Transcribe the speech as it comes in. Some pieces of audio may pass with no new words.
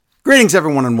Greetings,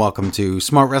 everyone, and welcome to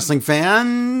Smart Wrestling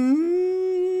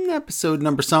Fan, episode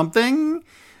number something,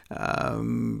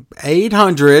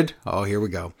 800, oh, here we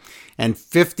go, and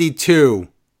 52,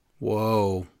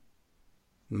 whoa,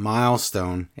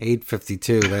 milestone,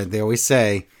 852, they always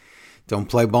say, don't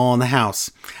play ball in the house.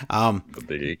 The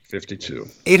big 852.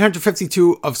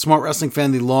 852 of Smart Wrestling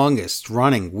Fan, the longest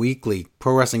running weekly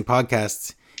pro wrestling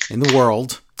podcast in the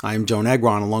world. I am Joe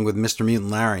Negron, along with Mr. Mutant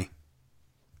Larry.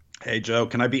 Hey, Joe,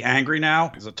 can I be angry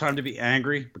now? Is it time to be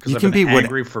angry? Because I've been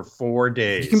angry for 4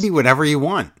 days. You can be whatever you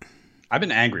want. I've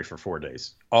been angry for 4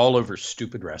 days. All over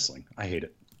stupid wrestling. I hate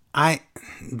it.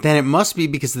 Then it must be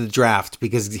because of the draft.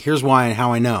 Because here's why and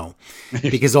how I know.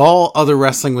 Because all other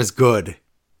wrestling was good.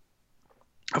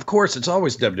 Of course, it's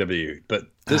always WWE. But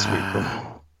this week,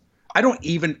 I don't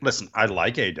even... Listen, I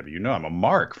like AEW. You know I'm a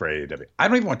mark for AEW. I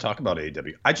don't even want to talk about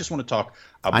AEW. I just want to talk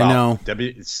about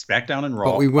SmackDown and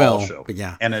Raw. But we will. Show, but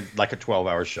yeah. And like a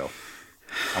 12-hour show.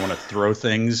 I want to throw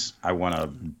things. I want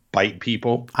to bite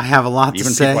people. I have a lot to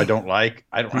say. Even people I don't like.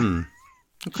 I don't.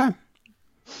 Okay.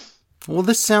 Well,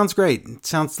 this sounds great. It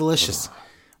sounds delicious.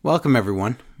 Welcome,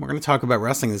 everyone. We're going to talk about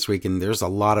wrestling this week, and there's a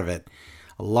lot of it.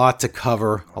 A lot to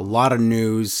cover. A lot of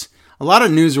news. A lot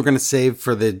of news we're going to save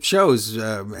for the shows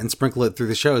and sprinkle it through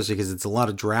the shows because it's a lot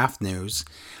of draft news.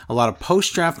 A lot of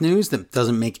post-draft news that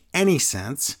doesn't make any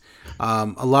sense.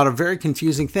 A lot of very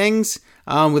confusing things.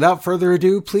 Without further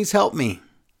ado, please help me.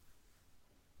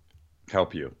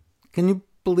 Help you. Can you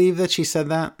believe that she said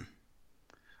that?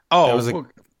 Oh, that was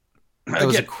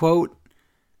a quote.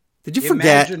 Did you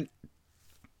forget?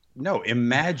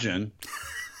 Imagine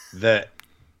that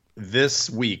this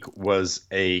week was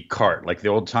a cart, like the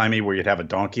old timey where you'd have a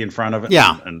donkey in front of it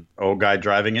and an old guy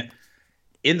driving it.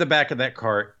 In the back of that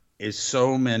cart is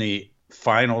so many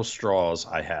final straws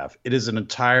I have. It is an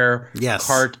entire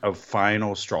cart of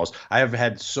final straws. I have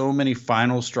had so many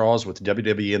final straws with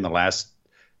WWE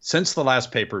since the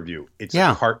last pay-per-view. It's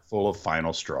a cart full of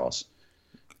final straws.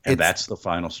 And that's the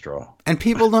final straw. And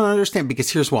people don't understand because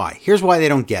here's why. Here's why they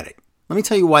don't get it. Let me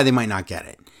tell you why they might not get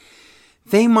it.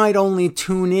 They might only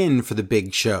tune in for the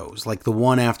big shows, like the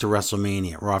one after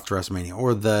WrestleMania, or after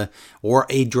WrestleMania, or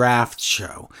a draft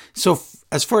show. So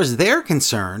as far as they're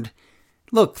concerned,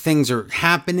 look, things are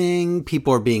happening,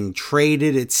 people are being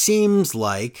traded. It seems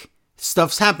like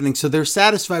stuff's happening, so they're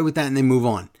satisfied with that and they move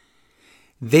on.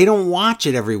 They don't watch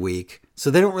it every week, so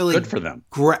they don't really... Good for them.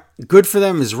 Good for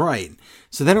them is right.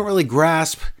 So they don't really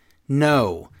grasp,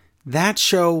 no, that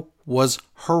show was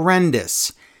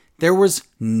horrendous. There was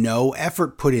no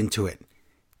effort put into it.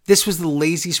 This was the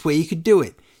laziest way you could do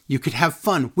it. You could have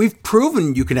fun. We've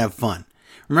proven you can have fun.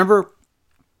 Remember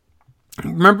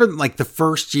like the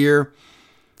first year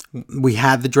we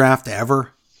had the draft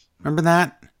ever? Remember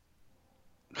that?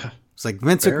 It's like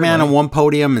Vince McMahon on one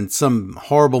podium and some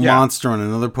horrible monster on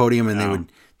another podium, and they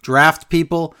would draft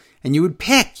people, and you would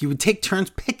pick. You would take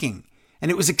turns picking. And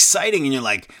it was exciting, and you're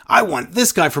like, I want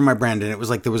this guy for my brand. And it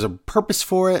was like there was a purpose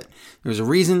for it. There was a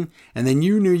reason. And then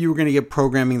you knew you were going to get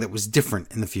programming that was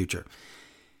different in the future.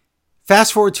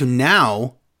 Fast forward to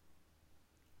now.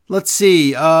 Let's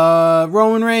see.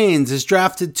 Roman Reigns is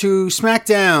drafted to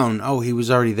SmackDown. Oh, he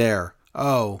was already there.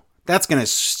 Oh, that's going to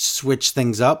switch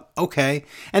things up. Okay.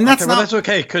 And that's that's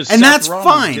okay, because Seth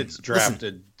Rollins gets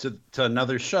drafted to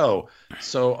another show.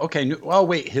 So, okay. Well,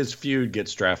 wait, his feud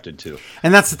gets drafted too.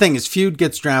 And that's the thing, his feud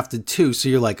gets drafted too. So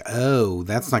you're like, oh,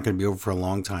 that's not going to be over for a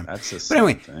long time. That's the But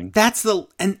anyway, thing. That's the,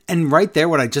 and right there,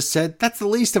 what I just said, that's the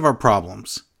least of our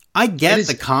problems. I get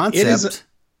the concept.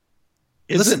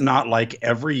 Is it not like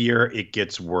every year it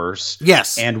gets worse?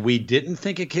 Yes. And we didn't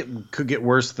think it could get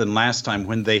worse than last time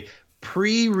when they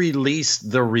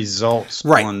pre-released the results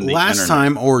on the last internet.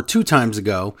 Time or 2 times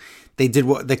ago, they did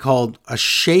what they called a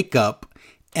shake-up.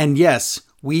 And yes,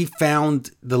 we found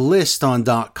the list on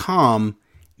 .com.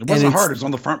 It wasn't hard. It was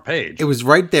on the front page. It was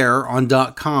right there on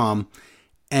 .com.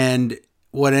 And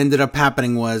what ended up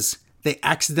happening was they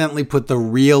accidentally put the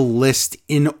real list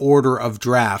in order of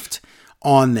draft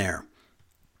on there.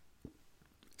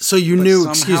 So you knew,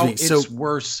 excuse me. So it's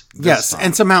worse. Yes,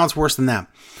 and somehow it's worse than that.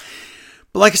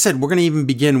 But like I said, we're going to even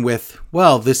begin with,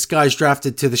 well, this guy's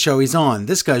drafted to the show he's on.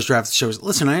 This guy's drafted to shows.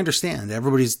 Listen, I understand.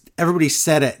 Everybody's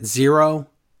set at 0,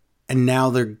 and now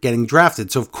they're getting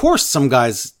drafted. So, of course, some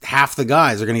guys, half the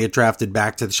guys are going to get drafted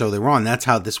back to the show they were on. That's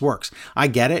how this works. I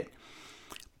get it.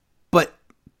 But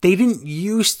they didn't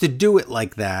used to do it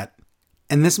like that,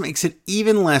 and this makes it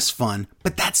even less fun.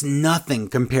 But that's nothing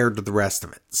compared to the rest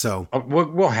of it. So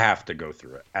we'll have to go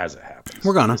through it as it happens.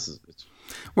 We're gonna.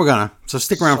 So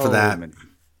stick around for that.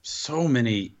 So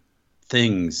many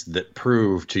things that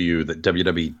prove to you that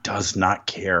WWE does not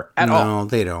care at all. No,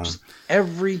 they don't. Just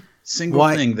every single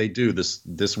thing they do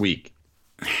this week.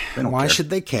 Why should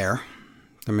they care?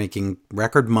 They're making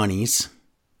record monies.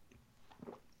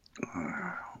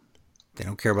 They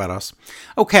don't care about us.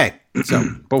 Okay. So,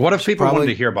 but what if people wanted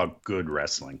to hear about good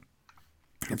wrestling?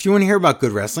 If you want to hear about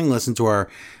good wrestling, listen to we're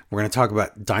going to talk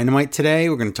about Dynamite today.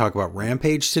 We're going to talk about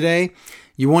Rampage today.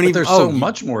 There's so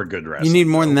much more good wrestling. You need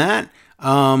more than that.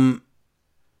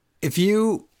 If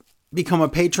you become a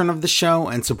patron of the show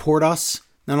and support us,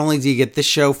 not only do you get this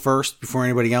show first before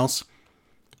anybody else,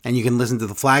 and you can listen to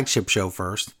the flagship show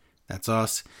first. That's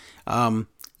us.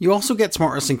 You also get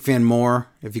Smart Wrestling Fan more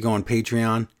if you go on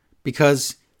Patreon,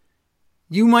 because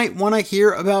you might want to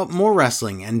hear about more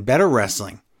wrestling and better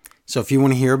wrestling. So if you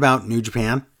want to hear about New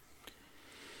Japan,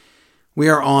 we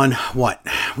are on what?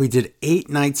 We did 8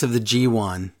 nights of the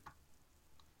G1.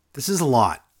 This is a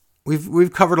lot.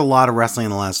 We've covered a lot of wrestling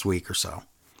in the last week or so.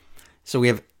 So we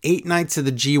have 8 nights of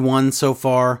the G1 so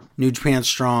far. New Japan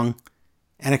Strong,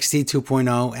 NXT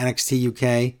 2.0, NXT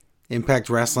UK, Impact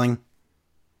Wrestling.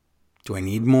 Do I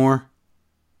need more?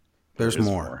 There's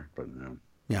more. But no.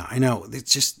 Yeah, I know.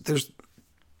 It's just, there's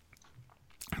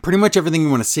pretty much everything you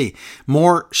want to see.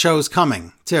 More shows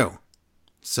coming, too.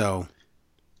 So,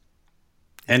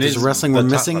 and there's wrestling we're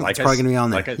missing, it's probably going to be on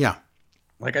there.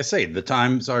 Like I say, the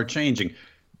times are changing.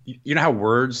 You know how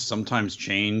words sometimes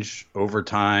change over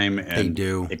time, and they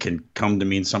do. It can come to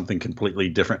mean something completely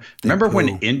different. Remember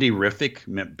when indie-rific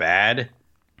meant bad?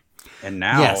 And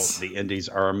now the indies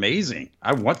are amazing.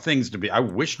 I want things to be. I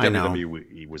wish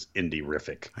WWE was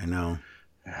indie-rific. I know.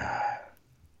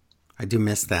 I do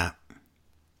miss that.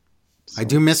 I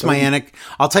do miss my NXT.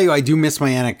 I'll tell you, I do miss my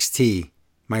NXT,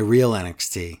 my real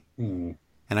NXT. And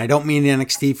I don't mean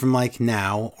NXT from like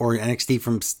now or NXT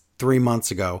from 3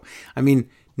 months ago. I mean,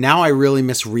 now I really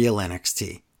miss real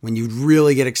NXT, when you'd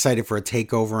really get excited for a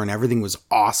takeover and everything was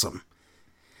awesome.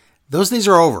 Those days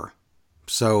are over.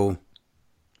 So,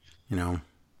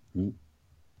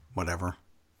 whatever.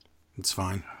 It's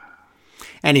fine.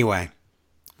 Anyway,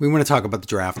 we want to talk about the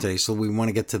draft today, so we want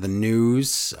to get to the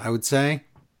news, I would say.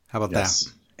 How about that?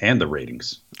 And the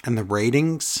ratings. And the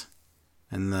ratings.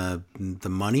 And the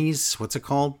monies. What's it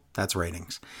called? That's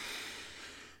ratings.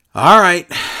 All right.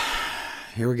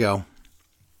 Here we go.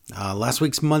 Last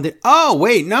week's Monday. Oh,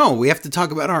 wait, no. We have to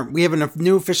talk about we have a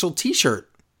new official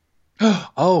t-shirt.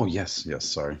 Oh, yes.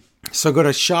 Sorry. So go to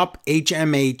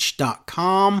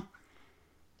shophmh.com.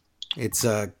 It's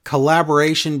a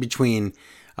collaboration between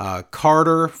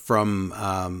Carter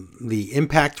from the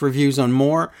Impact Reviews on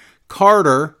More.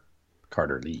 Carter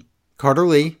Lee.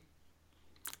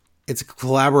 It's a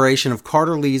collaboration of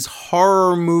Carter Lee's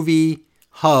horror movie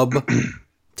hub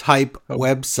type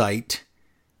website,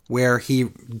 where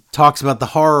he talks about the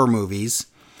horror movies,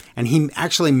 and he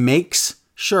actually makes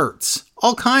shirts,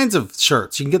 all kinds of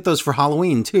shirts. You can get those for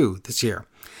Halloween too this year.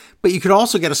 But you could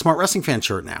also get a Smart Wrestling Fan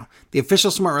shirt now. The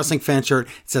official Smart Wrestling Fan shirt,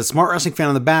 it says Smart Wrestling Fan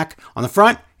on the back. On the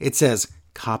front, it says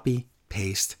copy,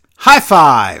 paste, high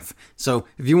five. So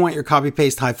if you want your copy,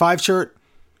 paste, high five shirt,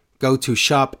 go to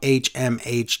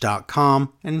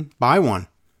shophmh.com and buy one.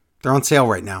 They're on sale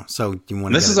right now. So you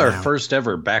want to This is our first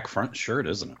ever back front shirt,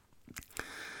 isn't it?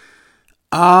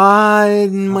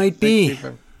 It might be.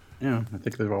 I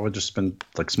think they've always just been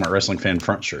like Smart Wrestling Fan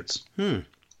front shirts. Well,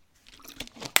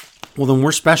 then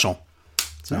we're special.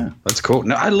 So yeah, that's cool.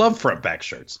 No, I love front back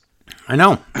shirts. I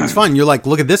know. It's fun. You're like,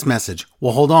 look at this message.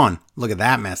 Well, hold on. Look at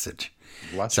that message.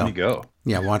 Watch me go.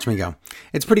 Yeah, watch me go.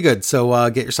 It's pretty good. So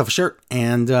get yourself a shirt,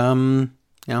 and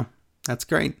that's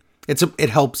great. It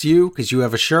helps you because you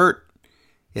have a shirt.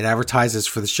 It advertises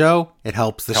for the show. It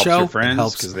helps the show. Helps your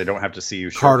friends because they don't have to see you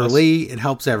shirtless. Carter Lee. It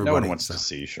helps everybody. No one wants to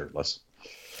see you shirtless.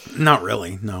 Not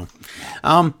really, no.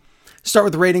 Start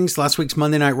with the ratings. Last week's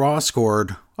Monday Night Raw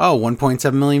scored,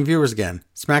 1.7 million viewers again.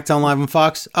 SmackDown Live on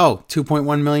Fox,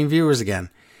 2.1 million viewers again.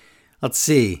 Let's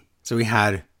see. So we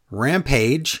had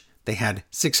Rampage. They had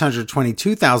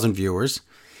 622,000 viewers.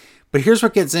 But here's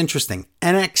what gets interesting.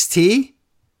 NXT?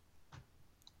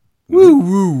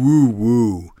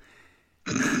 Woo.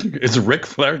 Is Ric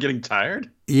Flair getting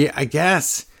tired? Yeah, I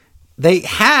guess. They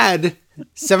had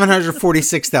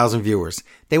 746,000 viewers.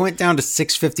 They went down to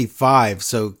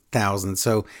 655,000.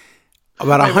 So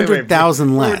about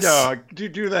 100,000 less. No,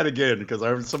 do that again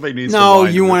because somebody needs. No,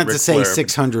 you wanted to say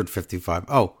 655.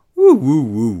 Oh,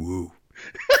 woo.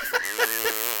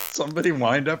 Somebody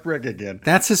wind up Rick again.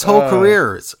 That's his whole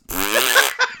career.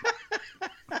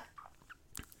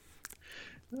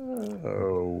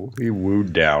 He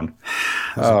wooed down.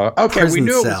 Okay, we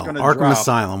knew it was going to drop. Arkham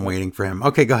Asylum waiting for him.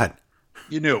 Okay, go ahead.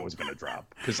 You knew it was going to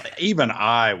drop because even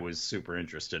I was super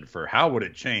interested for how would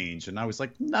it change, and I was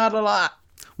like, not a lot.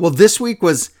 Well, this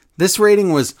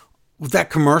rating was that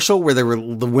commercial where the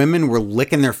women were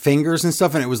licking their fingers and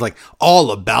stuff, and it was like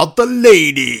all about the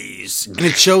ladies, and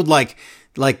it showed like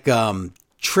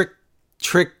trick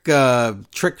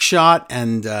shot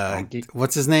and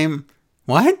what's his name?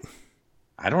 What?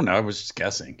 I don't know. I was just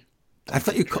guessing. I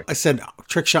thought I said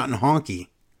trick shot and honky.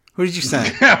 Who did you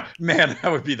say? Man,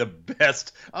 that would be the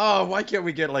best. Oh, why can't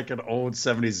we get like an old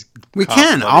 70s? We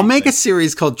can. I'll make a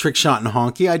series called Trick Shot and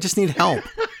Honky. I just need help.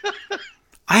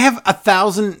 I have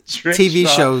 1,000 TV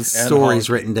shows stories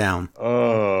written down.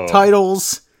 Oh.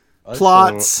 Titles,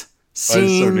 plots,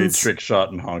 scenes. I so need Trick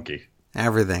Shot and Honky.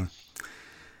 Everything.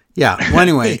 Yeah. Well,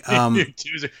 anyway,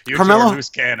 you Carmelo loose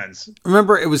cannons.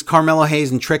 Remember, it was Carmelo Hayes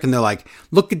and Trick, and they're like,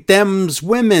 "Look at them's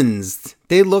women's.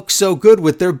 They look so good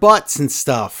with their butts and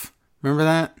stuff." Remember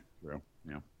that?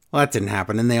 Yeah. Well, that didn't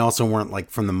happen, and they also weren't like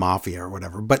from the mafia or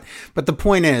whatever. But the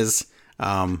point is,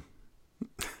 no,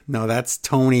 that's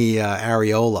Tony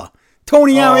Areola.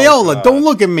 Tony Areola, God. Don't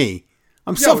look at me.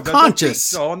 I'm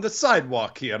self-conscious. On the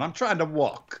sidewalk here, and I'm trying to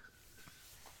walk.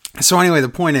 So anyway, the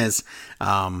point is,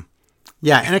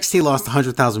 yeah, NXT lost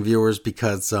 100,000 viewers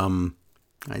because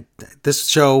this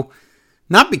show,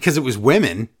 not because it was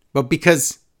women, but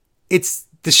because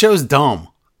the show's dumb.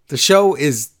 The show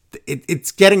is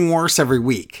it's getting worse every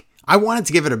week. I wanted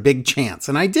to give it a big chance,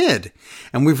 and I did.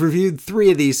 And we've reviewed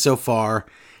 3 of these so far,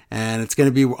 and it's going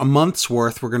to be a month's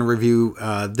worth. We're going to review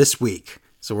this week.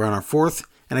 So we're on our 4th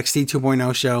NXT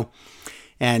 2.0 show,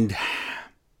 and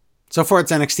so far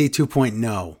it's NXT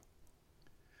 2.0.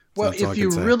 Well, if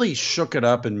you really shook it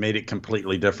up and made it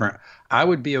completely different, I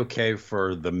would be okay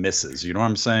for the misses. You know what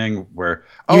I'm saying? Where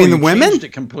you mean the women? Changed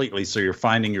it completely, so you're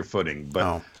finding your footing.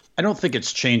 But I don't think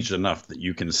it's changed enough that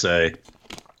you can say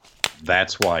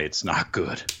that's why it's not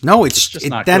good. No, it's just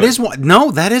not good. That is why.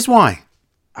 No, that is why.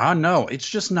 No, it's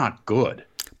just not good.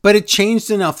 But it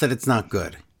changed enough that it's not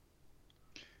good.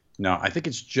 No, I think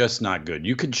it's just not good.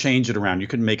 You could change it around. You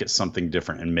could make it something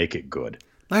different and make it good.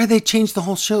 Larry, they changed the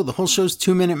whole show. The whole show's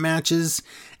 2-minute matches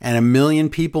and 1 million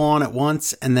people on at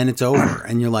once, and then it's over.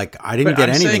 And you're like, I didn't get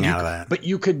anything out of that. But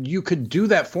you could do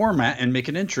that format and make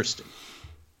it interesting.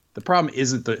 The problem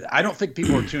isn't I don't think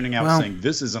people are tuning out saying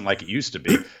this isn't like it used to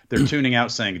be. They're tuning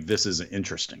out saying this isn't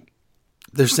interesting.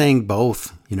 They're saying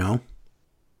both, you know?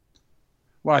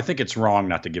 Well, I think it's wrong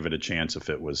not to give it a chance if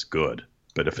it was good.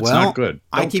 But if it's not good,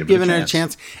 I keep giving it a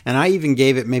chance, and I even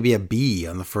gave it maybe a B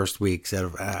on the first weeks out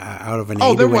of an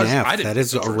A to an F. That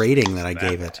is a rating that I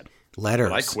gave it. Letters,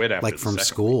 I quit after like from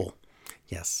school. Week.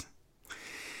 Yes.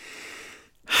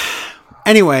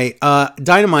 Anyway,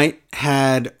 Dynamite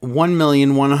had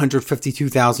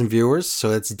 1,152,000 viewers,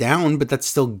 so it's down, but that's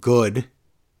still good.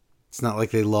 It's not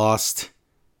like they lost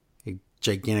a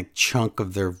gigantic chunk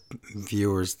of their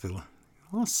viewers. They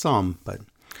lost some, but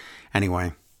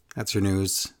anyway. That's your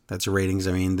news. That's your ratings.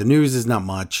 I mean, the news is not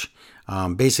much.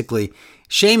 Basically,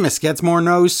 Sheamus gets more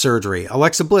nose surgery.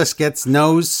 Alexa Bliss gets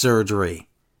nose surgery.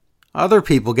 Other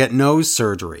people get nose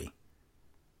surgery.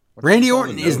 Randy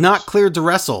Orton is not cleared to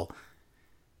wrestle.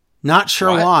 Not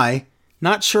sure why.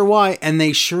 Not sure why. And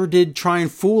they sure did try and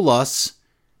fool us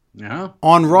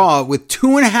on Raw with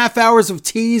 2.5 hours of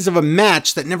tease of a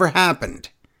match that never happened.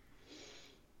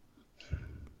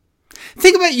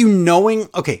 Think about you knowing,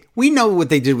 okay, we know what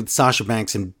they did with Sasha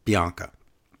Banks and Bianca.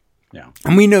 Yeah.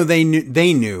 And we know they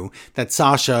knew that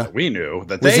Sasha we knew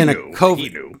that was they in knew. a COVID. He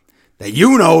knew. That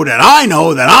you know that I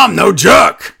know that I'm no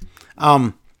jerk.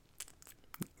 Ralph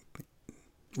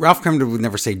Kramden would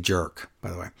never say jerk,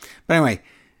 by the way. But anyway,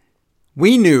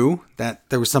 we knew that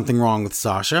there was something wrong with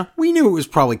Sasha. We knew it was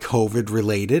probably COVID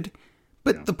related.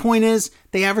 But the point is,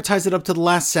 they advertised it up to the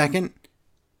last second,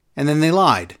 and then they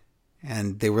lied.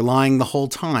 And they were lying the whole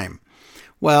time.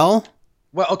 Well,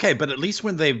 okay, but at least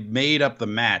when they made up the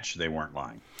match, they weren't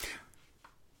lying.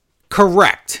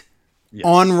 Correct. Yes.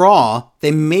 On Raw,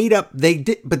 they made up, they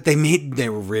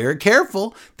were very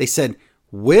careful. They said,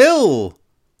 will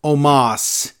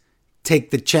Omos take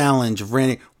the challenge of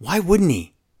Randy? Why wouldn't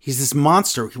he? He's this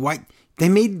monster. Why? They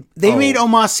made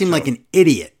Omos seem like an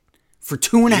idiot for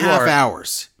 2.5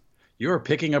 hours. You are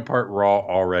picking apart Raw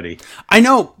already. I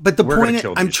know, but the point is,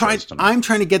 I'm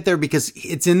trying to get there because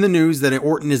it's in the news that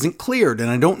Orton isn't cleared, and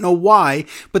I don't know why.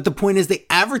 But the point is, they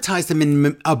advertised him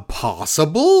in a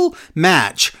possible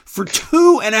match for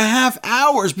 2.5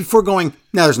 hours before going,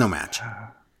 no, there's no match.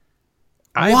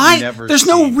 Why? There's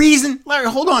no reason. Larry,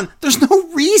 hold on. There's no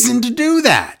reason to do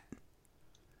that.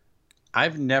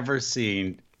 I've never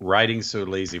seen writing so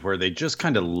lazy where they just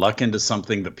kind of luck into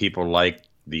something that people like,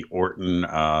 the Orton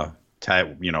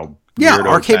RK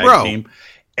Bro team,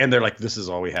 and they're like, this is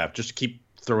all we have. Just keep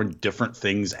throwing different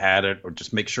things at it, or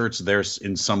just make sure it's there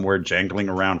in somewhere jangling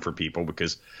around for people,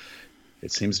 because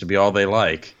It seems to be all they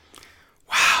like.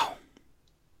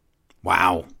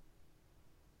 Wow.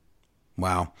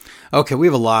 Okay, we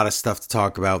have a lot of stuff to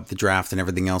talk about, the draft and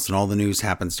everything else, and all the news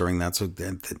happens during that. So,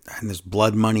 and there's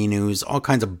blood money news, all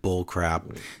kinds of bull crap.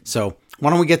 So,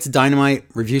 why don't we get to Dynamite,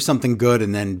 review something good,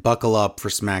 and then buckle up for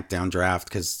SmackDown draft,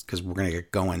 because we're going to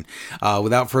get going.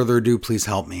 Without further ado, please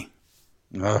help me.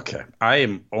 Okay. I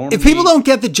am only... If people don't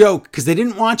get the joke, because they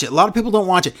didn't watch it, a lot of people don't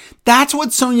watch it, that's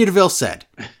what Sonya Deville said.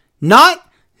 Not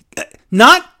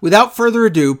without further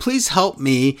ado, please help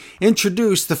me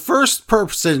introduce the first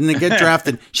person to get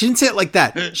drafted. She didn't say it like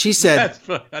that. She said,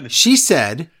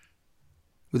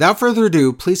 without further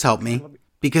ado, please help me,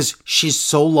 because she's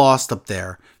so lost up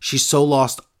there. She's so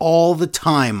lost all the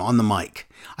time on the mic.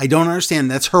 I don't understand.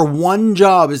 That's her one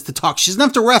job, is to talk. She doesn't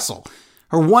have to wrestle.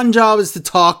 Her one job is to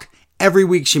talk. Every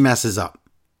week she messes up.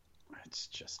 It's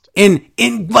just in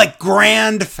like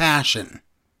grand fashion.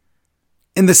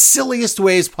 In the silliest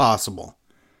ways possible.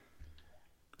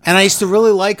 And I used to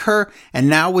really like her. And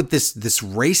now with this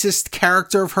racist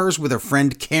character of hers with her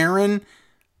friend Karen,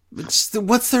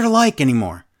 what's there to like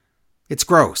anymore? It's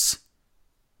gross.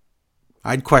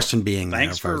 I'd question being there.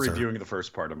 Thanks for reviewing the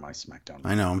first part of my SmackDown.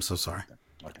 I know, I'm so sorry.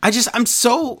 Okay. I'm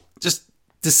so just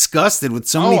disgusted with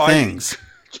so many things.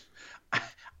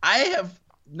 I have,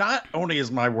 not only has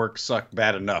my work sucked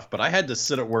bad enough, but I had to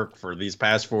sit at work for these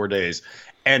past 4 days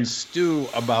and stew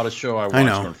about a show I watched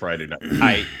on Friday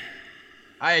night.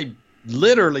 I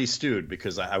literally stewed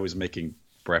because I was making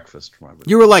breakfast for my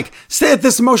You were like, stay at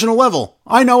this emotional level.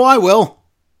 I know I will.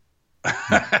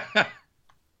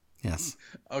 Yes.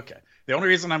 Okay. The only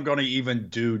reason I'm going to even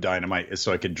do Dynamite is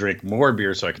so I could drink more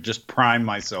beer, so I could just prime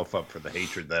myself up for the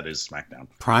hatred that is SmackDown.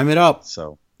 Prime it up.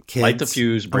 So, kids, light the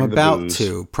fuse, bring the booze. I'm about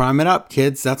to. Prime it up,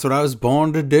 kids. That's what I was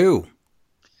born to do.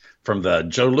 From the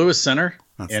Joe Louis Center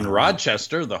in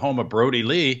Rochester, the home of Brody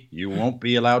Lee, you won't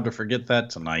be allowed to forget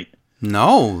that tonight.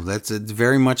 No, it's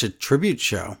very much a tribute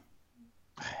show.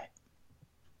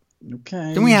 Okay.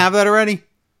 Didn't we have that already?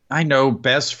 I know.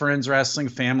 Best friends wrestling,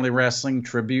 family wrestling,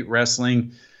 tribute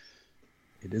wrestling.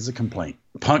 It is a complaint.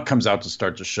 Punk comes out to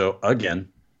start the show again.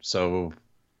 So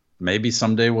maybe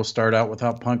someday we'll start out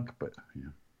without Punk, but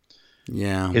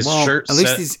yeah. His shirt at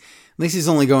least he's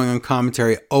only going on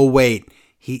commentary. Oh wait.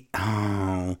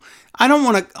 I don't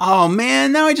want to. Oh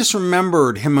man, now I just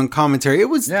remembered him on commentary.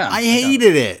 I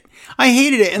hated it.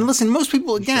 And listen, most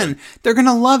people they're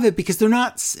gonna love it because they're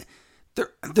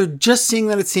just seeing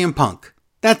that it's CM Punk.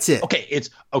 That's it.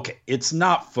 It's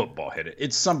not football hit it.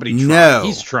 It's somebody trying. No.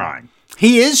 He's trying.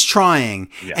 He is trying,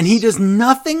 and he does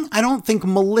nothing, I don't think,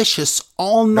 malicious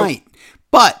all night.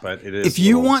 But it is if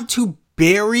you want to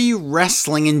bury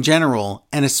wrestling in general,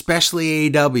 and especially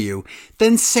AEW,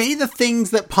 then say the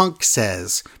things that Punk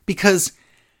says. Because,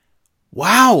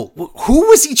 wow, who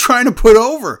was he trying to put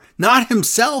over? Not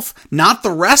himself, not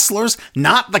the wrestlers,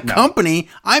 not the company.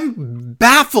 I'm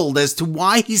baffled as to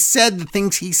why he said the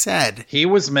things he said. He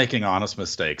was making honest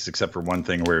mistakes, except for one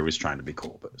thing where he was trying to be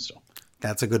cool. But still.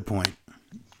 That's a good point.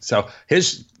 So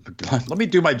let me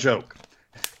do my joke.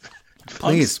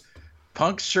 Please.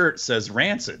 Punk's shirt says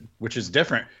rancid, which is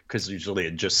different because usually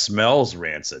it just smells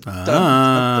rancid. Take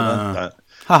a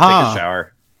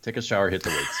shower, hit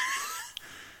the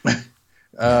weights.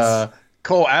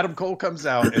 Adam Cole comes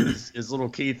out and his little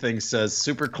key thing says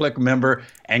Super Click member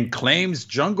and claims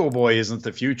Jungle Boy isn't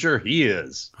the future. He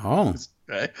is. Oh.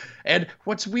 And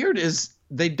what's weird is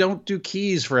they don't do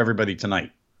keys for everybody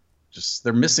tonight. Just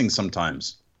they're missing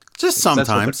sometimes. Just sometimes.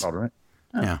 That's what they're called,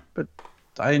 right? Yeah. But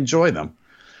I enjoy them.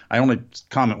 I only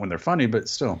comment when they're funny, but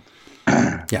still.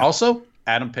 Yeah. Also,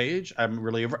 Adam Page,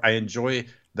 I enjoy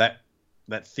that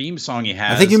theme song he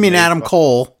has. I think you mean Adam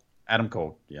Cole. Adam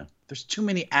Cole, yeah. There's too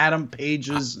many Adam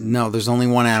Pages. No, there's only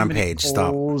one Adam Page.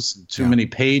 Stop. Too many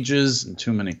pages and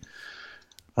too many.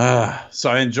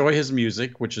 So I enjoy his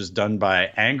music, which is done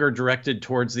by Anger Directed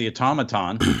Towards the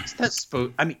Automaton.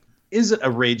 Is it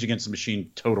a Rage Against the Machine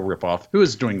total ripoff? Who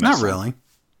is doing that? Not song? really.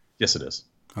 Yes, it is.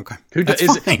 Okay.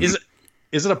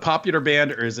 Is it a popular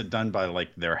band or is it done by like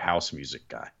their house music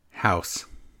guy? House.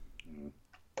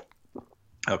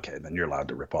 Okay, then you're allowed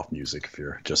to rip off music if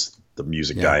you're just the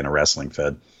music guy in a wrestling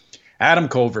fed. Adam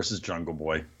Cole versus Jungle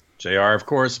Boy. JR, of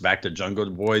course, back to Jungle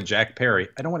Boy Jack Perry.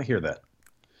 I don't want to hear that.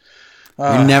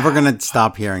 You're never going to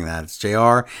stop hearing that. It's JR,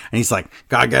 and he's like,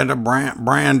 gotta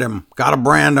brand him. Gotta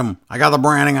brand him. I got the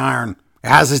branding iron. It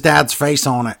has his dad's face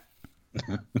on it.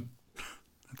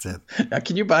 That's it. Now,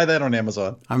 can you buy that on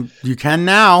Amazon? You can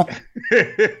now.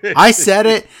 I said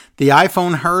it. The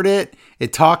iPhone heard it.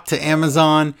 It talked to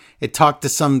Amazon. It talked to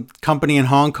some company in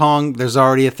Hong Kong. There's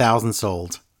already 1,000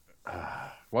 sold.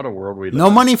 What a world we live No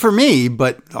in. money for me,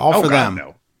 but all for God,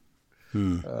 them.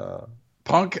 No.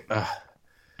 Punk.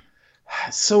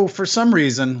 So for some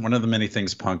reason, one of the many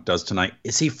things Punk does tonight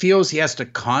is he feels he has to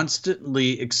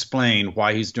constantly explain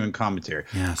why he's doing commentary.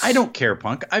 Yes. I don't care,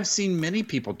 Punk. I've seen many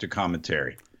people do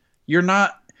commentary. You're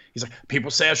not. He's like, people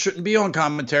say I shouldn't be on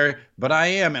commentary, but I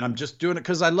am, and I'm just doing it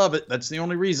because I love it. That's the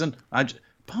only reason. Punk,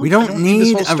 we don't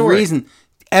need a reason.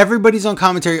 Everybody's on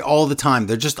commentary all the time.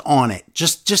 They're just on it.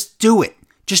 Just do it.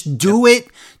 Just do it.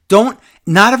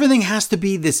 Not everything has to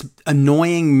be this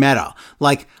annoying meta.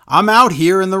 Like, I'm out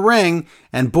here in the ring,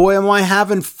 and boy, am I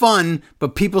having fun,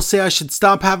 but people say I should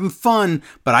stop having fun,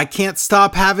 but I can't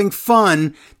stop having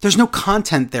fun. There's no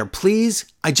content there. Please,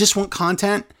 I just want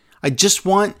content. I just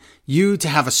want you to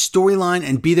have a storyline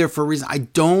and be there for a reason. I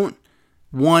don't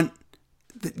want...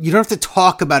 You don't have to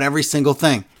talk about every single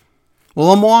thing.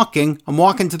 Well, I'm walking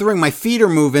to the ring. My feet are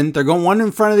moving. They're going one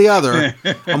in front of the other.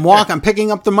 I'm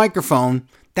picking up the microphone.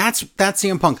 That's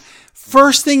CM Punk.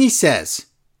 First thing he says,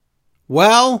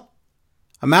 well,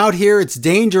 I'm out here. It's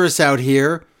dangerous out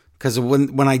here because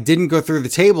when I didn't go through the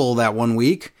table that one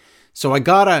week, so he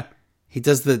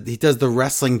does the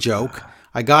wrestling joke.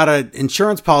 I got an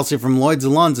insurance policy from Lloyd's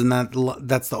of London, and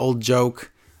that's the old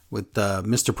joke with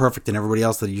Mr. Perfect and everybody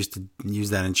else that used to use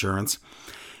that insurance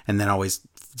and then always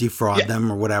defraud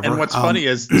them or whatever. And what's funny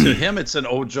is to him, it's an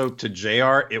old joke. To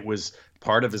JR, it was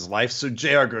part of his life. So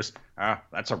JR goes,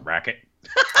 that's a racket.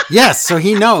 Yes, so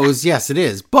he knows. Yes, it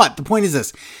is. But the point is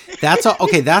this. That's all.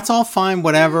 Okay, that's all fine.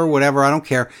 Whatever. I don't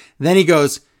care. Then he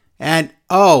goes, and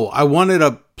I wanted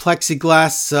a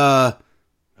plexiglass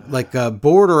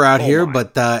border out here,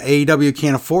 but AEW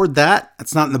can't afford that.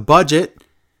 That's not in the budget.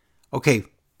 Okay,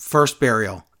 first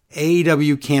burial.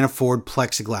 AEW can't afford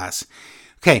plexiglass.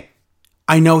 Okay,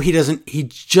 I know he doesn't. He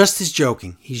just is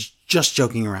joking. He's just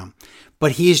joking around.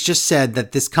 But he has just said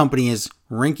that this company is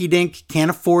rinky-dink,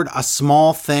 can't afford a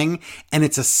small thing, and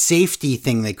it's a safety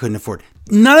thing they couldn't afford.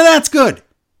 None of that's good.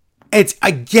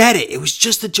 I get it. It was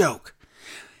just a joke.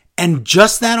 And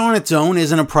just that on its own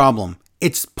isn't a problem.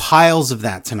 It's piles of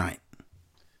that tonight.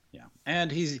 Yeah.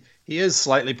 And he is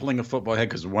slightly pulling a football head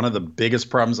because one of the biggest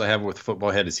problems I have with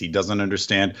football head is he doesn't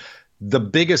understand the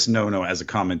biggest no-no as a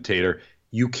commentator.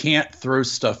 You can't throw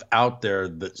stuff out there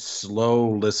that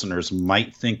slow listeners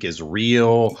might think is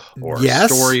real or a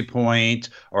story point.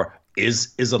 Or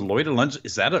is a Lloyd of London,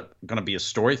 is that going to be a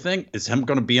story thing? Is him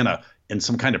going to be in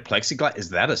some kind of plexiglass?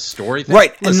 Is that a story thing?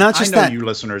 Right. Listen, and not just I know that. You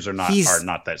listeners are not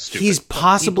that stupid. He's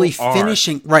possibly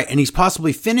finishing, right. And he's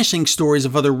possibly finishing stories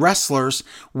of other wrestlers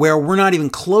where we're not even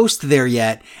close to there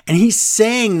yet. And he's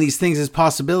saying these things as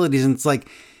possibilities. And it's like,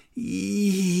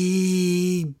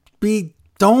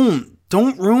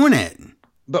 don't ruin it.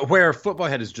 But where Football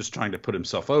Head is just trying to put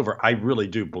himself over, I really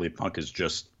do believe Punk is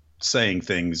just saying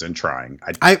things and trying.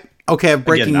 I have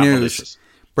breaking news. Malicious.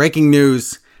 Breaking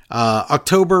news.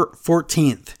 October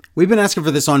 14th. We've been asking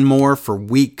for this on More for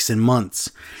weeks and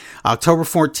months. October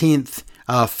 14th,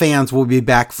 fans will be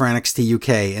back for NXT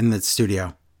UK in the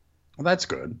studio. Well, that's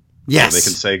good. Yes.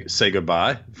 So they can say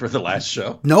goodbye for the last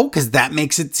show. No, because that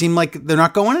makes it seem like they're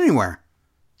not going anywhere.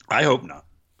 I hope not.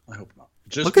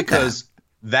 Just look because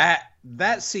that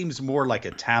seems more like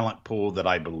a talent pool that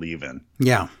I believe in.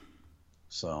 Yeah.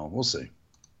 So we'll see.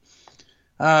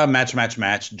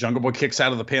 Match. Jungle Boy kicks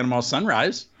out of the Panama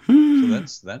Sunrise. So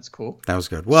that's cool. That was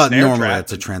good. Well, normally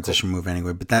it's a transition move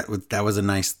anyway, but that was a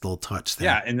nice little touch there.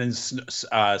 Yeah, and then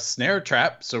snare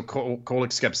trap. So Cole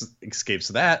escapes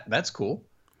that. That's cool.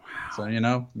 Wow.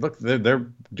 So look,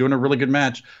 they're doing a really good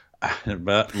match.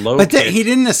 But he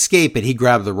didn't escape it. He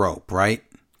grabbed the rope, right?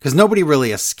 Because nobody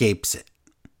really escapes it.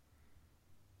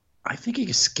 I think he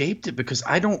escaped it because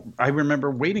I remember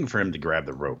waiting for him to grab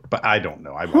the rope, but I don't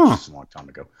know. I watched this a long time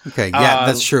ago. Okay, yeah,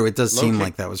 that's true. It does seem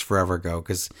like that was forever ago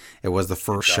because it was the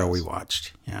first show we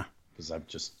watched. Yeah. Because I've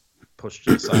just pushed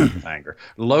it aside with anger.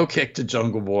 Low kick to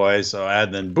Jungle Boy,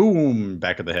 and then boom,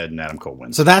 back of the head, and Adam Cole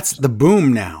wins. So that's the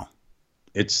boom now.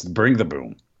 It's bring the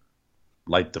boom.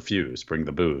 Light the fuse, bring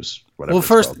the booze. Whatever. Well,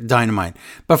 first Dynamite,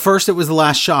 but first it was the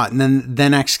last shot, and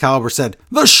then Excalibur said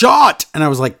the shot, and I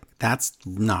was like, that's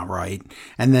not right.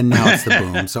 And then now it's the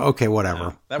boom. So okay,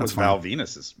 whatever. That was Val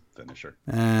Venus's finisher.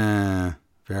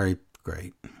 Very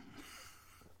great.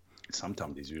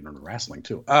 Sometimes he's using in wrestling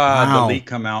too. The Elite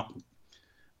come out.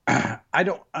 I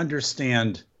don't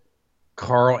understand.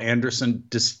 Carl Anderson.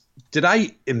 Did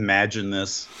I imagine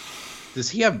this?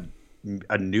 Does he have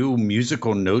a new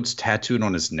musical notes tattooed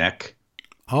on his neck?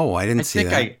 Oh, I didn't see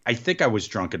that. I think I was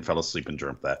drunk and fell asleep and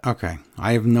dreamt that. Okay.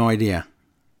 I have no idea.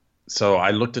 So I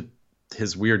looked at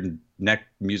his weird neck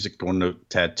musical note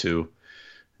tattoo.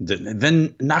 Then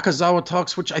Nakazawa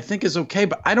talks, which I think is okay,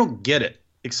 but I don't get it.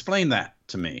 Explain that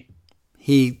to me.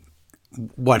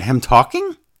 Him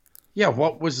talking? Yeah,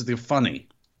 what was the funny?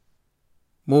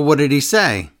 Well, what did he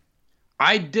say?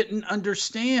 I didn't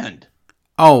understand.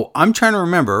 Oh, I'm trying to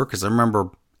remember, because I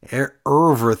remember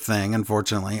everything,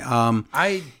 unfortunately.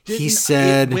 I didn't. He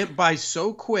said... It went by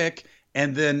so quick,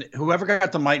 and then whoever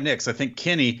got the mic next, I think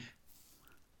Kenny,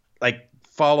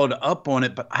 followed up on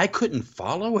it, but I couldn't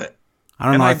follow it. I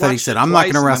don't know. I thought he said, I'm not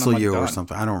going to wrestle you or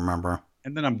something. I don't remember.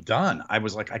 And then I'm done. I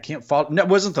was like, I can't follow. No, it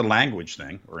wasn't the language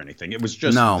thing or anything. It was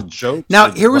just the joke.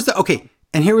 Now, here was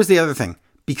the other thing.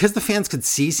 Because the fans could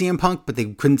see CM Punk, but they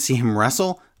couldn't see him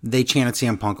wrestle, they chanted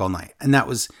CM Punk all night. And that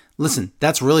was, listen,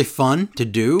 that's really fun to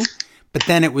do. But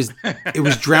then it was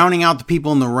drowning out the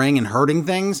people in the ring and hurting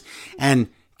things. And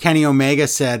Kenny Omega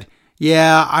said,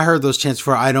 yeah, I heard those chants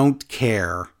before. I don't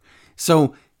care.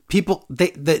 So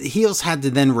the heels had to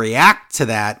then react to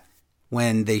that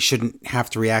when they shouldn't have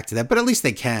to react to that. But at least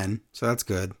they can. So that's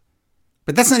good.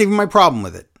 But that's not even my problem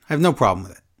with it. I have no problem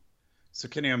with it. So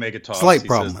Kenny Omega talks. Slight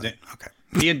problem with it. Okay.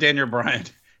 He and Daniel Bryan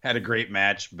had a great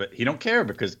match, but he don't care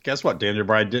because guess what? Daniel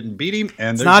Bryan didn't beat him.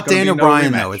 And it's not Daniel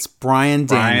Bryan, though. It's Bryan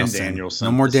Danielson.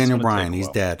 No more Daniel Bryan. He's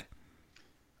dead.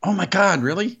 Oh, my God.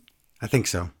 Really? I think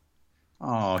so.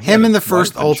 Oh, him in the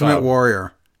first Ultimate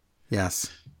Warrior.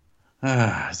 Yes.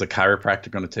 Is the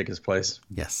chiropractor going to take his place?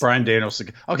 Yes. Bryan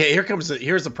Danielson. Okay,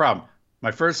 here's the problem.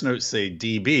 My first notes say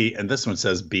DB, and this one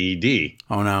says BD.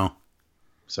 Oh, no.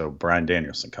 So Bryan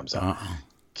Danielson comes out.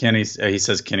 He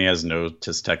says Kenny has no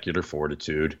testicular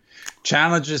fortitude.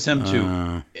 Challenges him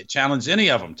to challenge any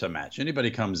of them to a match.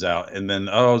 Anybody comes out, and then,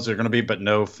 is there going to be? But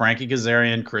no, Frankie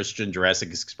Kazarian, Christian, Jurassic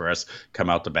Express come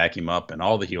out to back him up, and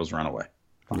all the heels run away.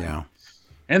 Fine. Yeah.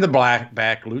 And the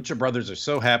back, Lucha Brothers are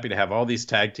so happy to have all these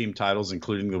tag team titles,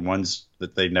 including the ones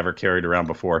that they never carried around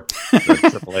before. The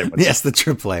AAA ones. Yes, the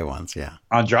AAA ones, yeah.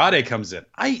 Andrade comes in.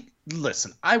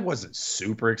 Listen, I wasn't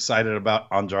super excited about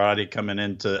Andrade coming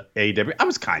into AEW. I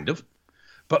was kind of.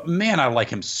 But, man, I like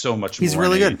him so much more. He's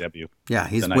really in good. AEW yeah,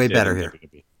 he's way better here.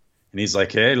 WWE. And he's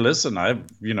like, hey, listen,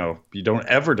 you don't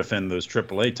ever defend those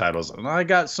AAA titles. And I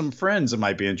got some friends that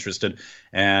might be interested.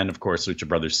 And, of course, Lucha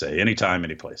Brothers say anytime,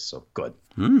 any place. So, good.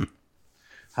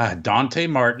 Dante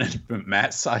Martin and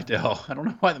Matt Sydal. I don't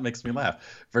know why that makes me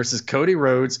laugh. Versus Cody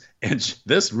Rhodes. And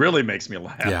this really makes me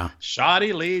laugh. Yeah.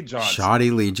 Shotty Lee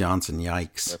Johnson.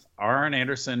 Yikes. With Arn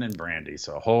Anderson and Brandy.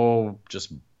 So, a whole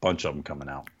just bunch of them coming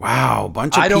out. Wow,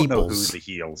 bunch of people. I don't know who the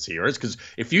heels here is, because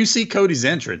if you see Cody's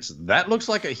entrance, that looks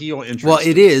like a heel entrance. Well,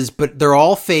 it is, but they're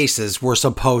all faces, we're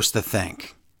supposed to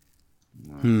think.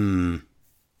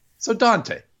 So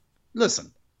Dante,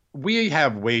 listen, we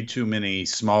have way too many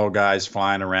small guys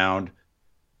flying around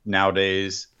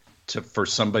nowadays for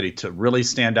somebody to really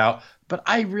stand out, but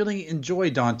I really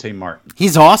enjoy Dante Martin.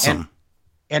 He's awesome.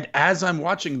 And as I'm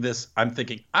watching this, I'm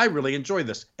thinking, I really enjoy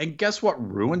this. And guess what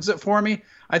ruins it for me?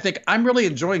 I think I'm really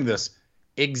enjoying this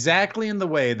exactly in the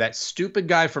way that stupid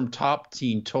guy from Top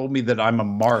Team told me that I'm a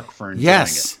mark for enjoying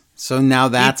it. So now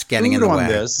that's getting in the way.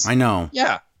 This. I know.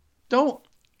 Yeah. Don't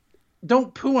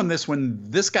poo on this when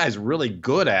this guy's really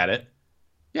good at it.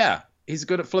 Yeah. He's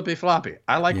good at flippy floppy.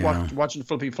 I like watching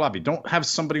flippy floppy. Don't have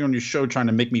somebody on your show trying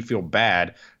to make me feel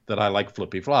bad that I like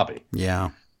flippy floppy.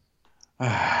 Yeah.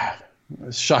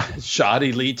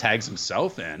 Shoddy Lee tags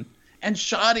himself in, and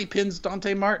Shoddy pins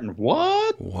Dante Martin.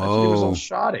 What? Whoa. I thought he was all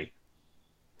shoddy.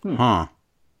 Huh.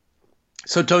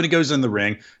 So Tony goes in the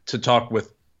ring to talk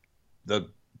with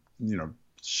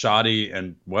Shoddy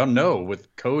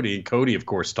with Cody. And Cody, of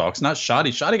course, talks. Not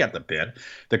Shoddy. Shoddy got the pin.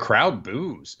 The crowd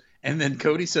boos. And then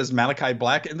Cody says Malachi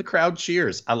Black, and the crowd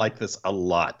cheers. I like this a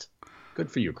lot. Good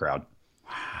for you, crowd.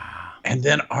 Wow. And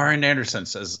then Arn Anderson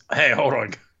says, hey, hold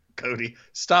on, Cody,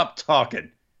 stop talking.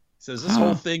 He says, this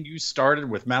whole thing you started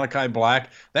with Malachi Black,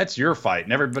 that's your fight,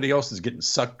 and everybody else is getting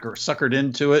suckered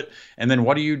into it. And then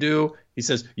what do? He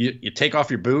says, you take off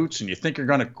your boots and you think you're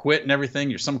going to quit and everything.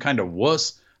 You're some kind of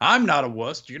wuss. I'm not a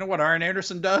wuss. Do you know what Arn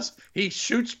Anderson does? He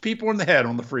shoots people in the head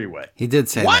on the freeway. He did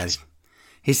say that.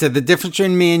 He said the difference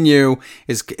between me and you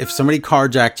is if somebody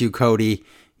carjacked you, Cody,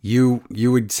 you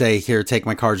would say, here, take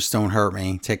my car, just don't hurt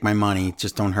me. Take my money,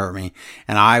 just don't hurt me.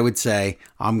 And I would say,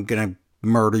 I'm going to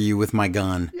murder you with my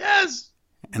gun. Yes.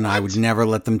 And I would never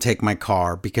let them take my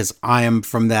car because I am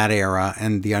from that era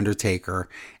and The Undertaker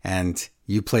and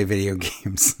you play video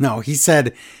games. No, he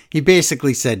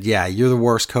basically said, yeah, you're the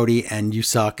worst, Cody, and you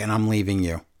suck and I'm leaving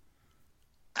you.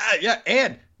 Yeah,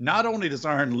 and not only does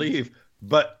Arn leave,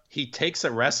 but he takes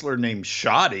a wrestler named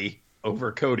Shoddy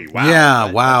over Cody. Wow.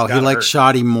 Yeah, wow. He likes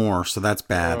Shoddy more, so that's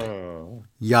bad.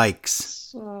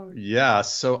 Yikes.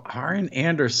 So Arn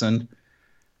Anderson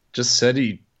just said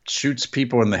he shoots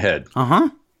people in the head. Uh-huh.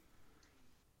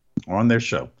 On their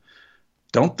show.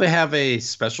 Don't they have a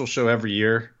special show every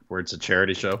year where it's a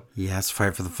charity show? Yes,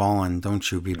 Fight for the Fallen. Don't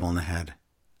shoot people in the head.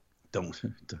 Don't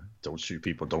shoot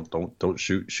people. Don't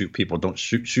shoot people. Don't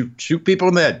shoot people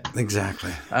in the head.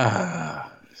 Exactly.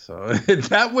 So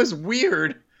that was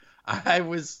weird. I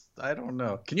don't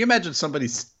know. Can you imagine somebody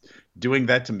doing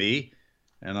that to me?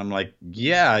 And I'm like,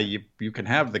 yeah, you can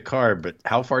have the car, but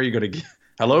how far are you going to get?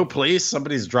 Hello, police.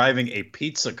 Somebody's driving a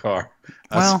pizza car.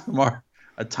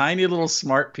 A tiny little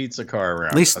smart pizza car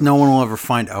around. At least no one will ever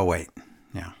find. Oh, wait.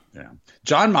 Yeah.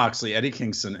 John Moxley, Eddie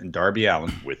Kingston, and Darby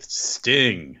Allin with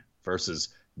Sting versus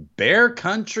Bear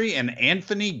Country and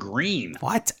Anthony Green.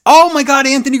 What? Oh my God,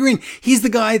 Anthony Green. He's the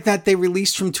guy that they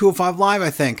released from 205 Live,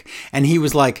 I think. And he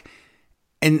was like,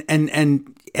 and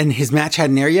his match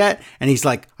hadn't aired yet. And he's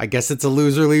like, I guess it's a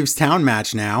loser leaves town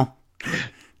match now.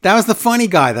 That was the funny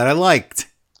guy that I liked.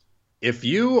 If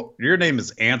your name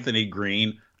is Anthony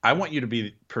Green, I want you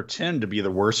to pretend to be the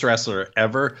worst wrestler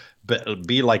ever, but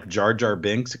be like Jar Jar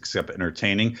Binks, except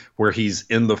entertaining, where he's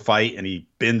in the fight and he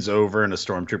bends over and a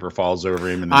stormtrooper falls over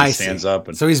him and then he stands up.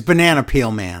 And, so he's Banana Peel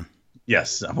Man.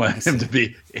 Yes, I want him to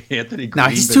be Anthony Green.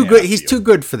 No, he's too good. He's too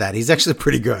good for that. He's actually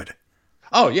pretty good.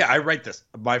 Oh, yeah, I write this.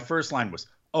 My first line was,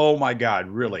 oh my God,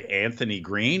 really, Anthony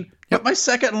Green? Yep. But my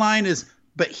second line is,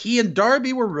 but he and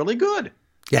Darby were really good.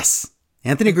 Yes,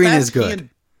 Anthony Green is good.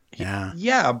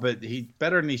 Yeah, but he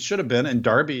better than he should have been. And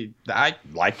Darby, I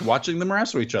liked watching them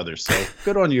wrestle each other. So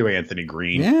good on you, Anthony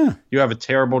Green. Yeah. You have a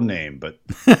terrible name, but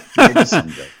maybe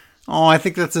someday. Oh, I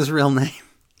think that's his real name.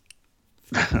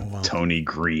 Tony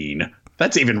Green.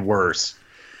 That's even worse.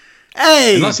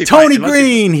 Hey, Tony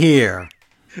Green here.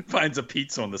 Finds a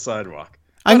pizza on the sidewalk.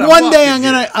 One day I'm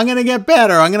gonna get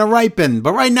better. I'm gonna ripen.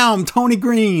 But right now I'm Tony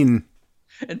Green.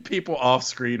 And people off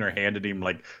screen are handing him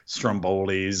like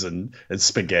Strombolis and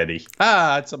spaghetti.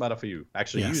 It's about for you.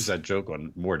 Actually, you used that joke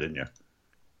on more, didn't you?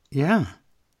 Yeah.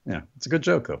 Yeah, it's a good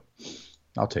joke though.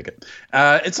 I'll take it.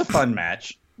 It's a fun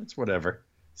match. It's whatever.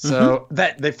 So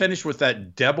that they finish with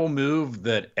that devil move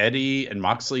that Eddie and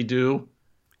Moxley do.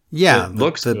 Yeah, it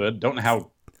looks good.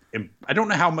 I don't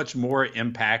know how much more it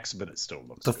impacts, but it still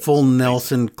looks the good. Full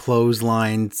Nelson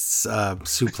clothesline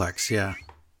suplex. Yeah.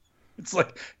 It's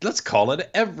like, let's call it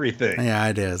everything. Yeah,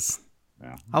 it is.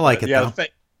 Yeah. I like it, though.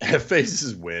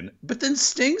 Faces win. But then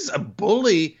Sting's a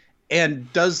bully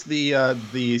and does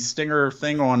the Stinger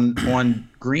thing on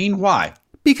Green. Why?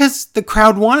 Because the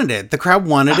crowd wanted it. The crowd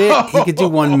wanted it. He could do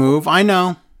one move. I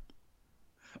know.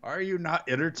 Are you not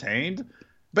entertained?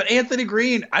 But Anthony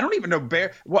Green, I don't even know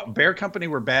Bear Company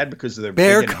were bad because of their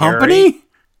Bear Company?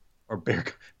 Or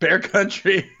Bear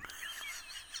Country.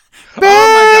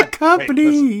 Bear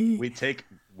Company. Wait, listen,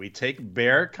 we take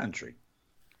Bear Country.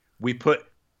 We put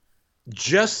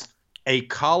just a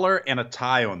collar and a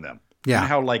tie on them. Yeah. You know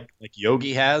how like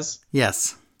Yogi has?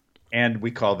 Yes. And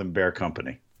we call them Bear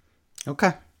Company.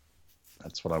 Okay.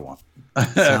 That's what I want.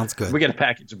 Sounds good. We get a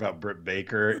package about Britt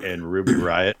Baker and Ruby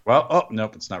Riott. Well,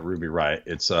 nope, it's not Ruby Riott.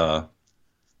 It's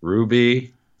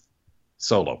Ruby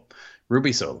Solo.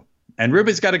 Ruby Solo. And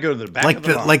Ruby's got to go to the back of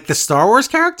the line. Like the Star Wars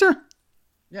character?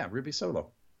 Yeah, Ruby Solo.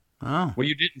 Oh. Well,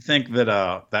 you didn't think that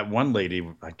that one lady,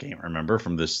 I can't remember,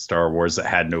 from this Star Wars that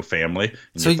had no family,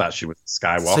 and you thought she was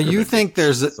Skywalker. So you think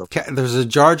there's a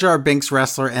Jar Jar Binks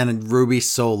wrestler and a Ruby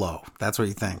Solo. That's what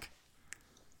you think.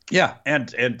 Yeah,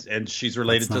 and she's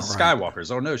related to Skywalkers.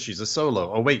 Right. Oh no, she's a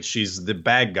Solo. Oh wait, she's the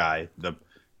bad guy. The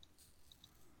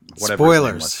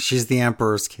spoilers. She's the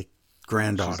Emperor's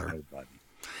granddaughter.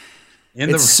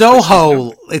 It's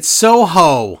Soho. It's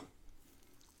Soho.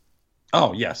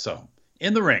 Oh yeah, so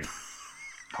in the ring,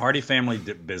 Hardy Family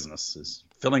Business is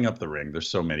filling up the ring. There's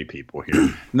so many people here,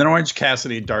 and then Orange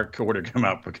Cassidy and Dark Order come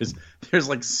out because there's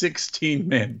like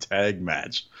 16-man tag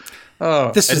match.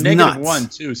 Oh, this is negative nuts. 1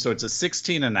 too, so it's a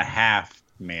 16.5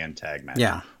 man tag match.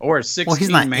 Yeah, or a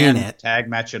 16-man tag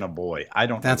match in a boy. I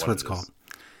don't. That's know what it's called.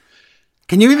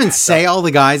 Can you even say all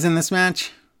the guys in this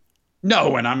match?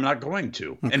 No, and I'm not going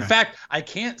to. Okay. In fact, I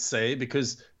can't say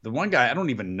because the one guy I don't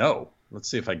even know. Let's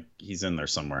see if he's in there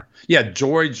somewhere. Yeah,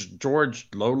 George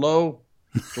Lolo.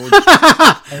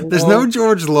 There's no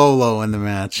George Lolo in the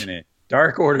match.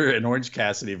 Dark Order and Orange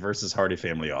Cassidy versus Hardy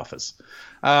Family Office.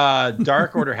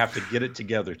 Dark Order have to get it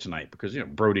together tonight because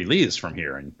Brody Lee is from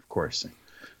here, and of course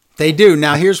they do.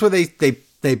 Now here's where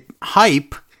they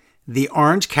hype the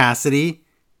Orange Cassidy,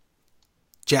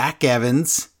 Jack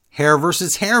Evans hair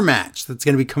versus hair match that's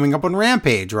going to be coming up on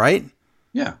Rampage, right?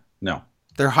 Yeah. No.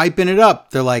 They're hyping it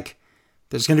up. They're like,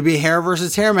 there's going to be a hair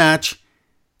versus hair match,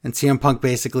 and CM Punk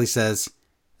basically says,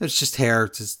 It's just hair.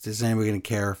 Is anybody going to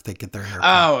care if they get their hair cut?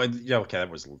 Oh, yeah, okay. That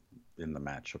was in the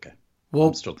match. Okay. Well,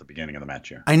 I'm still at the beginning of the match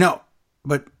here. I know,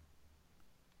 but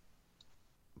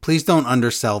please don't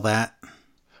undersell that.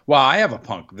 Well, I have a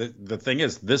Punk. The thing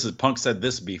is Punk said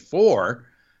this before.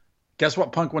 Guess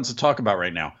what Punk wants to talk about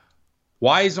right now?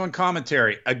 Why he's on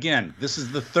commentary. Again, this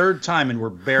is the third time and we're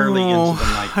barely into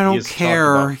the night. I don't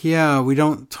care. Yeah, we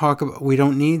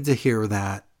don't need to hear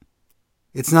that.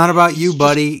 It's not about you,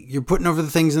 buddy. You're putting over the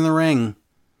things in the ring.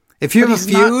 If you have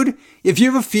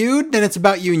a feud, then it's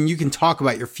about you and you can talk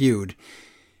about your feud.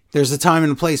 There's a time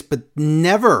and a place, but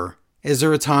never is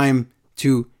there a time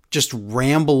to just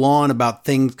ramble on about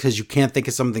things because you can't think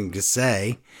of something to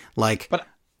say. Like,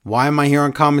 why am I here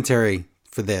on commentary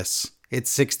for this? It's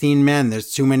 16 men.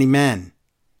 There's too many men.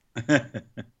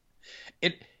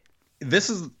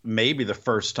 This is maybe the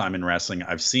first time in wrestling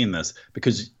I've seen this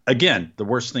because, again, the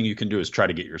worst thing you can do is try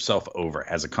to get yourself over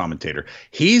as a commentator.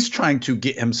 He's trying to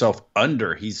get himself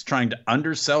under. He's trying to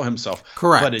undersell himself.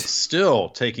 Correct. But it's still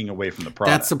taking away from the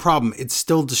product. That's the problem. It's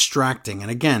still distracting. And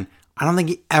again, I don't think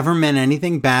he ever meant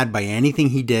anything bad by anything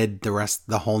he did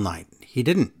the whole night. He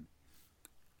didn't.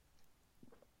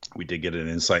 We did get an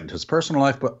insight into his personal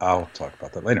life, but I'll talk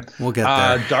about that later. We'll get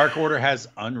there. Dark Order has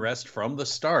unrest from the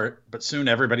start, but soon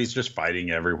everybody's just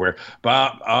fighting everywhere.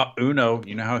 But Uno,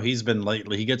 you know how he's been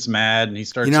lately. He gets mad and he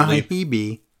starts. You know how he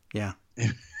be, yeah.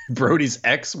 Brody's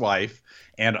ex-wife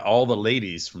and all the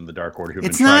ladies from the Dark Order who've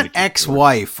it's been trying to not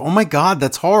ex-wife. Oh my God,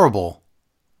 that's horrible.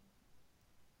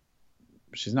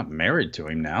 She's not married to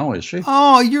him now, is she?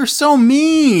 Oh, you're so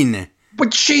mean.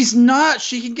 But she's not.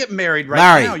 She can get married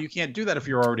right now. You can't do that if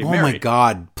you're already married. Oh my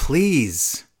God,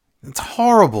 please. It's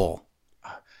horrible.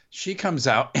 She comes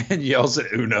out and yells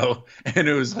at Uno, and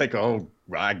it was like, oh,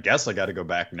 I guess I got to go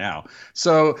back now.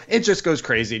 So it just goes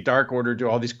crazy. Dark Order do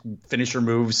all these finisher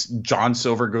moves. John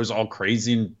Silver goes all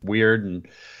crazy and weird, and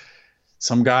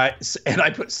some guy,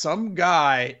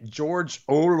 George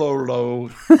Ololo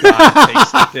guy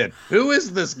takes the pin. Who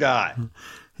is this guy?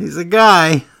 He's a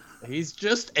guy. He's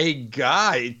just a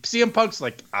guy. CM Punk's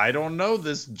like, I don't know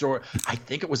this George. I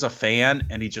think it was a fan,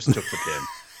 and he just took the pin.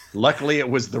 Luckily, it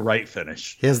was the right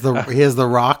finish. He has the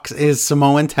rocks, his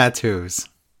Samoan tattoos.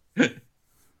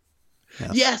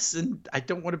 Yes, and I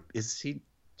don't want to.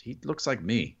 He looks like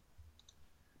me.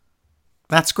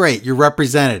 That's great. You're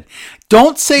represented.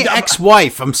 Don't say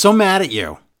ex-wife. I'm so mad at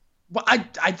you. Well,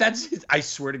 I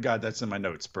swear to God, that's in my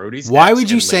notes. Brody's. Why would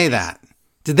you say that?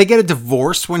 Did they get a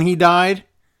divorce when he died?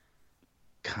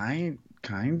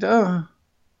 Kinda.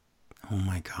 Oh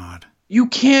my God. You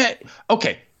can't.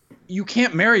 Okay. You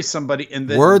can't marry somebody and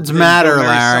then words matter, marry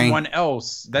Larry. Someone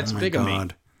else. That's big of me.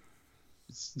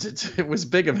 It was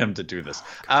big of him to do this.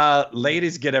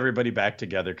 Ladies, get everybody back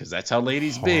together because that's how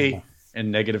ladies be. And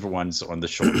negative ones on the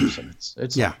shoulders, and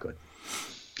it's not good.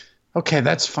 Okay,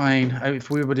 that's fine. If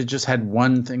we would have just had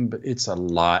one thing, but it's a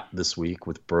lot this week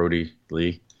with Brody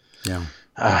Lee. Yeah.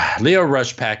 Leo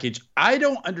Rush package. I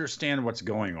don't understand what's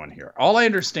going on here. All I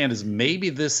understand is maybe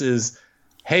this is,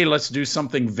 hey, let's do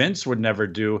something Vince would never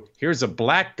do. Here's a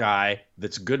black guy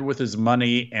that's good with his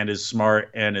money and is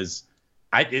smart and is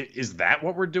that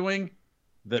what we're doing?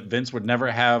 That Vince would never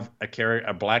have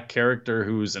a black character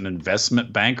who's an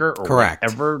investment banker or correct.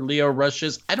 Whatever Leo Rush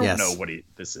is? I don't know what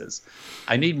this is.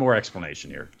 I need more explanation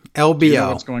here. LBO. Do you know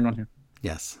what's going on here?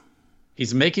 Yes.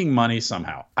 He's making money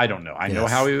somehow. I don't know. I know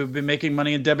how he would be making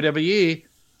money in WWE.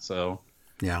 So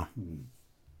yeah.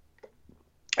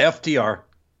 FTR,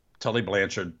 Tully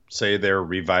Blanchard say they're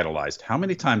revitalized. How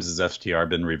many times has FTR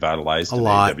been revitalized in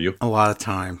AEW? A lot of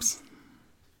times.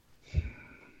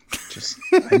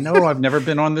 I know I've never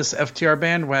been on this FTR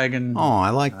bandwagon. Oh, I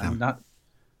like them. I'm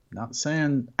not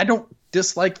saying I don't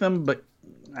dislike them, but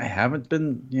I haven't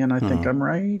been. Yeah, and I think I'm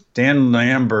right. Dan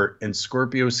Lambert and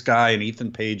Scorpio Sky and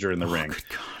Ethan Page are in the ring. Good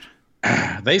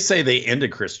God. They say they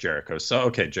ended Chris Jericho. So,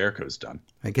 okay, Jericho's done.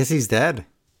 I guess he's dead.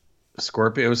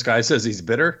 Scorpio Sky says he's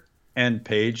bitter, and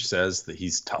Page says that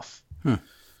he's tough.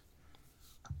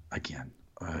 Again.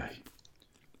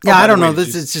 I don't know.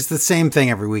 It's just the same thing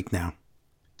every week now.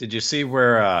 Did you see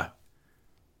where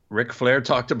Ric Flair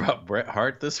talked about Bret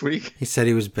Hart this week? He said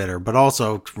he was bitter, but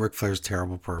also Ric Flair's a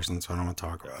terrible person, so I don't want to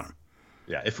talk about him.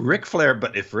 Yeah, if Ric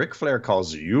Flair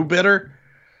calls you bitter,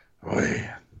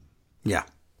 yeah.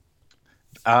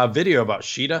 Video about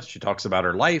Sheeta. She talks about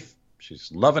her life.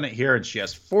 She's loving it here, and she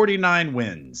has 49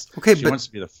 wins. Okay, she wants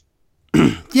to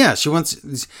be yeah, she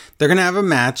wants. They're gonna have a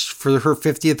match for her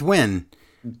 50th win,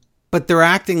 but they're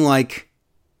acting like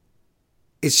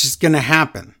it's just going to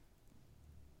happen.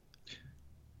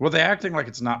 Well, they're acting like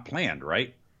it's not planned,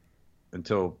 right?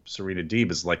 Until Serena Deeb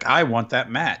is like, I want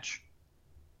that match.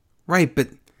 Right, but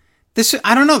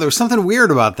I don't know. There was something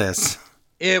weird about this.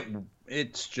 It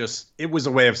was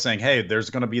a way of saying, hey, there's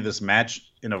going to be this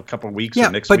match in a couple of weeks or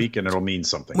next week, and it'll mean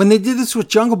something. When they did this with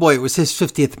Jungle Boy, it was his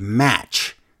 50th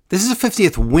match. This is a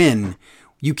 50th win.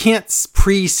 You can't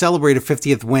pre-celebrate a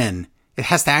 50th win. It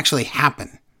has to actually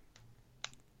happen.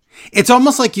 It's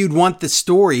almost like you'd want the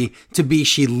story to be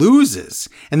she loses,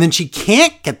 and then she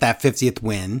can't get that 50th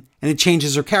win, and it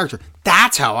changes her character.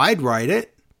 That's how I'd write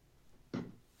it.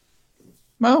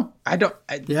 Well,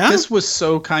 this was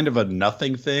so kind of a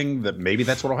nothing thing that maybe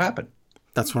that's what'll happen.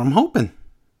 That's what I'm hoping.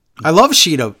 I love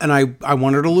Sheeta, and I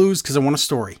want her to lose because I want a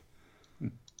story.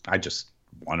 I just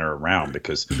want her around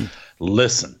because,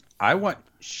 listen, I want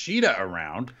Sheeta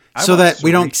around. So that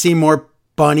we don't see more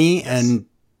Bunny and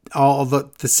all the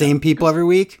same people every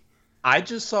week? I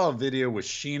just saw a video with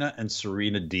Sheena and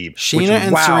Serena Deeb.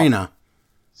 Serena.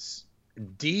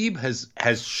 Deeb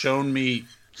has shown me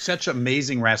such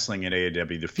amazing wrestling at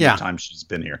AEW the few times she's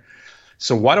been here.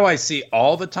 So what do I see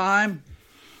all the time?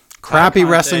 Crappy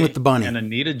wrestling with the Bunny. And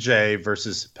Anita J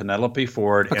versus Penelope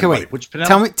Ford. Okay, wait.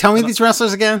 Tell me these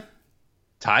wrestlers again.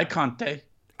 Ty Conte.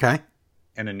 Okay.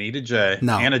 And Anita J.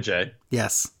 No. Anna J.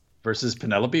 Yes. Versus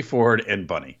Penelope Ford and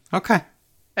Bunny. Okay.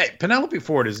 Hey, Penelope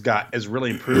Ford has really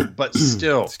improved, but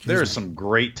still, there is some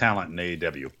great talent in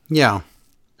AEW. Yeah.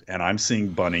 And I'm seeing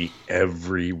Bunny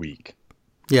every week.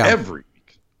 Yeah. Every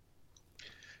week.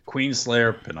 Queen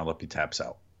Slayer, Penelope taps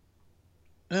out.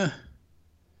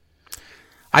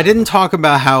 I didn't talk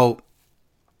about how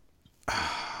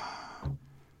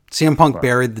CM Punk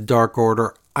buried the Dark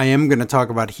Order. I am going to talk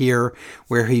about here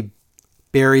where he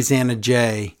buries Anna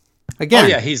Jay. Again. Oh,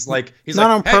 yeah, he's not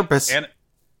on purpose.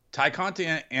 Ty Conti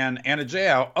and Anna Jay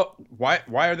out. Oh, why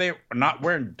are they not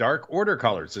wearing Dark Order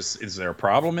colors? Is there a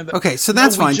problem in that? Okay, so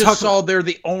that's fine. We just saw they're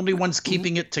the only ones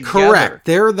keeping it together. Correct.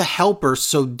 They're the helpers,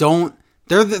 so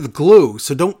they're the glue,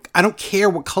 so I don't care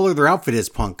what color their outfit is,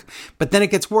 Punk. But then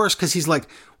it gets worse because he's like,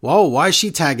 whoa, why is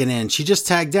she tagging in? She just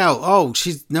tagged out. Oh,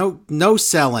 she's no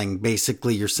selling,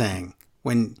 basically, you're saying.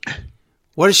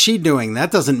 What is she doing?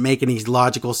 That doesn't make any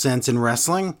logical sense in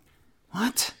wrestling.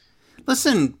 What?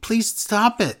 Listen, please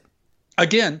stop it.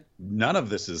 Again, none of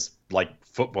this is like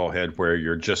Football Head where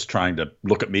you're just trying to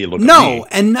look at me, look at me.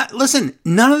 And listen,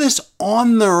 none of this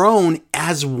on their own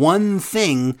as one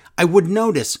thing I would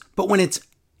notice. But when it's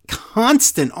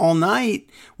constant all night,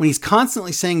 when he's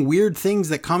constantly saying weird things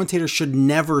that commentators should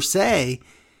never say,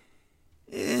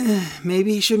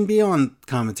 maybe he shouldn't be on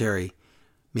commentary.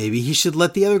 Maybe he should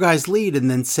let the other guys lead and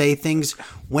then say things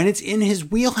when it's in his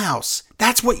wheelhouse.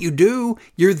 That's what you do.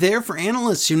 You're there for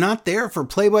analysts. You're not there for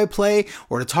play-by-play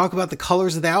or to talk about the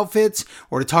colors of the outfits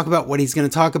or to talk about what he's going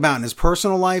to talk about in his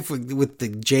personal life with the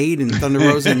Jade and Thunder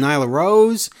Rosa and Nyla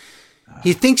Rose.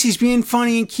 He thinks he's being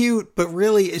funny and cute, but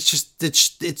really it's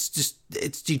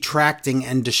detracting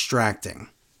and distracting.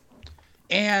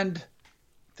 And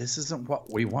this isn't what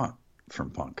we want from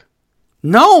Punk.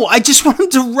 No, I just want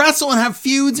him to wrestle and have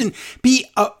feuds and be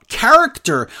a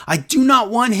character. I do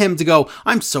not want him to go,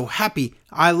 I'm so happy.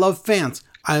 I love fans.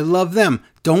 I love them.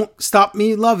 Don't stop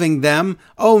me loving them.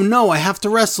 Oh no, I have to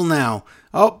wrestle now.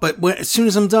 Oh, but as soon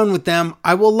as I'm done with them,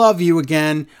 I will love you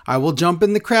again. I will jump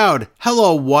in the crowd.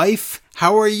 Hello, wife.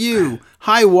 How are you?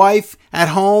 Hi, wife. At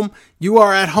home? You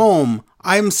are at home.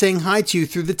 I am saying hi to you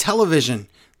through the television.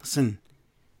 Listen,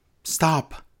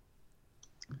 stop.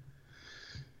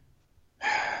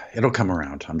 It'll come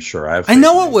around, I'm sure. I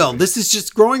know it will. This is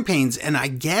just growing pains, and I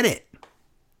get it.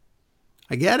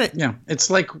 Yeah, it's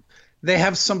like they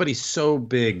have somebody so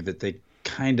big that they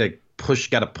kind of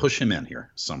got to push him in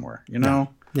here somewhere, you know?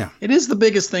 Yeah. It is the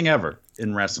biggest thing ever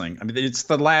in wrestling. I mean, it's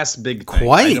the last big thing.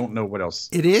 I don't know what else.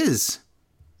 It is.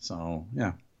 So,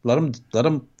 yeah. Let him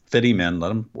fit him in.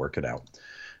 Let him work it out.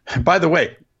 By the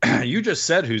way, you just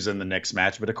said who's in the next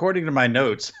match, but according to my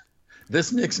notes,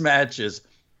 this next match is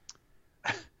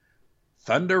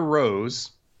Thunder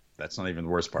Rose, that's not even the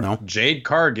worst part. No. Jade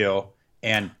Cargill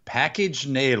and Package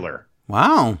Naylor.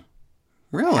 Wow.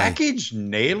 Really? Package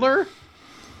Naylor?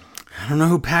 I don't know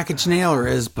who Package Naylor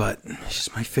is, but she's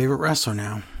my favorite wrestler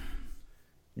now.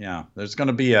 Yeah, there's going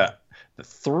to be the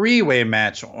three-way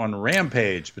match on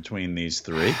Rampage between these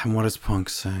three. And what does Punk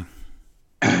say?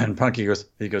 And Punk, he goes,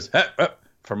 hey,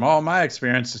 from all my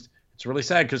experience, it's really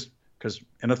sad because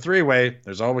in a three-way,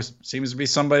 there's always seems to be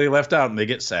somebody left out and they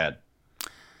get sad.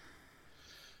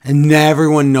 And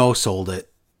everyone no-sold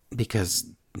it because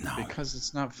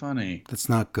it's not funny. That's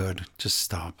not good. Just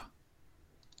stop.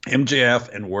 MJF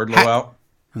and Wardlow out.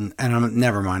 And I'm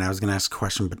never mind. I was going to ask a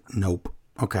question, but nope.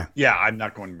 Okay. Yeah, I'm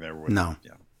not going there with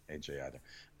AJ either.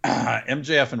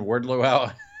 MJF and Wardlow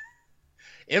out.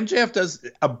 MJF does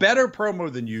a better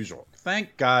promo than usual.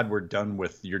 thank God we're done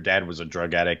with your dad was a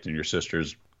drug addict and your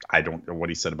sister's. I don't know what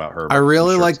he said about her. I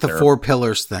really like the 4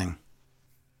 pillars thing.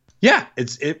 Yeah,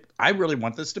 I really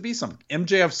want this to be something.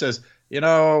 MJF says,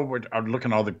 we're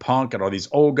looking at all the Punk and all these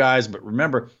old guys, but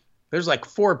remember, there's like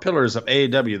 4 pillars of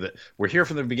AEW that we're here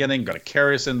from the beginning, going to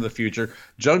carry us into the future.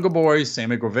 Jungle Boy,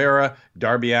 Sammy Guevara,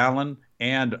 Darby Allin,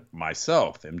 and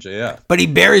myself, MJF. But he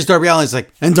buries Darby Allin. He's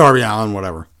like, and Darby Allin,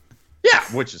 whatever. Yeah,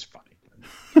 which is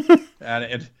funny.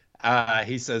 and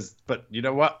he says, but you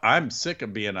know what? I'm sick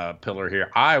of being a pillar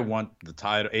here. I want the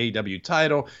title, AEW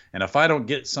title. And if I don't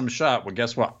get some shot, well,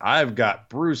 guess what? I've got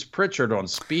Bruce Pritchard on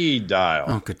speed dial.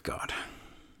 Oh, good God.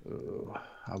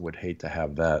 I would hate to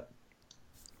have that.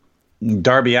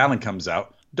 Darby Allin comes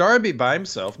out. Darby by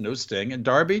himself, no Sting. And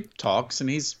Darby talks, and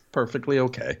he's perfectly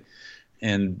okay.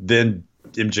 And then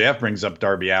MJF brings up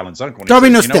Darby Allin's uncle. And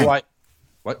Darby says, no Sting.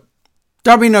 What?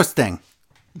 Darby no Sting.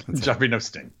 Darby no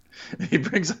Sting. He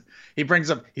brings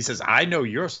up. He says, "I know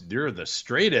you're the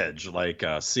straight edge like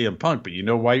CM Punk, but you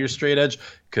know why you're straight edge?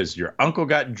 Because your uncle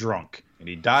got drunk and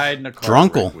he died in a car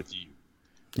wreck with you.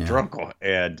 Yeah. Drunkle,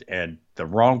 and the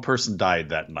wrong person died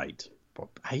that night. But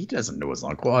he doesn't know his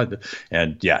uncle.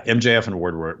 And yeah, MJF and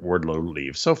Wardlow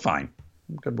leave. So fine,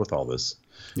 I'm good with all this.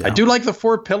 Yeah. I do like the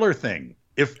 4 pillar thing.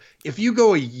 If you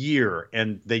go a year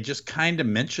and they just kind of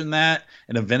mention that,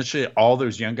 and eventually all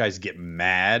those young guys get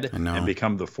mad and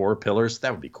become the 4 pillars,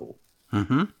 that would be cool.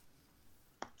 Mm-hmm.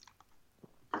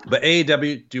 But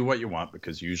AEW, do what you want,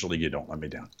 because usually you don't let me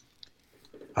down.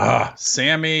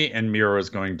 Sammy and Miro is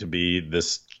going to be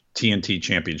this TNT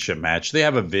championship match. They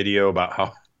have a video about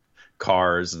how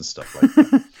cars and stuff like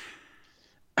that.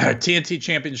 TNT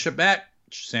championship match,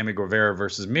 Sammy Guevara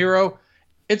versus Miro.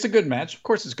 It's a good match. Of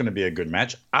course it's going to be a good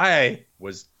match. I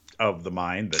was of the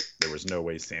mind that there was no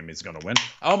way Sammy's going to win.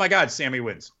 Oh my God, Sammy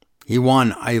wins. He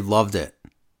won. I loved it.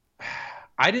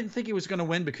 I didn't think he was going to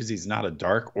win because he's not a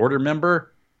Dark Order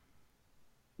member.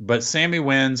 But Sammy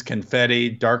wins. Confetti.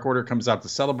 Dark Order comes out to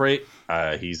celebrate.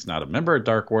 He's not a member of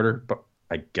Dark Order, but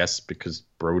I guess because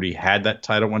Brody had that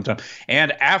title one time.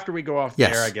 And after we go off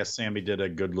there, I guess Sammy did a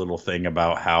good little thing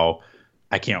about how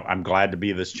I'm glad to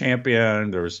be this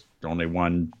champion. There's only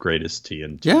one greatest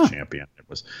TNT champion.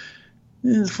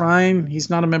 It's fine. He's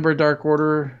not a member of Dark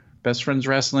Order. Best Friends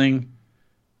Wrestling,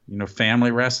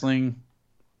 family wrestling,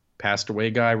 passed away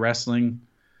guy wrestling.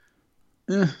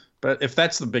 But if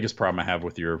that's the biggest problem I have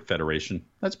with your federation,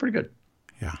 that's pretty good.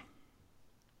 Yeah.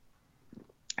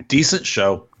 Decent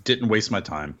show. Didn't waste my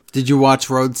time. Did you watch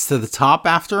Roads to the Top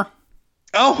after?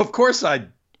 Oh, of course I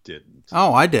didn't.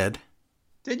 Oh, I did.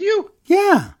 Did you?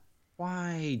 Yeah.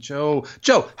 Why, Joe?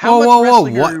 How much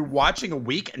wrestling are you watching a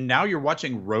week, and now you're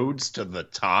watching Roads to the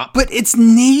Top? But it's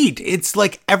neat. It's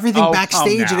like everything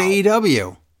backstage at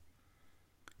AEW.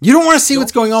 You don't want to see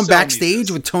what's going on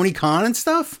backstage with Tony Khan and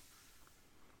stuff?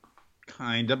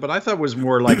 Kinda, but I thought it was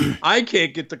more like, I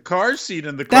can't get the car seat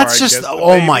in the car. That's just,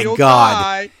 oh my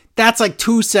God. That's like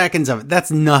 2 seconds of it.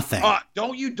 That's nothing.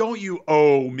 Don't you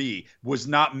owe me. Was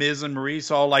not Miz and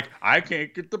Maurice all like, I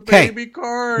can't get the baby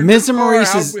car. Miz and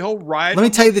Maurice is, let me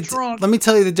tell you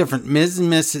the difference. Miz and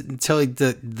Miss, tell you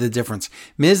the difference.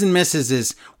 Miz and Mrs.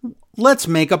 is, let's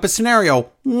make up a scenario.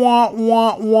 Wah,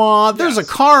 wah, wah. There's a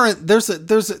car. There's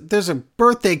a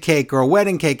birthday cake or a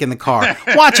wedding cake in the car.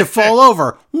 Watch it fall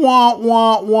over. Wah,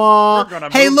 wah, wah.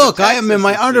 Hey, look, I am in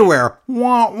my underwear.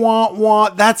 Wah, wah, wah.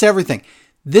 That's everything.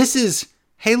 This is,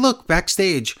 hey, look,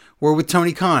 backstage. We're with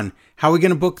Tony Khan. How are we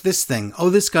going to book this thing? Oh,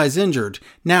 this guy's injured.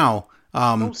 Now,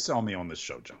 don't sell me on this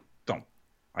show, Joe. Don't.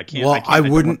 I can't. Well, I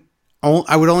wouldn't.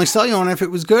 I would only sell you on it if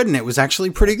it was good, and it was actually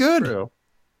pretty good. True.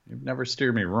 You've never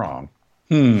steered me wrong.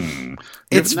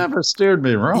 It's never steered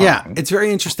me wrong. Yeah, it's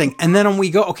very interesting. And then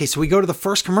we go to the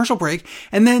first commercial break,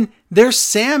 and then there's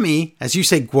Sammy, as you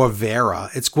say, Guevara.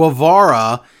 It's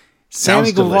Guevara.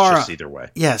 Sammy Guevara. Either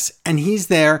way. Yes, and he's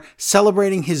there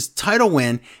celebrating his title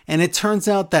win, and it turns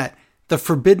out that the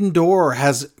forbidden door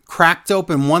has cracked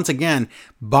open once again.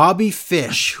 Bobby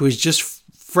Fish, who is just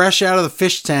fresh out of the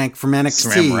fish tank from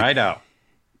NXT, swam right out.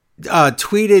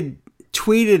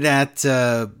 Tweeted at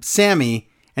Sammy,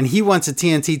 and he wants a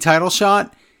TNT title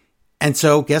shot. And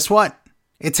so, guess what?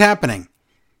 It's happening.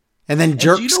 And then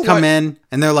jerks come in,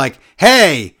 and they're like,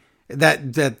 "Hey!"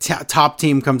 That top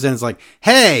team comes in and is like,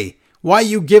 "Hey, why are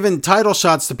you giving title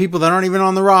shots to people that aren't even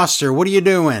on the roster? What are you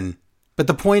doing?" But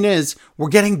the point is, we're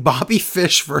getting Bobby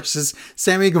Fish versus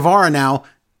Sammy Guevara now,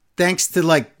 thanks to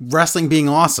like wrestling being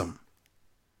awesome.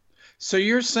 So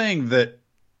you're saying that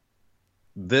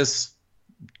this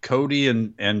Cody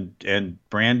and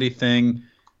Brandy thing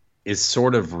is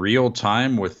sort of real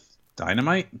time with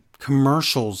Dynamite?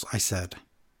 Commercials, I said.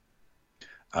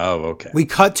 Oh, okay. We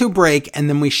cut to break, and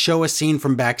then we show a scene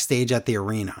from backstage at the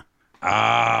arena.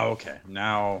 Ah, okay.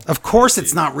 Now, of course,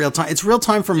 it's not real time. It's real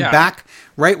time from back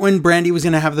right when Brandy was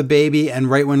going to have the baby, and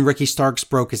right when Ricky Starks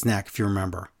broke his neck, if you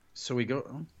remember. So we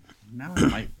go. Now I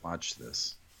might watch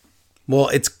this.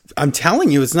 Well, I'm telling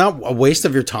you, it's not a waste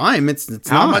of your time. It's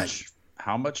not.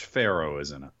 How much Pharaoh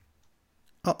is in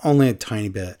it? Only a tiny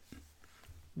bit.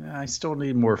 Yeah, I still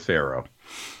need more Pharaoh.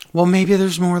 Well, maybe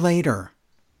there's more later.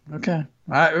 Okay,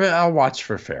 I'll watch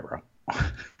for Pharaoh.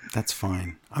 That's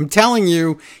fine. I'm telling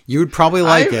you, you would probably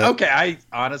like it. Okay, I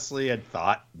honestly had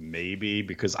thought maybe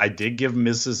because I did give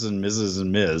Mrs. and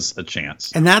Ms. a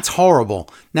chance. And that's horrible.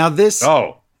 Now this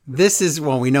is,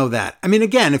 well, we know that. I mean,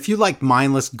 again, if you like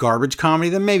mindless garbage comedy,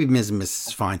 then maybe Ms. and Ms.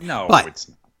 is fine. No, it's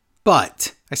not.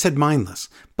 But, I said mindless.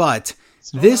 But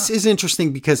this is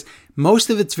interesting because most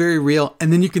of it's very real.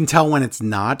 And then you can tell when it's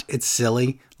not. It's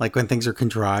silly, like when things are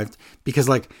contrived. Because,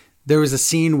 like, there was a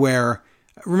scene where,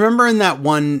 remember in that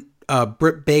one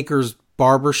Britt Baker's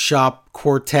barbershop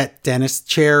quartet dentist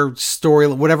chair story,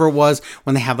 whatever it was,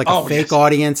 when they had like a fake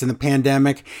audience in the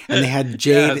pandemic and they had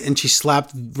Jade and she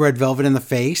slapped Red Velvet in the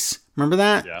face. Remember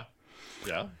that?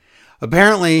 Yeah.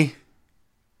 Apparently,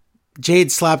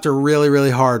 Jade slapped her really,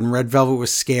 really hard and Red Velvet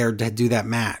was scared to do that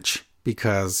match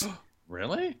because...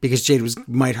 Really? Because Jade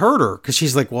might hurt her. Because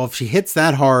she's like, well, if she hits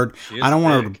that hard, I don't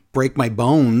want her to break my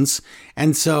bones.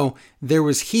 And so there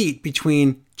was heat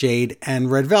between Jade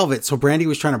and Red Velvet. So Brandy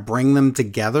was trying to bring them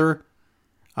together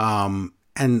and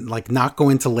like not go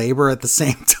into labor at the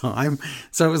same time.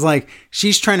 So it was like,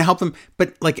 she's trying to help them.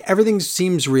 But like everything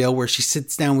seems real where she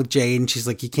sits down with Jade and she's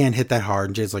like, you can't hit that hard.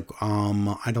 And Jade's like,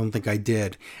 I don't think I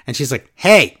did. And she's like,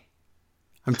 hey,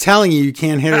 I'm telling you, you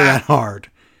can't hit her that hard.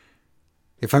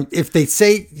 If they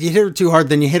say you hit her too hard,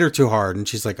 then you hit her too hard. And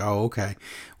she's like, oh, okay.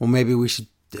 Well, maybe we should.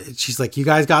 She's like, you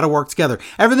guys got to work together.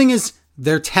 Everything is,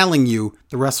 they're telling you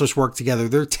the wrestlers work together.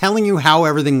 They're telling you how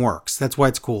everything works. That's why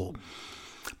it's cool.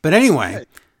 But anyway,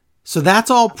 so that's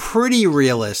all pretty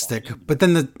realistic. But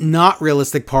then the not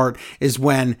realistic part is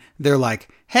when they're like,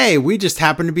 hey, we just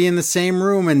happen to be in the same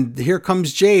room and here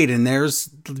comes Jade and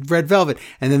there's Red Velvet.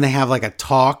 And then they have like a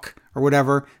talk or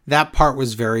whatever. That part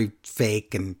was very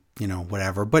fake and, you know,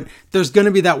 whatever. But there's going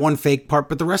to be that one fake part,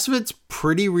 but the rest of it's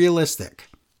pretty realistic.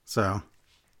 So.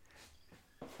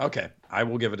 Okay. I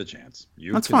will give it a chance.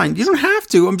 That's fine. You don't have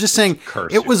to. I'm just saying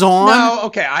it was on. No,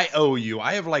 okay. I owe you.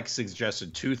 I have like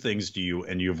suggested 2 things to you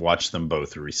and you've watched them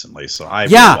both recently. So I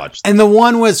will watch them. And the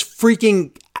one was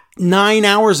freaking 9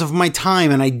 hours of my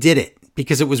time and I did it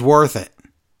because it was worth it.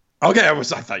 Okay. I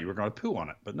thought you were going to poo on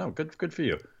it, but no, good for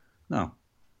you. No.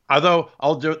 Although,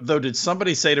 did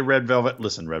somebody say to Red Velvet,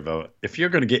 listen, Red Velvet, if you're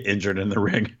going to get injured in the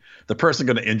ring, the person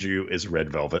going to injure you is Red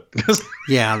Velvet.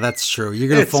 Yeah, that's true. You're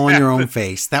going to fall on your own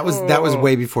face. That was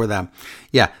way before them.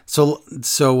 Yeah. So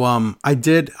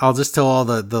I'll just tell all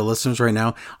the listeners right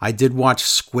now, I did watch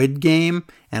Squid Game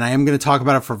and I am going to talk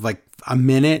about it for like a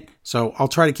minute. So I'll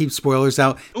try to keep spoilers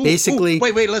out. Basically.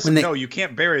 Wait, listen. No, you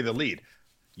can't bury the lead.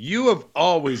 You have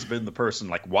always been the person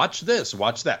like, watch this,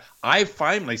 watch that. I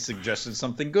finally suggested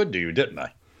something good to you, didn't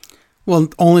I? Well,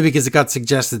 only because it got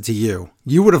suggested to you.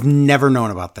 You would have never known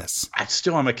about this. I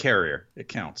still am a carrier. It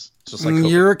counts. It's just like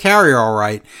you're a carrier, all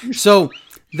right. So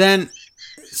then,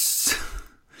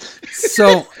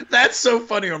 that's so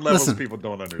funny on levels people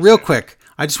don't understand. Real quick,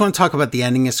 I just want to talk about the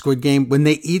ending of Squid Game. When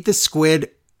they eat the squid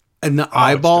and the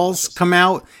eyeballs come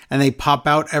out and they pop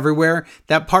out everywhere,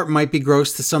 that part might be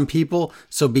gross to some people.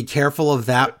 So be careful of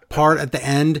that part at the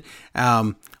end.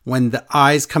 When the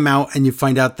eyes come out and you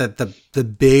find out that the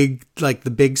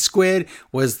big squid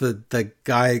was the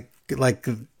guy, like,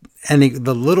 and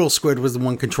the little squid was the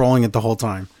one controlling it the whole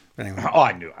time. But anyway. Oh,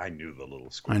 I knew the little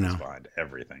squid was behind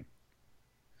everything.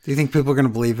 Do you think people are going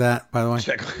to believe that, by the way?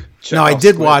 Check no, I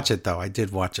did watch it, though. I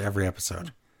did watch every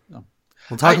episode. No.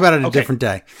 We'll talk about it a different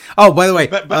day. Oh, by the way,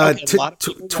 a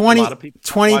lot of people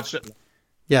watched it.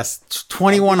 Yes,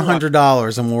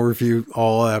 $2,100, and we'll review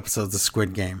all episodes of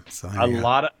Squid Game. So a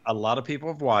lot of people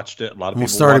have watched it. A lot of people we'll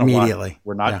start immediately.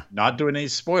 We're not doing any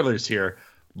spoilers here,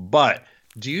 but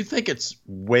do you think it's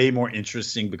way more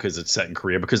interesting because it's set in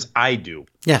Korea? Because I do.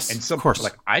 Yes, and some of course. People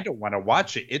are like, I don't want to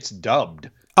watch it. It's dubbed.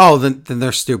 Oh, then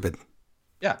they're stupid.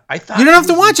 Yeah, I thought you don't have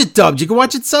to watch it dubbed. You can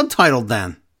watch it subtitled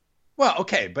then. Well,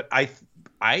 okay, but I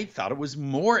thought it was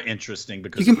more interesting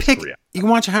because you can pick. Korea. You can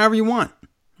watch it however you want.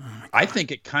 I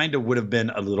think it kind of would have been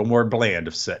a little more bland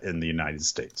if set in the United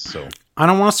States. So I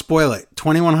don't want to spoil it.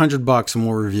 $2,100 and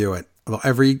we'll review it.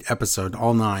 Every episode,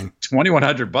 all 9.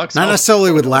 $2,100. Not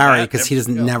necessarily with Larry because he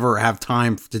doesn't never have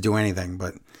time to do anything.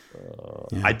 But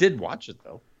I did watch it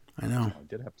though. I know. I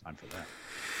did have time for that.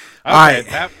 Okay,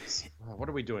 all right. What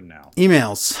are we doing now?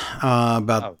 Emails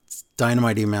about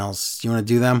Dynamite emails. You want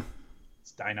to do them?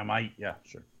 It's Dynamite. Yeah,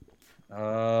 sure.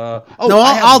 No,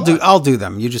 I'll do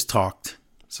them. You just talked.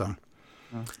 So,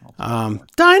 Dynamite.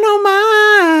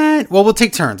 Well, we'll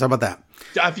take turns. How about that?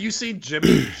 Have you seen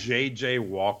Jimmy J.J.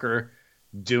 Walker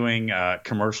doing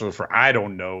commercials for, I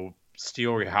don't know,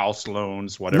 Steal Your House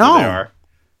Loans, whatever they are?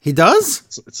 He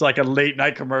does? It's like a late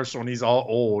night commercial, and he's all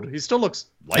old. He still looks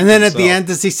like And then himself. At the end,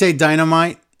 does he say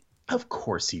Dynamite? Of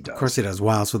course he does. Of course he does.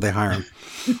 Wow, that's what they hire him.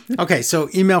 Okay, so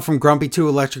email from Grumpy2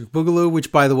 Electric Boogaloo,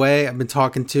 which, by the way, I've been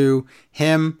talking to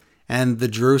him and the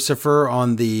Jerusifer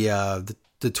on the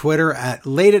Twitter at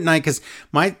late at night, because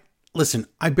listen,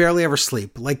 I barely ever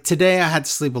sleep. Like today, I had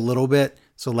to sleep a little bit,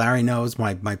 so Larry knows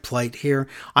my plight here.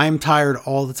 I am tired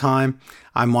all the time.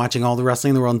 I'm watching all the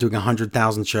wrestling in the world and doing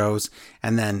 100,000 shows,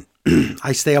 and then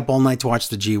I stay up all night to watch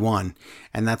the G1,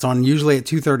 and that's on usually at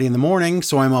 2:30 in the morning,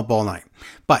 so I'm up all night.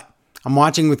 But I'm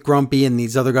watching with Grumpy and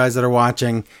these other guys that are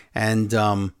watching, and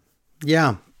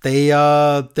yeah,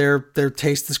 their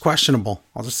taste is questionable.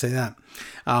 I'll just say that.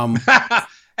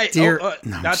 Hey,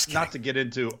 not to get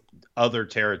into other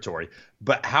territory,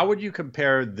 but how would you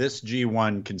compare this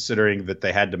G1 considering that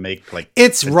they had to make like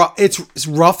it's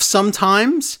rough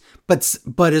sometimes,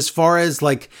 but as far as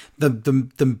like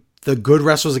the good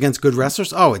wrestlers against good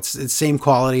wrestlers, it's same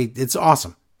quality. It's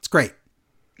awesome. It's great.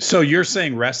 So you're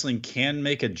saying wrestling can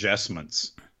make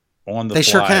adjustments on the fly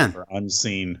sure can. For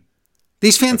unseen.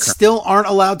 These fans still aren't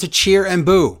allowed to cheer and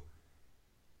boo.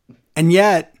 And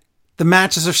yet the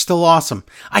matches are still awesome.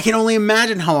 I can only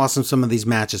imagine how awesome some of these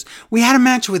matches. We had a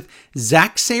match with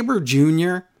Zack Sabre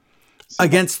Jr.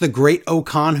 against the great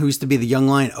O-Khan, who used to be the Young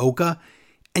Lion Oka.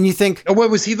 And you think... Oh, wait,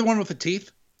 was he the one with the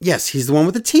teeth? Yes, he's the one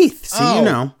with the teeth. See, you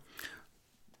know.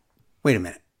 Wait a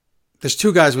minute. There's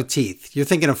two guys with teeth. You're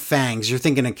thinking of Fangs. You're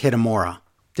thinking of Kitamura.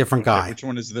 Different guy. Which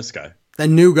one is this guy? The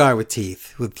new guy with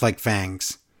teeth, with like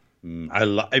fangs. I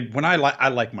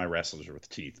like my wrestlers with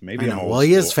teeth. Maybe I'm well,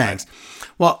 he is fangs.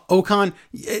 Well, O-Khan.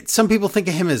 Some people think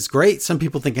of him as great. Some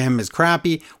people think of him as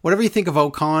crappy. Whatever you think of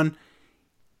O-Khan,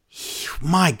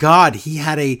 my God, he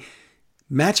had a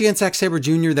match against Zack Sabre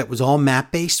Jr. that was all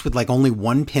mat based with like only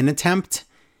one pin attempt.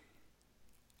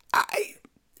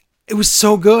 It was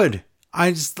so good.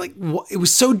 I just like, it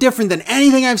was so different than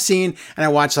anything I've seen. And I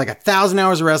watched like 1,000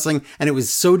 hours of wrestling, and it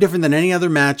was so different than any other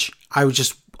match. I was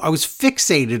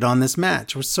fixated on this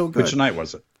match. It was so good. Which night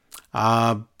was it?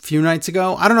 A few nights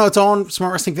ago. I don't know. It's all on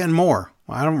Smart Wrestling Fan More.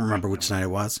 I don't remember which night it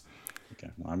was. Okay.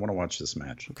 Well, I want to watch this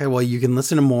match. Okay. Well, you can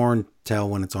listen to More and tell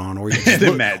when it's on, or you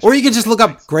can just look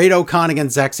up Great O-Khan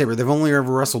against Zack Sabre. They've only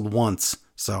ever wrestled once.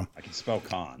 So I can spell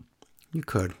Khan. You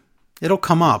could. It'll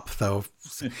come up, though.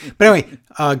 But anyway,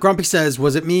 Grumpy says,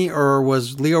 was it me or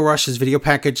was Lio Rush's video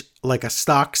package like a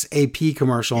Stocks AP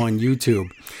commercial on YouTube?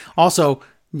 Also,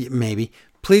 maybe,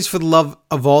 please, for the love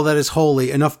of all that is holy,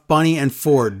 enough Bunny and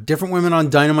Ford. Different women on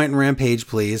Dynamite and Rampage,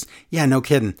 please. Yeah, no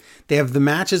kidding. They have the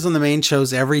matches on the main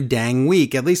shows every dang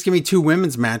week. At least give me 2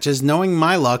 women's matches. Knowing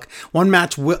my luck, one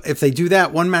match will, if they do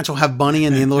that, one match will have Bunny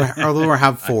and the other will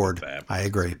have Ford. I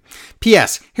agree.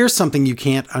 P.S. Here's something you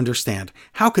can't understand.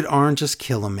 How could Arn just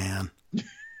kill a man?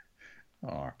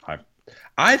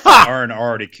 I thought Arn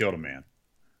already killed a man.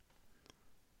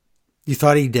 You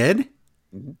thought he did?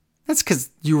 Mm-hmm. That's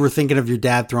because you were thinking of your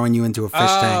dad throwing you into a fish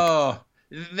tank. Oh,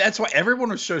 that's why everyone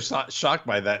was so shocked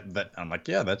by that. That I'm like,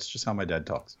 yeah, that's just how my dad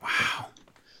talks. Wow.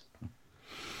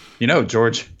 You know,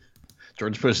 George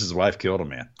Bush's wife killed a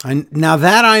man. Now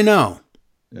that I know.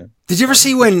 Yeah. Did you ever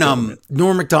see when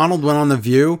Norm Macdonald went on The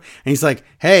View and he's like,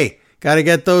 "Hey, got to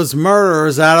get those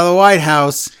murderers out of the White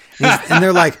House," and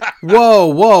they're like, "Whoa,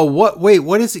 what? Wait,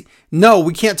 what is he? No,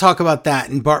 we can't talk about that."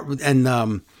 And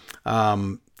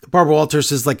Barbara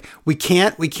Walters is like, we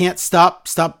can't stop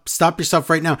yourself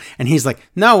right now. And he's like,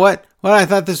 no, what? Well, I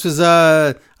thought this was,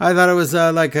 I thought it was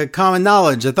like a common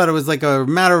knowledge. I thought it was like a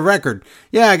matter of record.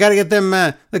 Yeah, I got to get them,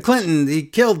 the Clinton, he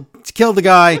killed the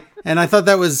guy. And I thought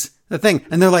that was the thing.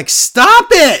 And they're like, stop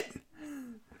it.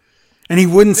 And he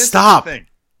wouldn't stop. It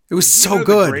was so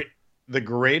good. The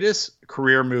greatest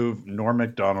career move Norm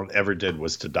Macdonald ever did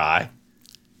was to die.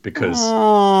 Because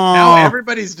now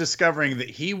everybody's discovering that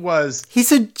he was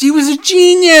a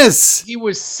genius. He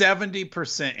was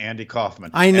 70% Andy Kaufman.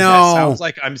 I know. And that sounds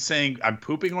like I'm saying I'm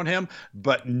pooping on him,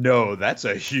 but no, that's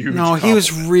a huge compliment. He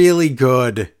was really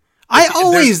good. I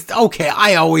always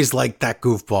liked that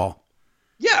goofball.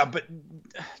 Yeah, but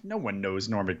no one knows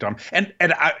Norm Macdonald. And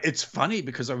it's funny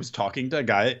because I was talking to a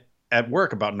guy at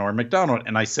work about Norm Macdonald,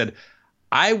 and I said,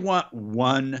 I want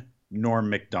one Norm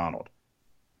Macdonald.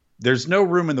 There's no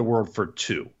room in the world for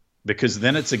 2 because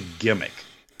then it's a gimmick.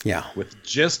 Yeah. With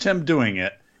just him doing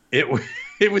it,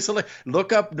 It was like,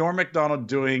 look up Norm Macdonald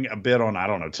doing a bit on, I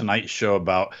don't know, Tonight Show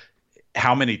about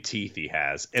how many teeth he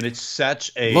has, and it's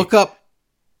such a look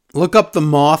up the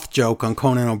moth joke on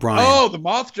Conan O'Brien. Oh, the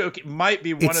moth joke! It might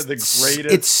be one of the greatest.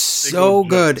 It's so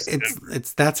good.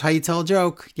 It's that's how you tell a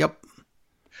joke. Yep.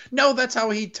 No, that's how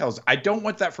he tells. I don't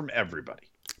want that from everybody.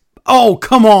 Oh,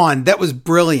 come on, that was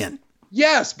brilliant.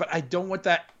 Yes, but I don't want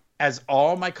that as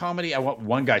all my comedy. I want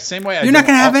one guy. Same way. You're not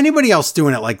going to have anybody else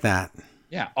doing it like that.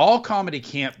 Yeah, all comedy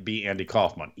can't be Andy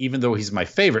Kaufman, even though he's my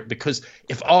favorite, because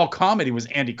if all comedy was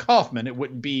Andy Kaufman, it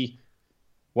wouldn't be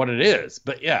what it is.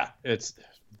 But yeah, it's...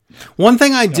 One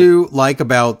thing I do like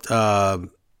about the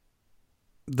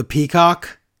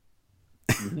Peacock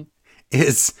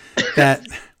is that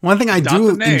one thing I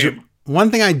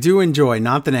do enjoy,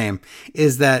 not the name,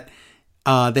 is that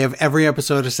they have every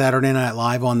episode of Saturday Night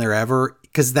Live on there ever,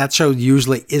 because that show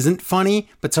usually isn't funny,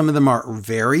 but some of them are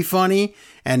very funny,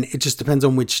 and it just depends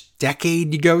on which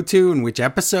decade you go to and which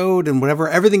episode and whatever.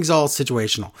 Everything's all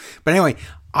situational. But anyway,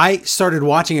 I started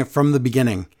watching it from the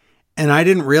beginning, and I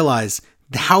didn't realize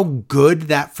how good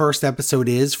that first episode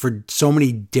is for so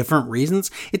many different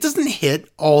reasons. It doesn't hit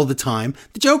all the time.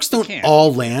 The jokes don't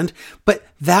all land, but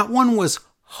that one was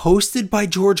hosted by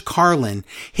George Carlin.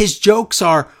 His jokes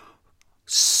are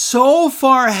so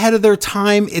far ahead of their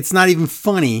time, it's not even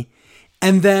funny.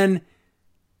 And then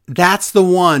that's the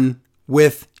one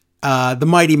with the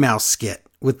Mighty Mouse skit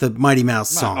with the Mighty Mouse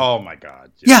song. Oh my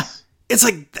God. Yes. Yeah. It's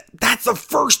like, that's the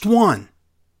first one.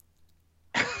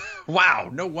 Wow.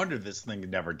 No wonder this thing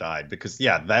never died, because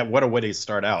what a way to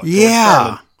start out.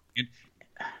 Yeah.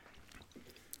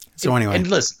 So anyway. And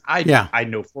listen, I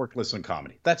know forklifts and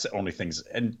comedy. That's the only things.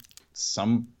 And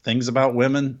some things about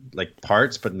women, like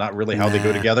parts, but not really how they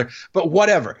go together. But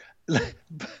whatever.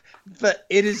 But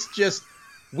it is just,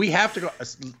 we have to go.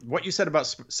 What you said about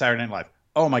Saturday Night Live.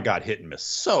 Oh my God, hit and miss.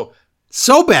 So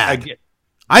bad.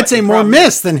 I'd say more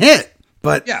miss than hit.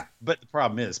 But yeah, but the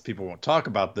problem is people won't talk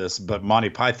about this. But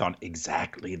Monty Python,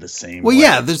 exactly the same. Well,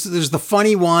 yeah, there's the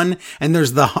funny one, and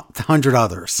there's the 100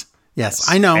 others. Yes,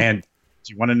 I know. And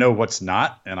do you want to know what's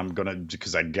not? And I'm gonna,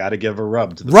 because I gotta give a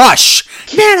rub to the Rush.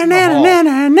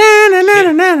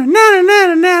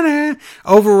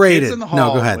 Overrated. Kids in the Hall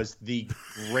no, go ahead. Was the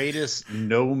greatest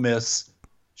no miss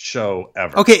show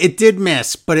ever. Okay, it did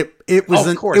miss, but it was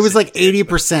like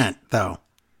 80% though.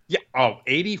 Yeah,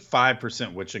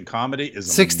 85%, which in comedy is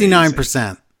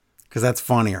 69%, because that's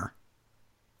funnier.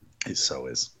 It so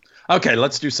is. Okay,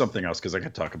 let's do something else, because I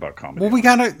could talk about comedy. Well, we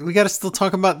gotta still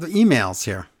talk about the emails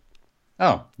here.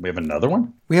 Oh, we have another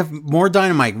one? We have more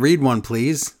Dynamite. Read one,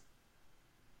 please.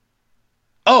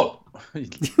 Oh,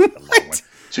 what?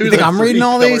 You think I'm reading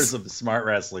all these? Of the Smart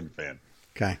Wrestling Fan.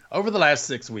 Okay. Over the last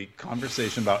 6 weeks,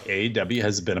 conversation about AEW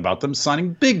has been about them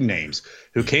signing big names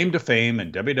who came to fame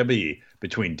in WWE.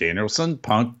 Between Danielson,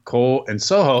 Punk, Cole, and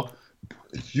Soho,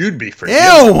 you'd be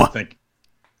forgiven. Ew! Think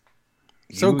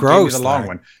so gross. The long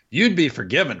one. You'd be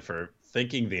forgiven for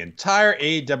thinking the entire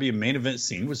AEW main event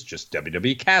scene was just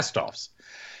WWE cast-offs.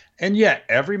 And yet,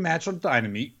 every match on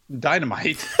Dynamite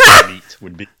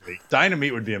would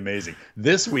be amazing.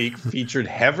 This week featured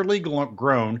heavily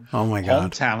grown home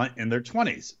talent in their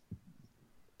 20s.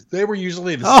 They were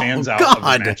usually the standouts of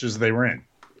the matches they were in.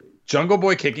 Jungle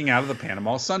Boy kicking out of the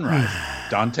Panama Sunrise.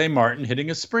 Dante Martin hitting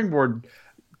a springboard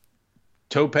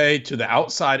tope to the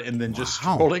outside and then just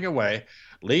strolling away.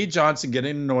 Lee Johnson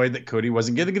getting annoyed that Cody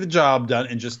wasn't getting the job done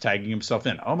and just tagging himself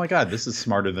in. Oh my God, this is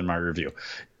smarter than my review.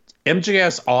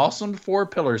 MJF's awesome 4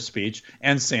 pillars speech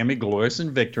and Sammy glorious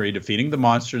in victory, defeating the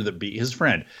monster that beat his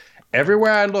friend.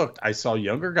 Everywhere I looked, I saw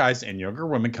younger guys and younger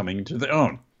women coming into their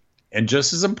own. And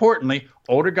just as importantly,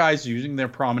 older guys using their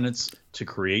prominence to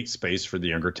create space for the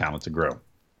younger talent to grow.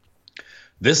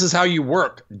 This is how you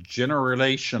work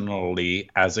generationally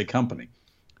as a company.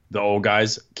 The old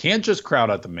guys can't just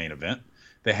crowd out the main event.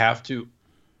 They have to,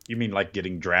 you mean like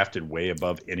getting drafted way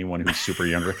above anyone who's super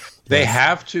younger? They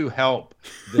have to help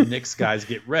the next guys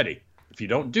get ready. If you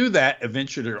don't do that,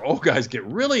 eventually your old guys get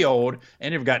really old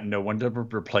and you've got no one to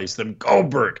replace them.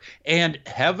 Goldberg. And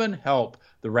heaven help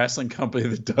the wrestling company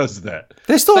that does that.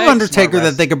 They still have Undertaker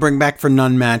that they could bring back for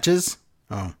none matches.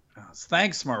 Oh.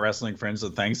 Thanks, Smart Wrestling friends.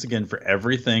 And thanks again for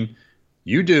everything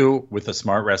you do with the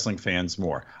Smart Wrestling fans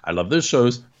more. I love those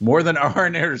shows more than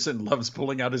Arn Anderson loves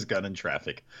pulling out his gun in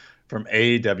traffic. From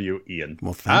AEW Ian.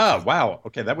 Well, thank you. Wow.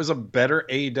 Okay, that was a better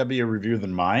AEW review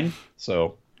than mine.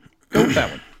 So go with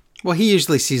that one. Well, he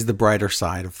usually sees the brighter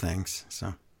side of things.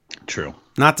 So true.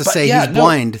 Not to say he's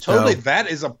blind. Totally.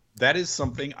 Though. That is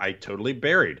something I totally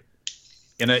buried.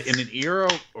 In an era,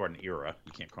 you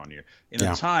can't call it an era, in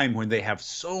a time when they have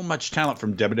so much talent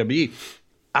from WWE,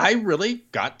 I really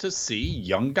got to see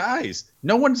young guys.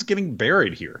 No one's getting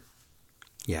buried here.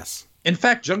 Yes. In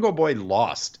fact, Jungle Boy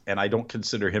lost, and I don't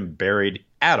consider him buried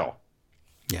at all.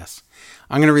 Yes.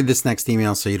 I'm going to read this next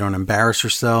email so you don't embarrass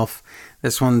yourself.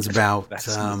 This one's about...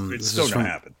 it's still going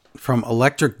to happen. From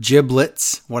Electric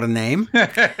Giblets. What a name.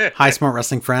 Hi, Smart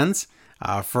Wrestling friends.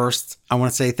 First, I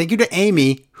want to say thank you to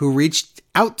Amy, who reached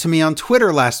out to me on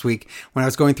Twitter last week when I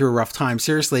was going through a rough time.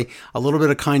 Seriously, a little bit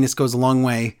of kindness goes a long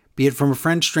way, be it from a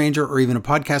friend, stranger, or even a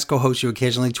podcast co-host you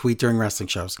occasionally tweet during wrestling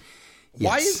shows. Yes.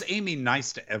 Why is Amy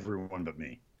nice to everyone but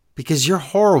me? Because you're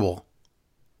horrible.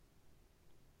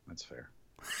 That's fair.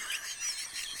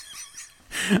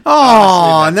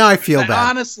 Oh, now I feel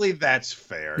bad. Honestly, that's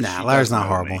fair. Nah, Larry's not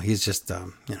horrible. Me. He's just,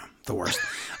 the worst.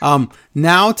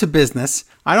 Now to business.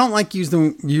 I don't like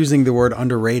using the word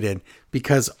underrated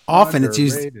because often it's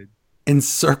used in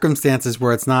circumstances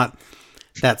where it's not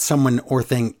that someone or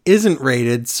thing isn't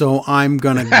rated. So I'm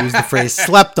going to use the phrase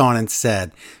slept on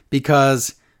instead,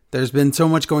 because there's been so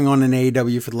much going on in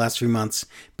AEW for the last few months,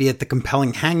 be it the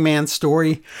compelling Hangman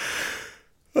story.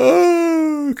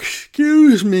 Oh,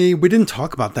 excuse me. We didn't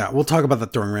talk about that. We'll talk about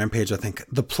that during Rampage, I think.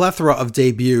 The plethora of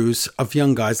debuts of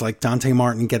young guys like Dante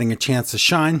Martin getting a chance to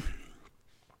shine.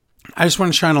 I just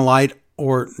want to shine a light,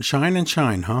 or shine and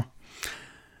shine, huh?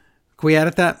 Can we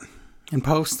edit that in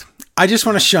post? I just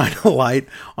want to shine a light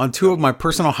on two of my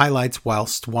personal highlights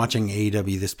whilst watching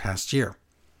AEW this past year.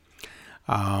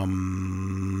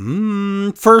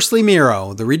 Firstly,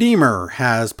 Miro, the Redeemer,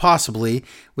 has possibly,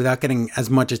 without getting as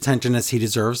much attention as he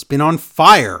deserves, been on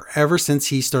fire ever since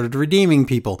he started redeeming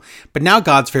people. But now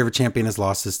God's favorite champion has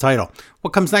lost his title.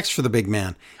 What comes next for the big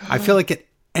man? I feel like at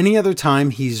any other time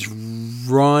he's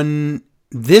run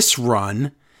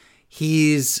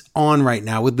he's on right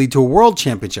now would lead to a world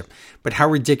championship. But how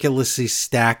ridiculously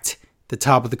stacked the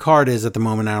top of the card is at the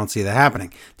moment, I don't see that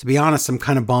happening. To be honest, I'm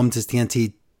kind of bummed his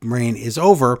TNT reign is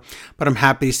over, but I'm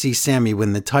happy to see Sammy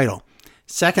win the title.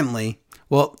 Secondly,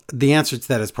 well, the answer to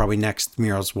that is probably next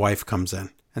Miro's wife comes in,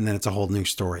 and then it's a whole new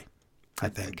story, I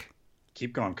think.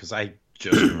 Keep going, because I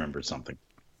just remembered something.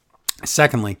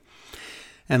 Secondly,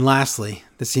 and lastly,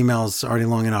 this email is already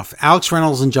long enough. Alex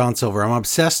Reynolds and John Silver. I'm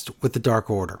obsessed with the Dark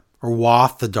Order, or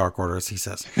Wath the Dark Order, as he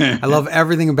says. I love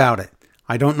everything about it.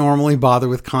 I don't normally bother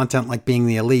with content like being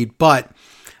the Elite, but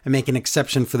I make an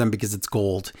exception for them because it's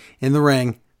gold. In the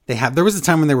ring, there was a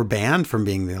time when they were banned from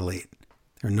being the Elite.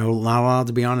 They're not allowed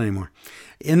to be on anymore.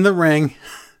 In the ring,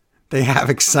 they have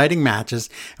exciting matches.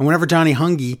 And whenever Johnny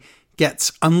Hungy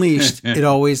gets unleashed, it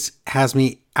always has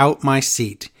me out my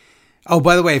seat. Oh,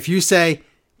 by the way, if you say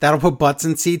that'll put butts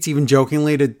in seats, even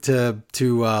jokingly to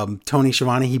Tony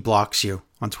Schiavone, he blocks you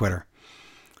on Twitter.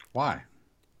 Why?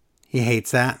 He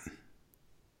hates that.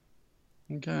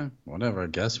 Okay, whatever. I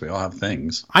guess we all have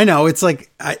things. I know. It's like,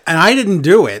 I didn't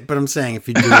do it, but I'm saying if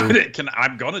you do...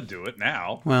 I'm going to do it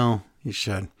now. Well, you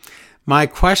should. My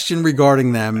question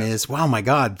regarding them is... Wow, my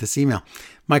God, this email.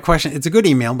 My question... It's a good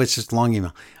email, but it's just a long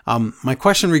email. My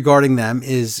question regarding them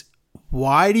is,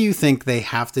 why do you think they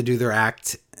have to do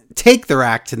take their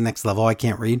act to the next level? I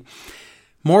can't read.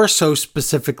 More so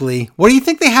specifically, what do you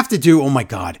think they have to do, oh my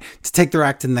God, to take their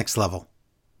act to the next level?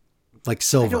 Like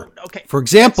Silver. Okay. For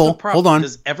example, hold on.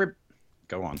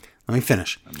 Go on. Let me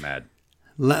finish. I'm mad.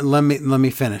 Let me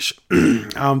finish.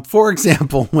 For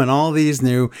example, when all these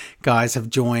new guys have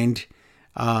joined,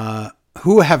 oh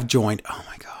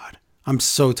my God, I'm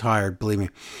so tired, believe me.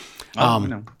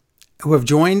 Who have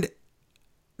joined,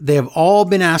 they have all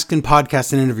been asked in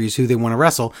podcasts and interviews who they want to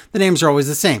wrestle. The names are always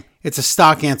the same. It's a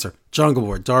stock answer. Jungle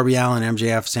Boy, Darby Allin,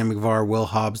 MJF, Sammy Guevara, Will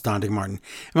Hobbs, Dante Martin.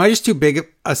 Am I just too big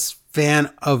a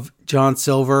fan of John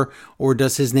Silver, or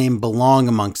does his name belong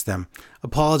amongst them?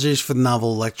 Apologies for the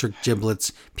novel Electric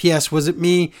Giblets. P.S. Was it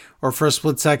me, or for a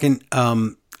split second,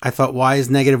 I thought, why is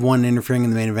 -1 interfering in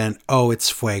the main event? Oh, it's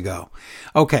Fuego.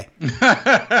 Okay.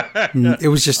 It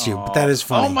was just you, but that is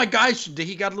funny. Oh my gosh,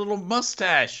 he got a little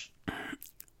mustache.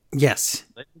 Yes.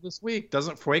 Later this week.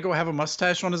 Doesn't Fuego have a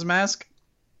mustache on his mask?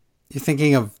 You're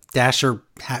thinking of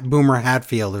Boomer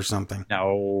Hatfield or something.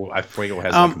 No, Fuego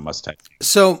has like a mustache.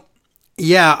 So,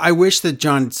 yeah, I wish that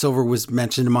John Silver was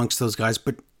mentioned amongst those guys,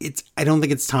 but I don't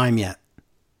think it's time yet.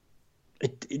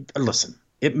 Listen,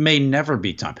 it may never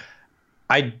be time.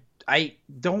 I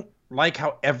don't like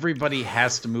how everybody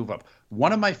has to move up.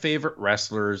 One of my favorite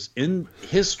wrestlers in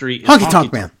history is Honky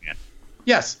Tonk Man.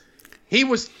 Yes, he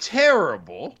was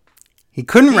terrible. He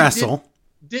couldn't wrestle.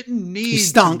 Didn't need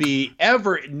to be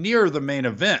ever near the main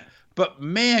event. But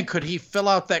man, could he fill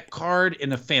out that card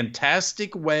in a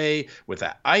fantastic way with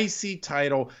that IC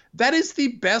title. That is the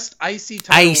best IC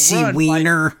title Icy run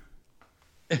Wiener.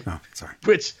 Oh, sorry.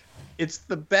 Which It's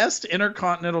the best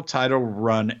Intercontinental title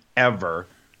run ever.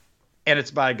 And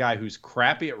it's by a guy who's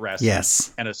crappy at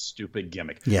wrestling and a stupid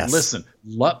gimmick. Yes. Listen,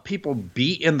 let people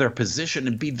be in their position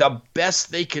and be the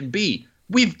best they can be.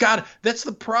 That's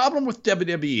the problem with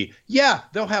WWE. Yeah,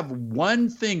 they'll have one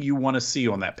thing you want to see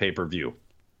on that pay-per-view.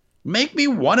 Make me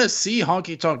want to see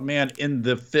Honky Tonk Man in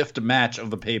the 5th match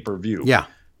of the pay-per-view. Yeah.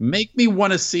 Make me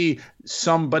want to see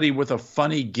somebody with a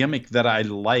funny gimmick that I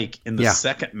like in the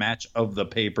 2nd match of the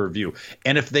pay-per-view.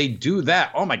 And if they do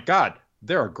that, oh my God,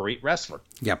 they're a great wrestler.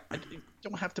 Yep.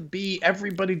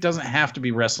 Everybody doesn't have to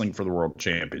be wrestling for the world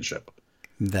championship.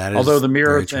 That is. Although the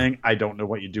Miro thing, I don't know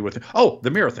what you do with it. Oh, the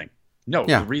Miro thing. No,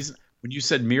 the reason when you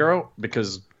said Miro,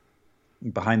 because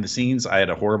behind the scenes, I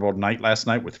had a horrible night last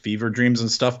night with fever dreams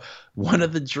and stuff. One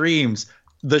of the dreams,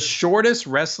 the shortest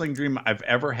wrestling dream I've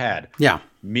ever had. Yeah.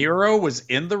 Miro was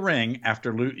in the ring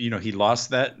after, he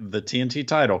lost the TNT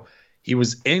title. He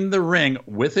was in the ring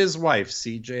with his wife,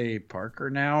 CJ Parker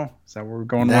now. Is that where we're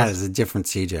going with? That is a different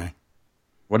CJ.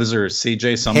 What is her?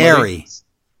 CJ somebody? Harry.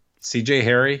 CJ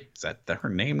Harry? Is that her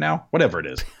name now? Whatever it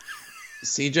is.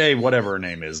 CJ, whatever her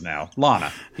name is now.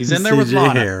 Lana. He's in there with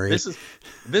Lana. Harry. This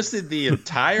is the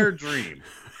entire dream.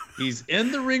 He's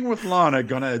in the ring with Lana,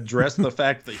 going to address the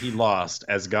fact that he lost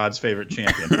as God's favorite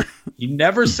champion. He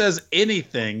never says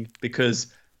anything because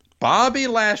Bobby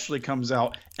Lashley comes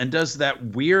out and does that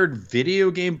weird video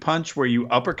game punch where you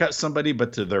uppercut somebody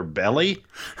but to their belly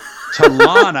to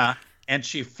Lana, and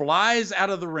she flies out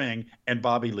of the ring and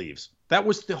Bobby leaves. That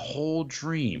was the whole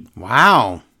dream.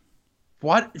 Wow.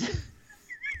 What?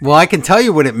 Well, I can tell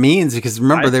you what it means because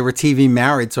remember they were TV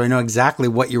married, so I know exactly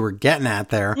what you were getting at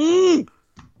there.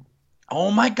 Oh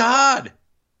my God.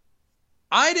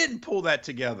 I didn't pull that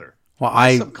together. Well,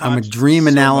 I'm a dream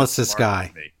analysis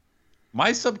guy.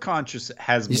 My subconscious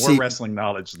has more wrestling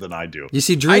knowledge than I do. You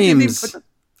see, dreams,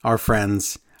 our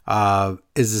friends,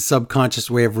 is a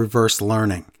subconscious way of reverse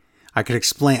learning. I could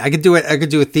explain. I could do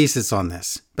a thesis on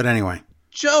this. But anyway.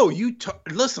 Joe,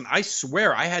 listen, I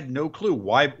swear I had no clue.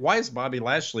 Why is Bobby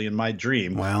Lashley in my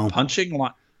dream punching?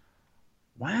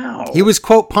 Wow. He was,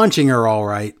 quote, punching her all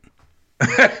right. In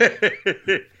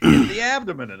the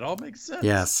abdomen. It all makes sense.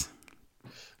 Yes.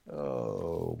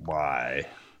 Oh, my.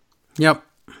 Yep.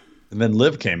 And then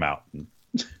Liv came out.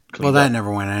 Well, that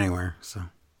never went anywhere. So,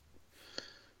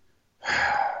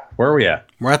 where are we at?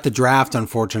 We're at the draft,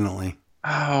 unfortunately.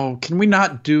 Oh, can we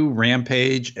not do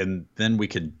Rampage and then we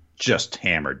could just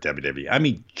hammer WWE? I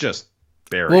mean, just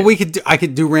bury it. I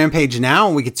could do Rampage now,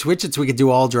 and we could switch it so we could do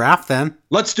all draft then.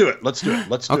 Let's do it.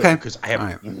 Okay. Because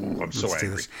I'm so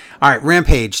angry. All right,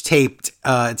 Rampage taped.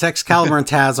 It's Excalibur and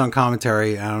Taz on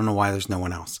commentary. I don't know why there's no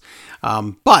one else.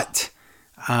 But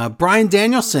Bryan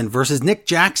Danielson versus Nick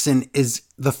Jackson is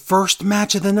the first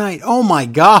match of the night. Oh my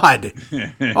God.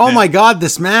 Oh my God,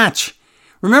 this match.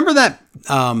 Remember that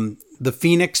the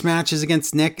Phoenix matches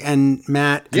against Nick and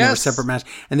Matt? And they were separate matches,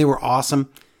 and they were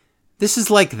awesome. This is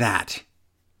like that.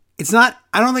 It's not,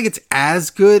 I don't think it's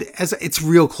as good as, it's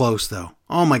real close though.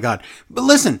 Oh my God. But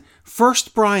listen,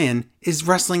 first Bryan is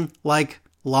wrestling like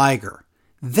Liger.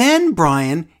 Then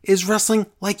Bryan is wrestling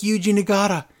like Yuji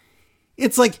Nagata.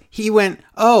 It's like he went,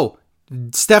 oh,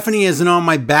 Stephanie isn't on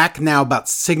my back now about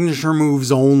signature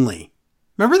moves only.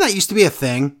 Remember that used to be a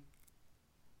thing?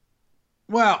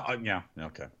 Well, yeah,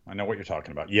 okay. I know what you're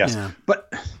talking about. Yes. Yeah.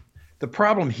 But the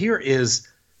problem here is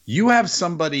you have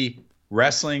somebody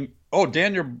wrestling,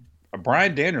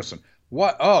 Bryan Danielson.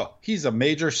 What? Oh, he's a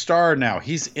major star now.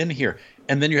 He's in here.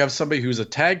 And then you have somebody who's a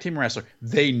tag team wrestler.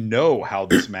 They know how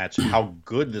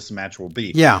good this match will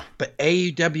be. Yeah. But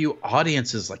AEW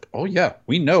audience is like, oh yeah,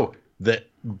 we know that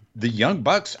the Young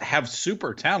Bucks have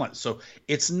super talent. So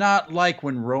it's not like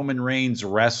when Roman Reigns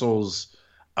wrestles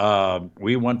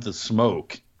We Want the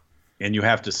Smoke and you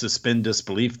have to suspend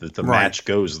disbelief that the match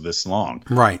goes this long.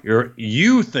 Right.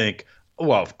 You think,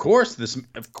 well, of course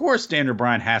Daniel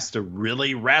Bryan has to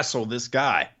really wrestle this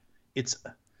guy.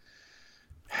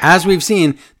 As we've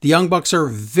seen, the Young Bucks are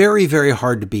very, very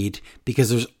hard to beat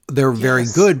because they're very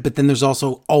good, but then there's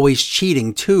also always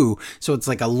cheating too. So it's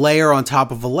like a layer on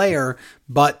top of a layer,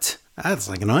 but that's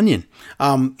like an onion.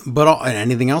 But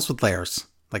anything else with layers,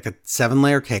 like a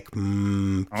 7-layer cake.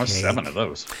 I want 7 of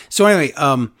those. So anyway,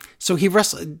 so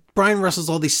Bryan wrestles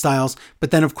all these styles,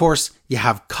 but then of course you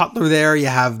have Cutler there, you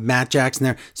have Matt Jackson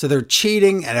there. So they're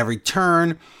cheating at every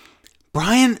turn.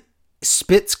 Bryan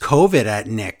spits COVID at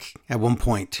Nick at one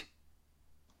point.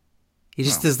 He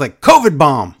just is like, COVID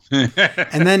bomb.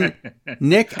 And then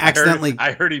Nick accidentally...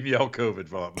 I heard him yell COVID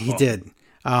bomb. He did.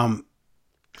 I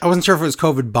wasn't sure if it was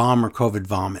COVID bomb or COVID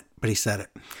vomit, but he said it.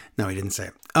 No, he didn't say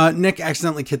it. Nick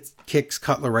accidentally kicks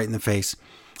Cutler right in the face.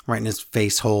 right in his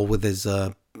face hole with his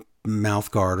mouth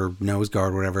guard or nose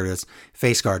guard, whatever it is,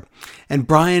 face guard. And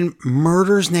Bryan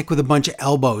murders Nick with a bunch of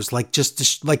elbows, like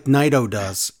just like Naito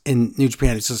does in New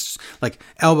Japan. It's just like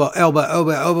elbow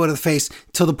to the face,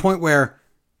 till the point where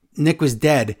Nick was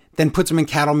dead, then puts him in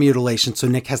cattle mutilation, so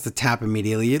Nick has to tap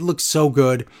immediately. It looks so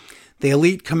good. The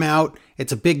Elite come out.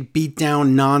 It's a big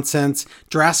beatdown nonsense.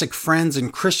 Jurassic Friends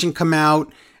and Christian come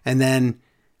out, and then,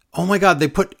 oh my God, they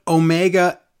put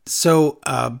Omega. So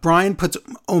Bryan puts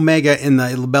Omega in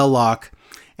the label lock,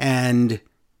 and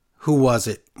who was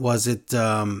it? Was it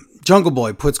Jungle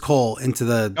Boy puts Cole into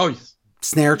the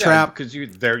snare trap? Because you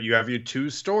have your two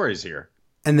stories here,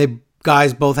 and they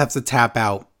guys both have to tap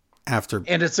out after.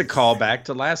 And it's a callback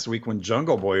to last week when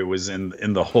Jungle Boy was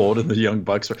in the hold and the Young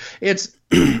Bucks.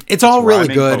 It's all really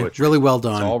good, poetry. Really well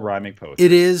done. It's all rhyming poetry.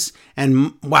 It is,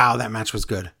 and wow, that match was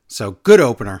good. So good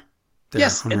opener.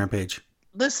 Yes, on Rampage.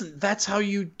 Listen, that's how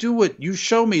you do it. You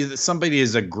show me that somebody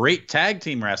is a great tag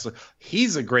team wrestler.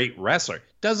 He's a great wrestler.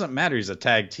 Doesn't matter. He's a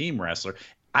tag team wrestler.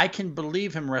 I can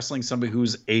believe him wrestling somebody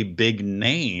who's a big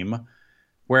name.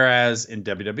 Whereas in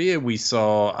WWE, we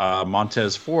saw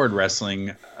Montez Ford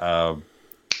wrestling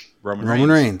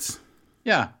Roman Reigns.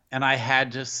 Yeah. And I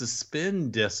had to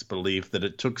suspend disbelief that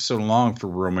it took so long for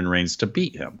Roman Reigns to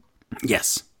beat him.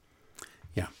 Yes.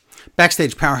 Yeah.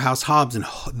 Backstage, Powerhouse Hobbs and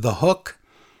The Hook.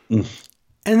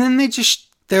 And then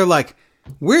they're like,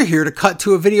 we're here to cut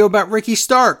to a video about Ricky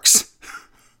Starks.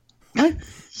 And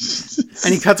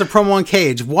he cuts a promo on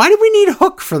Cage. Why do we need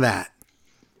Hook for that?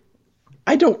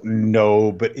 I don't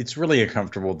know, but it's really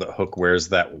uncomfortable that Hook wears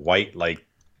that white, like,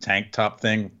 tank top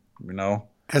thing, you know?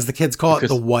 As the kids call it,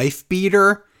 the wife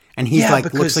beater. And he's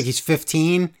looks like he's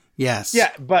 15. Yes.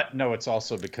 Yeah, but no, it's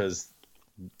also because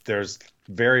there's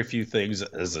very few things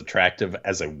as attractive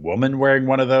as a woman wearing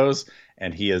one of those.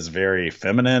 And he is very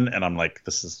feminine, and I'm like,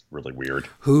 this is really weird.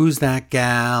 Who's that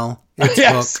gal?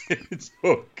 It's Hook. It's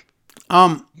Hook.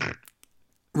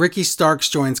 Ricky Starks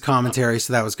joins commentary,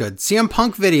 so that was good. CM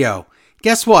Punk video.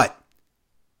 Guess what?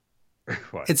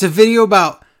 What? It's a video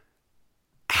about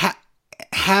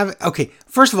okay,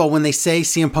 first of all, when they say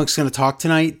CM Punk's going to talk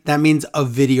tonight, that means a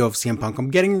video of CM Punk. I'm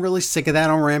getting really sick of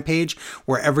that on Rampage,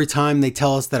 where every time they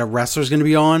tell us that a wrestler's going to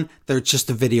be on, there's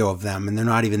just a video of them, and they're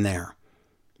not even there.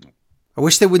 I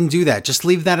wish they wouldn't do that. Just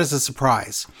leave that as a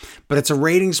surprise. But it's a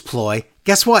ratings ploy.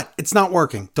 Guess what? It's not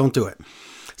working. Don't do it.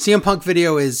 CM Punk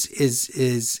video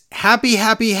is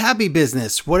happy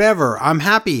business. Whatever. I'm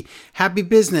happy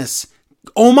business.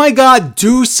 Oh my God,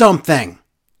 do something.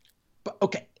 But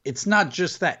okay, it's not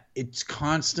just that. It's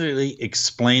constantly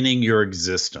explaining your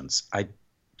existence.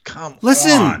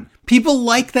 Listen, people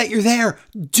like that you're there.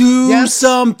 Do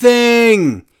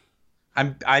something.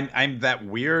 I'm that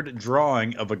weird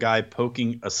drawing of a guy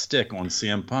poking a stick on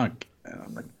CM Punk. And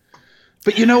I'm like,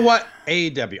 but you know what?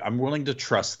 AEW, I'm willing to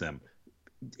trust them.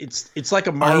 It's like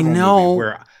a Marvel movie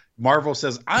where Marvel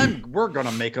says, we're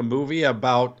gonna make a movie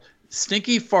about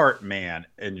Stinky Fart Man,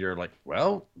 and you're like,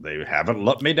 well, they haven't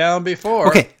let me down before.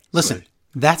 Okay, listen.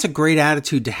 That's a great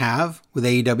attitude to have with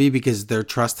AEW because their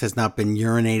trust has not been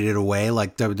urinated away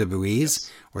like WWE's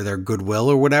or their goodwill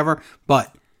or whatever.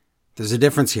 But there's a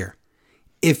difference here.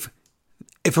 If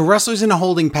a wrestler's in a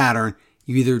holding pattern,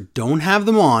 you either don't have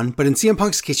them on, but in CM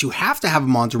Punk's case, you have to have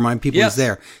them on to remind people he's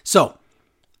there. So,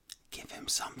 give him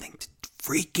something to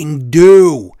freaking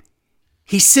do.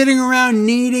 He's sitting around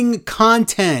needing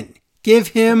content. Give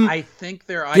him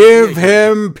Peter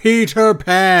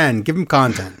Pan. Give him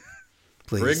content,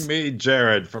 please. Bring me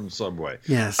Jared from Subway.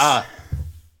 Yes.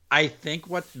 I think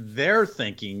what they're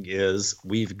thinking is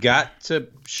we've got to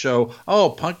show,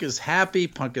 Punk is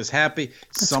happy.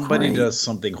 Somebody does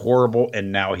something horrible,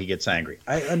 and now he gets angry.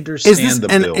 I understand the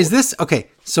build. Is this, okay,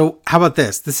 so how about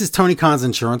this? This is Tony Khan's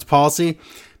insurance policy,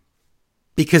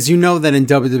 because you know that in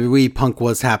WWE, Punk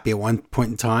was happy at one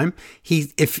point in time. He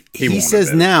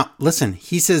says now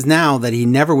that he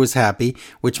never was happy,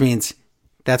 which means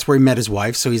that's where he met his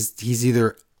wife, so he's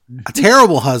either a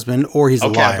terrible husband or he's a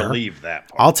liar. I believe that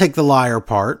part. I'll take the liar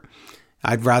part.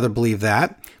 I'd rather believe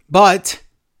that. But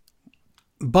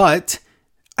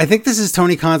I think this is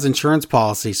Tony Khan's insurance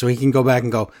policy, so he can go back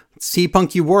and go, see,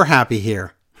 Punk, you were happy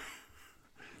here.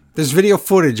 There's video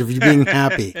footage of you being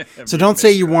happy. So don't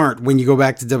say you weren't when you go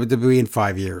back to WWE in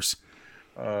 5 years.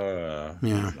 Yeah.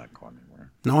 Not going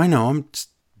anywhere. No, I know. I'm just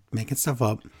making stuff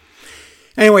up.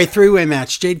 Anyway, 3-way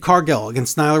match. Jade Cargill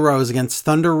against Nyla Rose against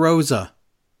Thunder Rosa.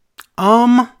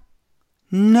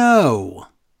 No.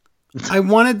 I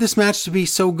wanted this match to be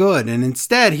so good, and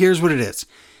instead, here's what it is.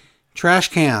 Trash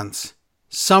cans.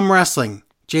 Some wrestling.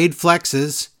 Jade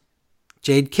flexes.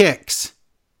 Jade kicks.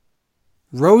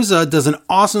 Rosa does an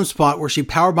awesome spot where she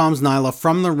powerbombs Nyla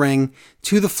from the ring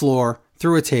to the floor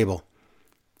through a table.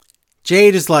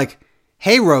 Jade is like,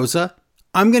 hey, Rosa,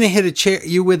 I'm going to hit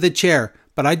you with a chair,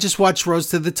 but I just watched Rose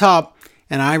to the top,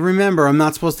 and I remember I'm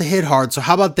not supposed to hit hard, so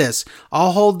how about this?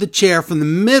 I'll hold the chair from the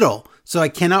middle so I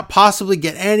cannot possibly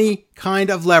get any kind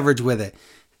of leverage with it.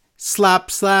 Slap,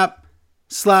 slap,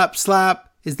 slap,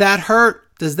 slap. Is that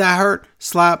hurt? Does that hurt?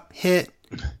 Slap, hit,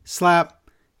 slap.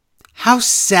 How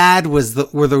sad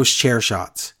were those chair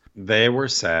shots? They were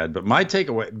sad, but my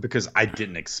takeaway, because I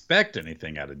didn't expect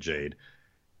anything out of Jade,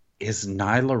 is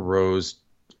Nyla Rose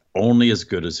only as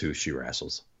good as who she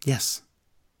wrestles? Yes.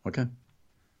 Okay.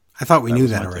 I thought we knew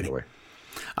that already.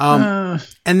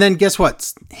 And then guess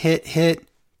what? Hit.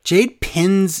 Jade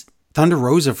pins Thunder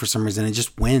Rosa for some reason and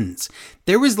just wins.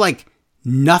 There was like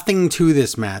nothing to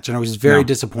this match, and I was very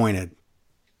disappointed.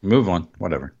 Move on.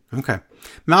 Whatever. Okay.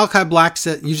 Malachi Black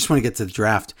said, you just want to get to the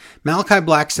draft. Malachi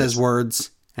Black says words,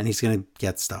 and he's going to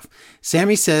get stuff.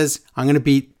 Sammy says, I'm going to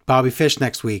beat Bobby Fish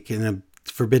next week in a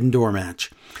Forbidden Door match.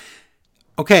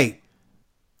 Okay.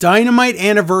 Dynamite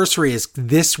anniversary is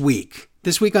this week.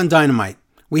 This week on Dynamite.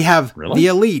 We have the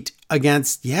Elite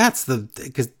against,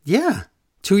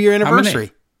 2-year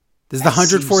anniversary. This is the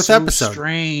 104th episode.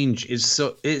 Strange.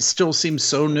 It still seems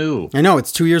so new. I know,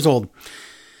 it's 2 years old.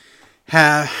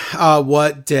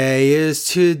 What day is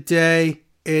today?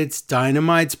 It's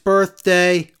Dynamite's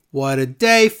birthday. What a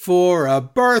day for a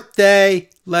birthday.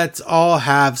 Let's all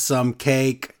have some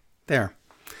cake. There.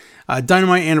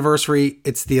 Dynamite anniversary.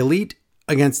 It's the Elite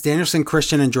against Danielson,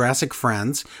 Christian, and Jurassic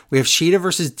Friends. We have Sheeta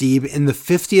versus Deeb in the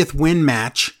 50th win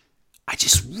match. I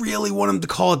just really want him to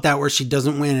call it that, where she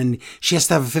doesn't win and she has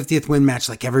to have a 50th win match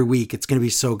like every week. It's going to be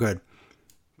so good.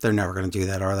 They're never going to do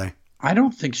that, are they? I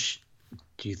don't think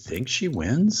do you think she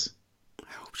wins?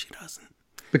 I hope she doesn't.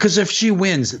 Because if she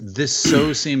wins, this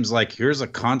seems like here's a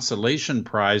consolation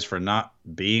prize for not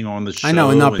being on the show. I know,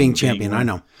 and not being champion. I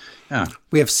know. Yeah.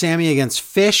 We have Sammy against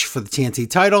Fish for the TNT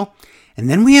title. And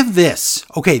then we have this.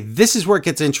 Okay, this is where it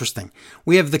gets interesting.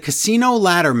 We have the Casino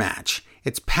Ladder match.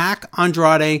 It's Pac,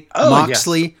 Andrade,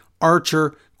 Moxley,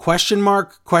 Archer, question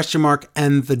mark,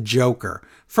 and the Joker.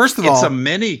 First of all, it's a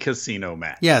mini casino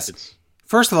match. Yes.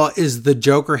 First of all, is the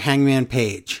Joker Hangman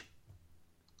Page?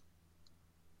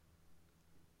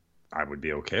 I would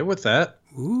be okay with that.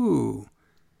 Ooh.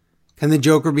 Can the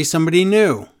Joker be somebody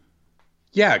new?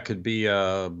 Yeah, it could be.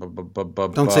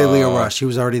 Don't say Leo Rush. He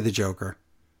was already the Joker.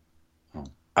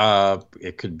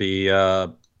 It could be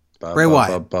Bray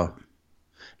Wyatt.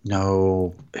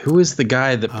 No, who is the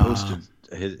guy that posted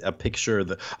a picture of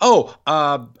the?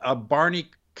 Barney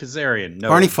Kazarian. No,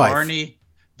 Barney Fife. Barney,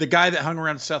 the guy that hung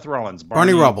around Seth Rollins.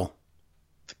 Barney Rubble.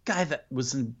 The guy that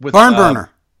was with Barn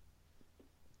Burner.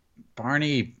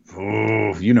 Barney.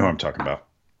 Oh, you know who I'm talking about.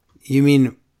 You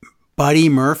mean Buddy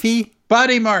Murphy?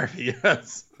 Buddy Murphy.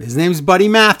 Yes. His name's Buddy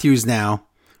Matthews now,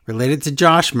 related to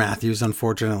Josh Matthews,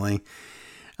 unfortunately.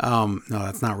 No,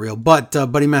 that's not real. But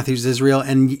Buddy Matthews is real,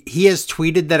 and he has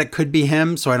tweeted that it could be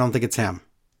him, so I don't think it's him.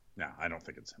 No, I don't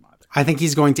think it's him either. I think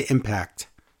he's going to Impact.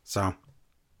 So.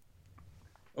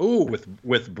 Oh,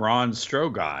 with Braun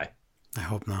Strowguy. I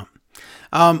hope not.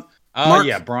 Braun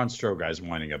Strowguy's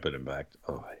winding up at Impact.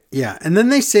 Oh. Yeah, and then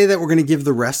they say that we're going to give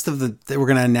we're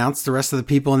going to announce the rest of the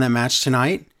people in that match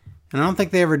tonight, and I don't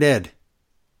think they ever did.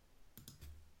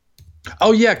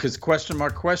 Oh yeah, because question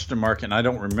mark, and I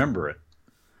don't remember it.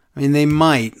 I mean, they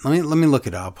might. Let me look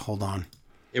it up. Hold on.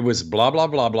 It was blah, blah,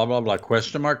 blah, blah, blah, blah,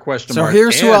 question mark. So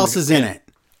here's who else is in it.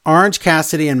 Orange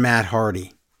Cassidy and Matt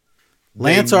Hardy.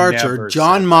 Lance Archer,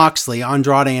 John Moxley,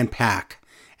 Andrade, and Pac,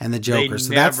 and the Joker.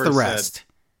 So that's the rest.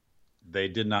 They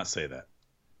did not say that.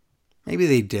 Maybe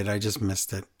they did. I just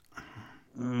missed it.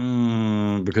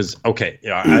 Because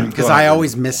I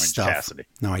always miss stuff. Cassidy.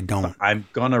 No, I don't. I'm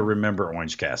gonna remember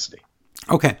Orange Cassidy.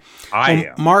 Okay.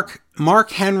 I am.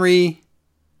 Mark Henry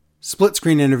split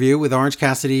screen interview with Orange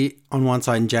Cassidy on one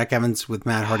side and Jack Evans with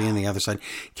Matt Hardy on the other side.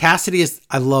 Cassidy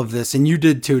I love this, and you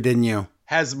did too, didn't you?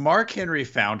 Has Mark Henry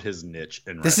found his niche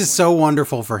in wrestling? This is so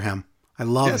wonderful for him. I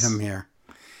love him here.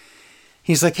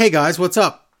 He's like, hey guys, what's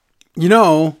up? You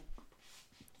know,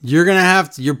 you're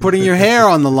putting your hair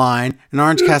on the line. And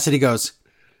Orange Cassidy goes,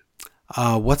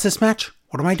 what's this match?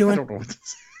 What am I doing? I don't know what this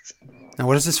is. Now,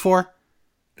 what is this for?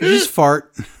 You just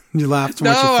fart. You laughed so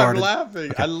much you farted. No, I'm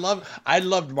laughing. Okay. I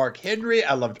loved Mark Henry.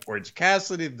 I loved Orange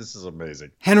Cassidy. This is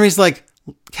amazing. Henry's like,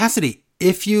 Cassidy,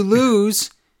 if you lose,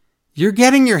 you're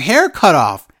getting your hair cut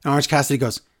off. And Orange Cassidy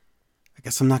goes, I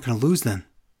guess I'm not going to lose then.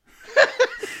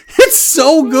 It's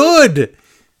so good.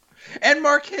 And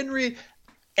Mark Henry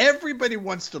Everybody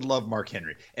wants to love Mark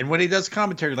Henry. And when he does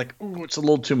commentary, like, oh, it's a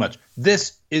little too much.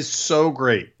 This is so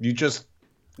great.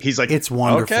 He's like, it's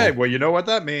wonderful. Okay, well, you know what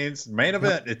that means. Main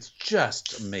event. Yep. It's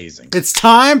just amazing. It's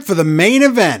time for the main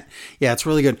event. Yeah, it's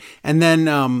really good. And then,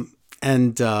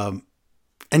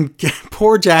 and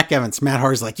poor Jack Evans, Matt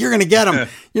Hardy's like, you're going to get him.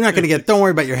 You're not going to get, don't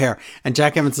worry about your hair. And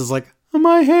Jack Evans is like, oh,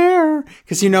 my hair.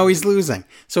 Because he's losing.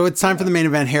 So it's time for the main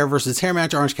event, hair versus hair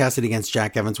match. Orange Cassidy against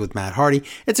Jack Evans with Matt Hardy.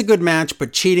 It's a good match,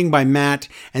 but cheating by Matt.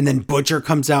 And then Butcher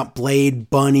comes out, Blade,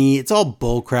 Bunny. It's all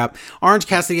bullcrap. Orange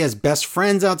Cassidy has best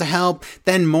friends out to help.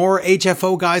 Then more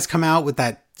HFO guys come out with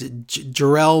that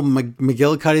Jarrell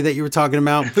McGillicuddy that you were talking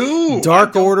about. Who?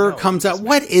 Dark Order comes out.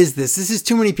 What is this? This is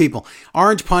too many people.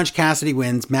 Orange Punch, Cassidy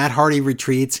wins. Matt Hardy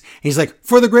retreats. And he's like,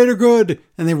 for the greater good.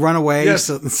 And they run away. Yes.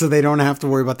 So they don't have to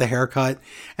worry about the haircut.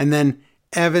 And then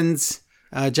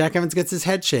Jack Evans gets his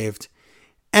head shaved.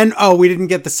 And we didn't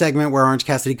get the segment where Orange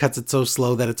Cassidy cuts it so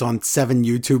slow that it's on 7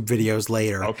 YouTube videos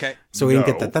later. Okay. So we didn't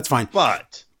get that. That's fine.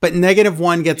 But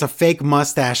 -1 gets a fake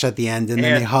mustache at the end. And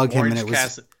then they hug him and it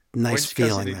was nice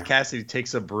feeling. Cassidy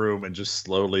takes a broom and just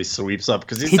slowly sweeps up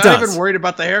because he's not even worried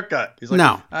about the haircut. He's like,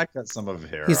 no, I cut some of his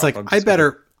hair. He's like, I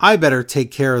better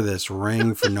take care of this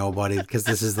ring for nobody because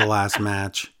this is the last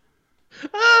match.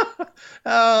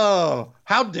 Oh,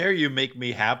 how dare you make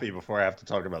me happy before I have to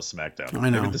talk about SmackDown? I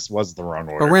know. Maybe this was the wrong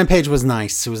order. But Rampage was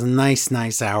nice. It was a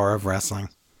nice hour of wrestling.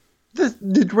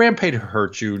 Did Rampage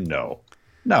hurt you?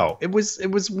 No, it was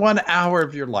 1 hour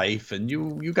of your life, and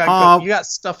you got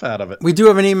stuff out of it. We do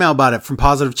have an email about it from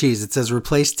Positive Cheese. It says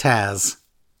replace Taz.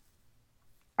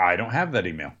 I don't have that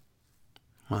email.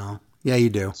 Well, yeah,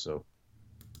 you do. So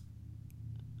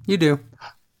you do.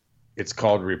 It's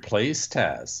called Replace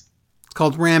Taz. It's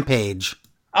called Rampage.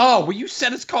 Oh, well, you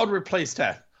said it's called Replace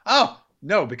Taz. Oh,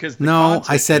 no, because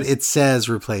I said it says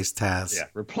Replace Taz. Yeah,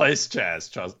 Replace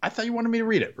Taz, Charles. I thought you wanted me to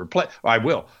read it. I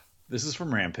will. This is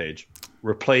from Rampage.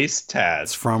 Replace Taz.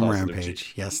 It's from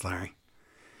Rampage. Yes, Larry.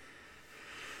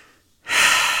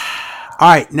 All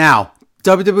right, now,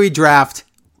 WWE Draft.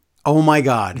 Oh, my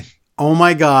God.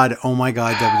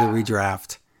 WWE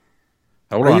Draft.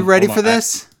 Are you ready for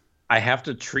this? I have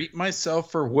to treat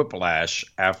myself for Whiplash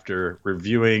after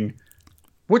reviewing,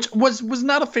 which was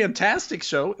not a fantastic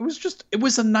show. It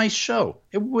was a nice show.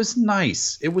 It was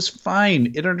nice. It was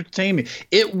fine. It entertained me.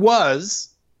 It was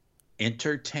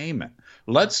entertainment.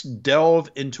 Let's delve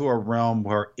into a realm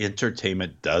where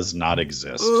entertainment does not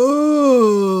exist.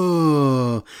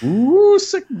 Ooh,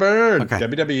 sick burn. Okay.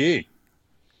 WWE.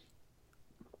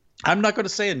 I'm not going to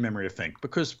say in memory of Fink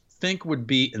because Fink would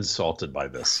be insulted by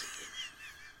this.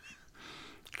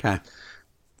 Okay.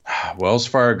 Wells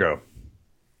Fargo,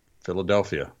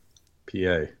 Philadelphia,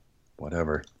 PA,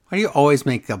 whatever. Why do you always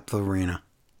make up the arena?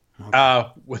 Okay.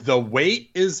 The wait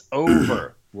is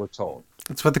over, we're told.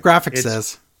 That's what the graphic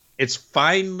says. It's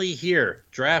finally here,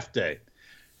 draft day.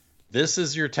 This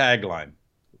is your tagline.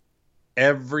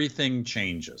 Everything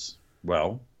changes.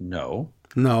 Well, no.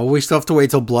 No, we still have to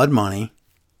wait till Blood Money.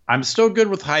 I'm still good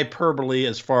with hyperbole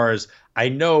as far as I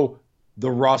know the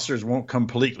rosters won't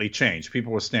completely change.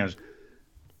 People with standards.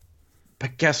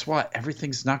 But guess what?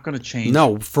 Everything's not going to change.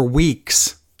 No, for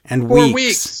weeks and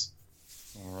weeks.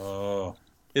 Oh,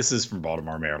 this is from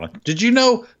Baltimore, Maryland. Did you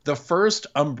know the first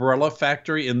umbrella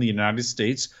factory in the United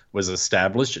States was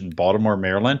established in Baltimore,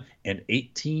 Maryland in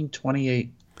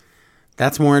 1828?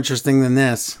 That's more interesting than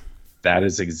this. That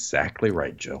is exactly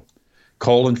right, Joe.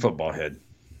 Colon football head.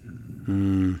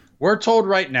 We're told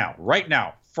right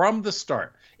now, from the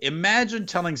start, imagine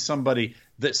telling somebody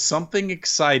that something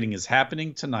exciting is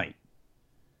happening tonight.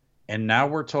 And now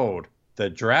we're told the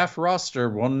draft roster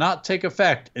will not take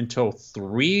effect until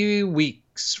 3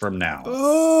 weeks from now.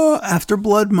 Oh, after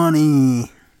Blood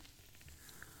Money.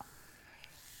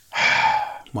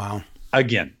 Wow.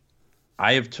 Again,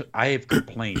 I have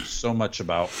complained so much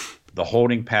about the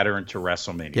holding pattern to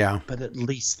WrestleMania. Yeah. But at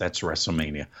least that's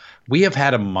WrestleMania. We have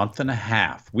had a month and a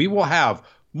half. We will have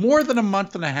more than a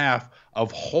month and a half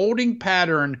of holding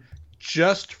pattern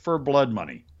just for Blood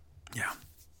Money. Yeah.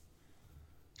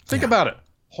 Think about it.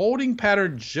 Holding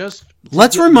pattern just.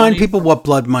 Let's remind people what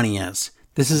Blood Money is.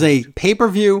 This is a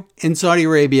pay-per-view in Saudi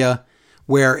Arabia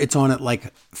where it's on at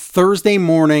like Thursday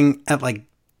morning at like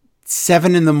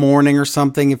 7 a.m. or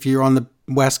something if you're on the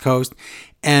West Coast.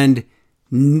 And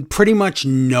pretty much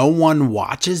no one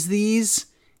watches these.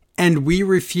 And we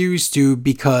refuse to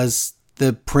because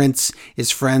the Prince is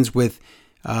friends with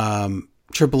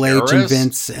Triple H and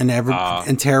Vince and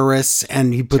and terrorists,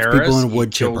 and he puts people in a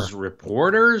wood chipper. Kills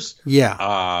reporters.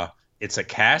 Yeah. It's a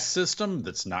caste system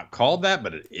that's not called that,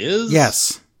 but it is.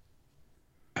 Yes.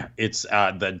 It's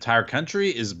the entire country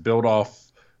is built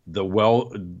off the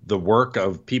work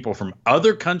of people from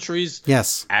other countries.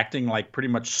 Yes. Acting like pretty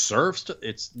much serfs.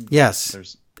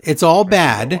 It's all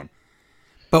bad,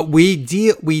 but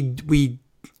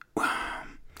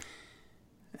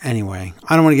anyway,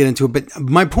 I don't want to get into it, but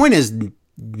my point is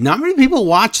not many people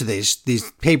watch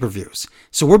these pay-per-views.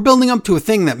 So we're building up to a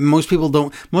thing that most people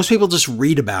just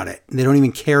read about it. They don't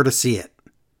even care to see it.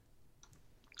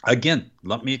 Again,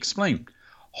 let me explain.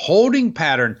 Holding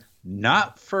pattern,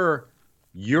 not for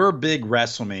your big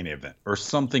WrestleMania event or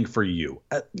something for you.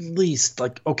 At least,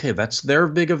 like, okay, that's their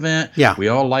big event. Yeah. We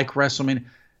all like WrestleMania.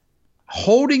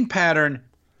 Holding pattern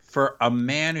for a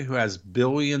man who has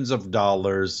billions of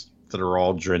dollars that are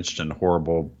all drenched in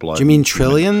horrible blood. Do you mean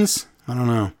trillions? I don't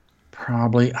know.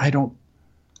 Probably. I don't.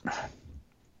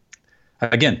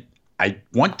 Again,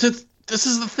 this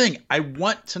is the thing. I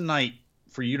want tonight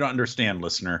for you to understand,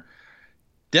 listener.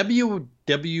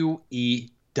 WWE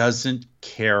doesn't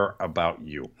care about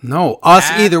you. No, us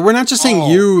either. We're not just saying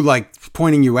you, like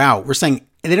pointing you out. We're saying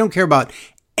they don't care about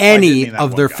any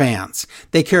of their fans.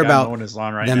 They care about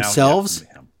themselves,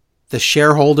 the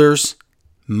shareholders,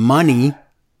 money.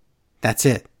 That's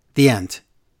it. The end.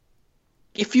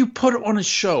 If you put on a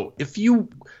show, if you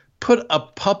put a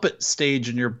puppet stage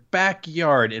in your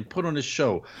backyard and put on a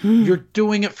show, you're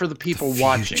doing it for the people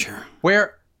watching.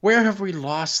 Where have we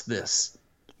lost this?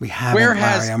 We haven't,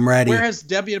 Larry. I'm ready. Where has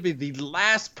WWE, the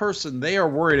last person they are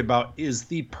worried about is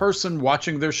the person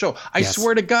watching their show? I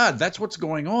swear to God, that's what's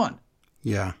going on.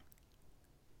 Yeah.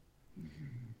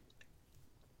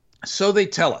 So they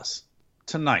tell us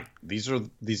tonight, this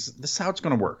is how it's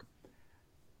going to work.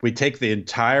 We take the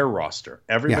entire roster,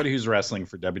 everybody who's wrestling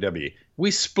for WWE. We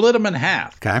split them in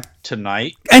half. Okay.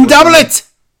 Tonight. And double it!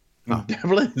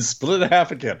 Double it and split it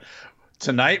half again.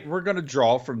 Tonight, we're going to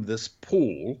draw from this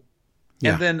pool.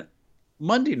 Yeah. And then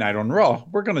Monday night on Raw,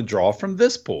 we're going to draw from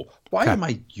this pool. Why am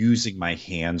I using my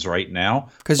hands right now?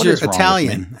 Because you're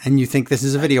Italian and you think this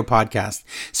is a video podcast.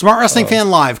 Smart Wrestling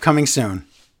Fan Live coming soon.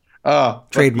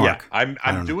 Trademark. Yeah,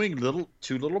 I'm doing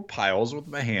two little piles with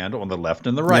my hand on the left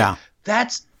and the right. Yeah.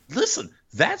 That's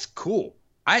cool.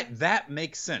 That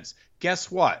makes sense.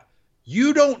 Guess what?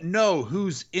 You don't know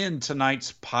who's in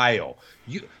tonight's pile.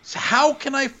 So how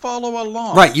can I follow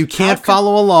along? Right, you can't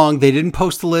follow along. They didn't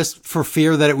post a list for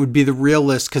fear that it would be the real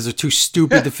list because they're too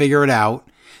stupid to figure it out.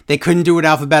 They couldn't do it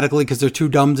alphabetically because they're too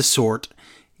dumb to sort.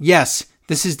 Yes,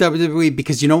 this is WWE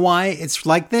because you know why it's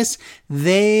like this?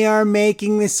 They are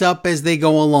making this up as they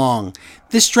go along.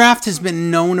 This draft has been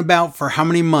known about for how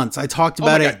many months? I talked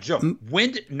about it. Joe,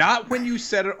 not when you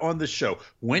said it on the show.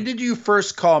 When did you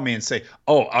first call me and say,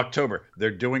 "Oh, October, they're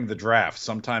doing the draft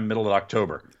sometime middle of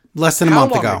October"? Less than a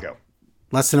month ago.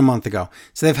 Less than a month ago.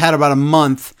 So they've had about a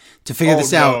month to figure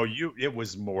this out. No, it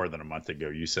was more than a month ago.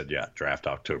 You said, draft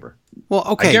October. Well,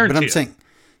 okay, but I'm saying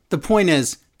the point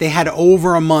is they had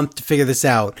over a month to figure this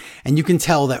out, and you can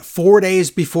tell that 4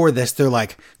 days before this, they're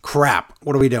like, "Crap,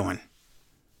 what are we doing?"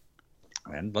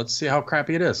 And let's see how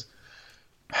crappy it is.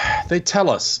 They tell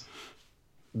us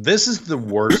this is the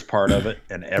worst part of it,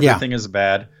 and everything is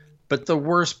bad. But the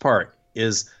worst part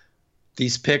is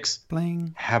these picks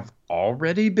have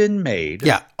already been made.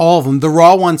 Yeah, all of them. The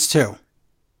Raw ones, too.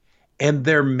 And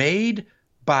they're made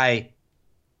by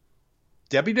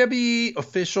WWE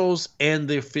officials and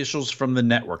the officials from the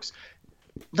networks.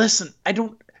 Listen,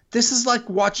 this is like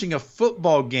watching a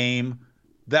football game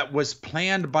that was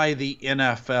planned by the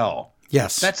NFL.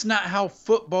 Yes. That's not how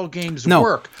football games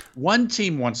work. One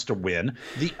team wants to win,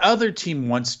 the other team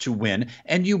wants to win,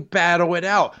 and you battle it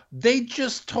out. They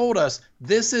just told us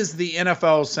this is the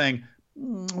NFL saying,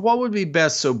 what would be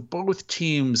best so both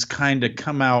teams kind of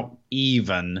come out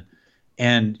even?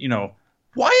 And,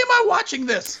 why am I watching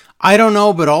this? I don't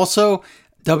know, but also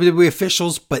WWE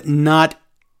officials, but not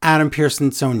Adam Pearce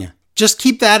and Sonya. Just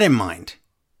keep that in mind.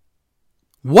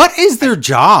 What is their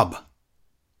job?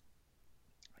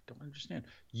 Understand.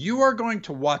 You are going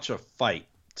to watch a fight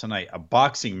tonight, a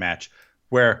boxing match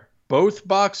where both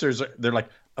boxers they're like,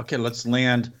 okay, let's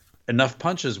land enough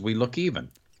punches, we look even.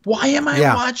 Why am I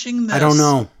watching this? I don't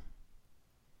know.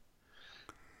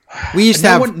 We used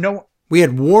to we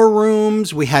had war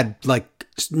rooms, we had like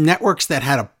networks that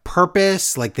had a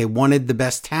purpose, like they wanted the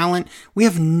best talent. We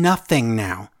have nothing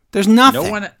now. There's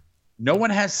nothing. No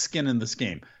one has skin in this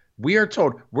game. We are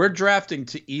told we're drafting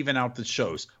to even out the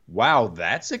shows. Wow,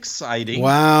 that's exciting.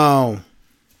 Wow.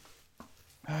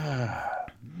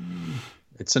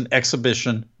 It's an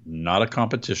exhibition, not a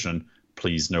competition.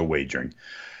 Please, no wagering.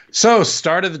 So,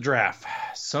 start of the draft.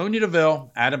 Sonya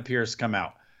Deville, Adam Pearce come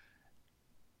out.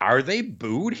 Are they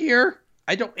booed here?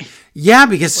 I don't. Yeah,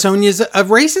 because Sonya's a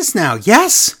racist now.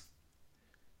 Yes.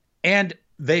 And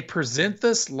They present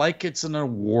this like it's an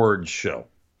award show.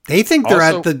 They think they're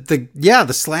also, at the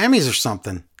Slammies or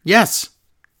something. Yes.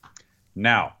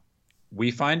 Now, we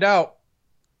find out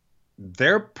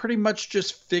they're pretty much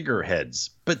just figureheads,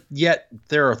 but yet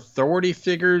they're authority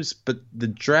figures. But the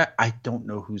draft, I don't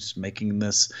know who's making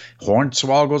this.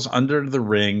 Hornswoggle's under the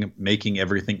ring, making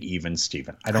everything even,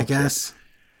 Steven. I guess.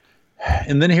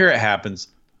 And then here it happens.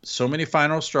 So many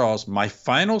final straws. My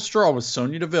final straw was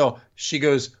Sonya Deville. She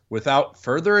goes, without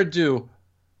further ado,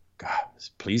 God,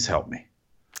 please help me.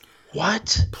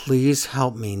 What? Please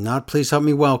help me. Not please help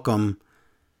me welcome.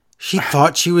 She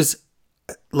thought she was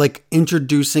like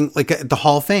introducing like the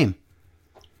Hall of Fame.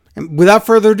 And without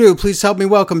further ado, please help me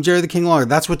welcome Jerry the King Lawler.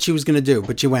 That's what she was going to do.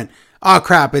 But she went, oh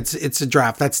crap, it's a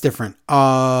draft. That's different.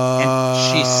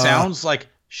 And she sounds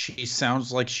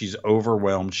like she's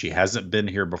overwhelmed. She hasn't been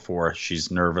here before.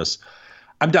 She's nervous.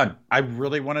 I'm done. I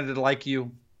really wanted to like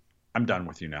you. I'm done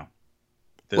with you now.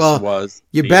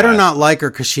 You better not like her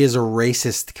because she is a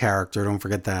racist character. Don't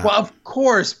forget that. Well, of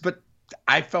course, but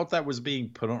I felt that was being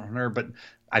put on her, but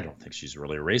I don't think she's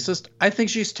really a racist. I think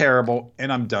she's terrible,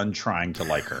 and I'm done trying to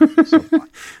like her. So fine.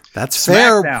 That's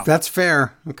fair. That's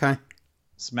fair. Okay.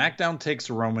 SmackDown takes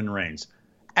Roman Reigns.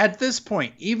 At this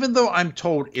point, even though I'm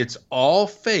told it's all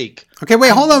fake. Okay,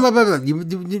 wait, hold on.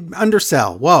 You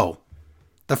undersell. Whoa.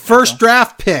 The first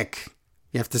draft pick,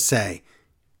 you have to say.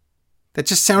 That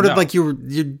just sounded like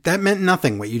you that meant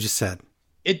nothing, what you just said.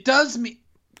 It does mean.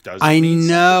 I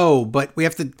know, but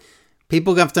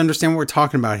people have to understand what we're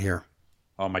talking about here.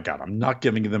 Oh my God, I'm not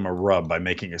giving them a rub by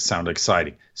making it sound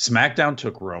exciting. SmackDown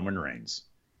took Roman Reigns.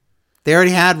 They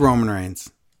already had Roman Reigns.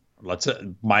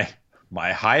 My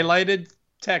highlighted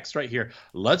text right here.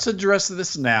 Let's address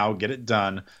this now. Get it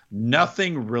done.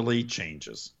 Nothing really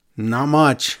changes. Not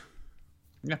much.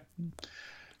 Yeah.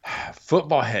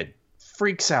 Football head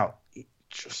freaks out.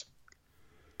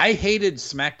 I hated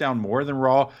SmackDown more than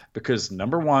Raw because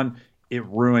number one, it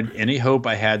ruined any hope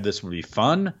I had this would be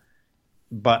fun,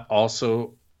 but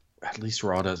also at least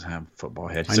Raw doesn't have football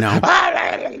head. I know.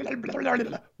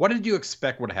 What did you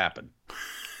expect would happen?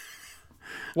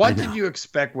 What did you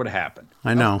expect would happen?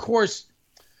 I know. Of course,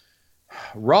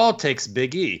 Raw takes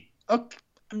Big E. Okay,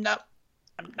 I'm not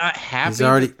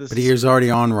happy. But he's already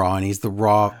on Raw, and he's the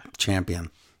Raw champion.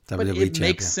 But it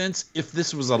makes sense if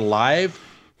this was a live,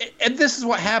 and this is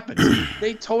what happens.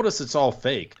 They told us it's all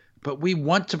fake, but we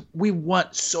want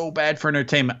so bad for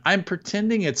entertainment. I'm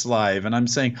pretending it's live, and I'm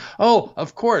saying, oh,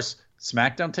 of course,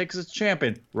 SmackDown takes its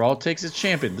champion, Raw takes its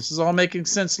champion. This is all making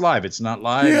sense live. It's not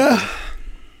live. Yeah.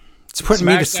 It's putting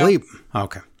me to sleep.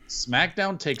 Okay.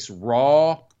 SmackDown takes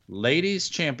Raw Ladies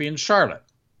Champion Charlotte.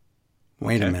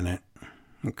 Wait a minute.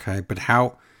 Okay, but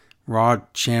how Raw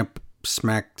champ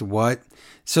smacked what?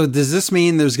 So does this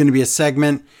mean there's going to be a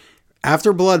segment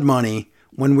after Blood Money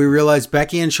when we realize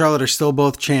Becky and Charlotte are still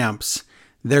both champs?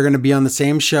 They're going to be on the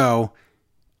same show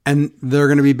and they're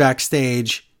going to be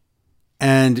backstage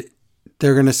and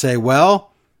they're going to say,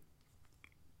 well,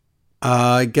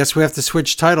 I guess we have to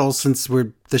switch titles since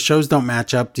the shows don't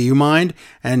match up. Do you mind?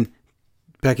 And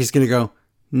Becky's going to go,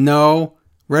 no,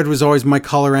 red was always my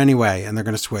color anyway. And they're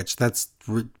going to switch. That's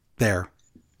there.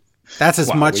 That's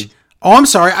as much. Oh, I'm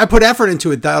sorry. I put effort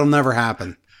into it. That'll never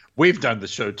happen. We've done the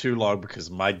show too long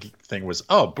because my thing was,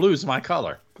 oh, blue's my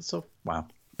color. So, wow.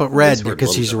 But red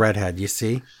because he's a redhead, you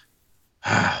see?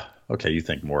 Okay, you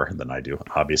think more than I do,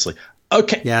 obviously.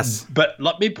 Okay. Yes. But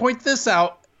let me point this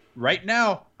out. Right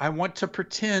now, I want to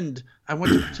pretend.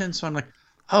 So I'm like,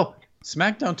 oh,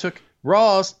 SmackDown took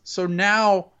Raw's. So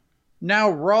now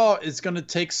Raw is going to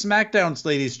take SmackDown's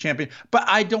Ladies Champion, but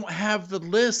I don't have the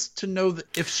list to know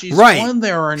if she's on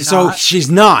there or not. So she's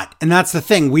not, and that's the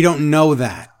thing. We don't know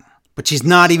that, but she's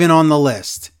not even on the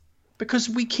list because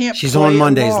we can't. She's on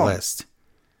Monday's list.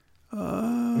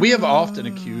 We have often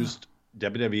accused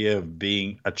WWE of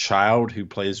being a child who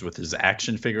plays with his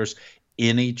action figures.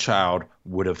 Any child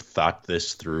would have thought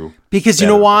this through. Because you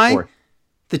know why? Before.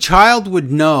 The child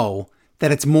would know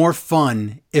that it's more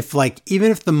fun if, like, even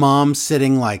if the mom's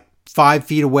sitting like 5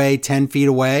 feet away, 10 feet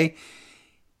away,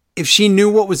 if she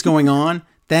knew what was going on,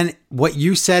 then what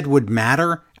you said would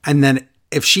matter. And then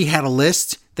if she had a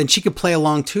list, then she could play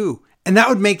along too. And that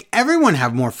would make everyone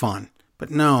have more fun. But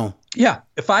no. Yeah.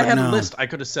 If I had a list, I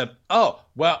could have said,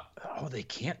 they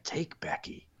can't take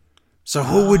Becky. So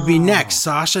who would be next?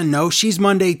 Sasha? No, she's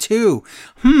Monday too.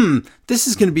 This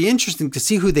is going to be interesting to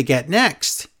see who they get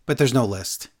next. But there's no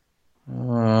list.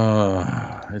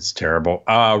 It's terrible.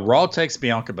 Raw takes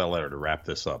Bianca Belair to wrap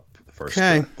this up.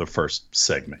 The first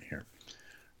segment here.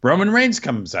 Roman Reigns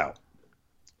comes out.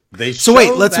 Let's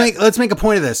make a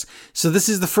point of this. So this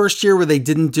is the first year where they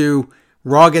didn't do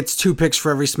Raw gets 2 picks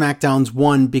for every SmackDown's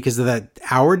 1 because of that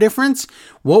hour difference.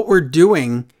 What we're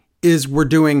doing is we're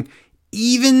doing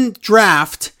even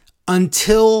draft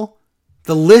until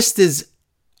the list is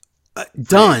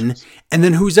done, and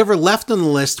then who's ever left on the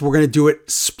list, we're going to do it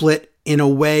split in a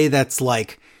way that's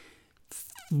like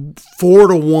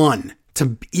 4-1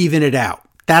 to even it out.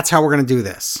 That's how we're going to do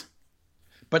this.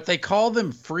 But they call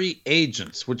them free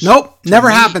agents, which never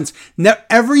happens.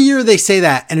 Every year they say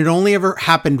that, and it only ever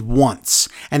happened once,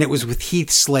 and it was with Heath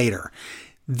Slater.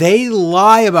 They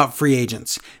lie about free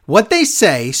agents. What they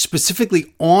say,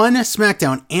 specifically on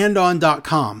SmackDown and on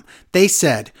 .com, they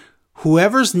said,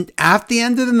 whoever's at the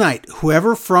end of the night,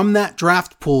 whoever from that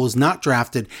draft pool is not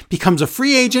drafted, becomes a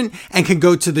free agent and can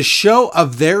go to the show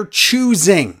of their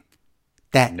choosing.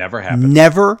 That never happens.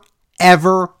 Never,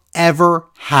 ever, ever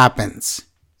happens.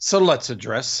 So let's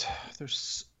address,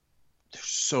 there's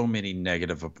so many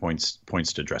negative points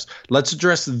to address. Let's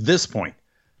address this point.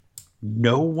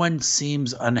 No one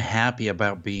seems unhappy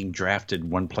about being drafted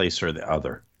one place or the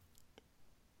other.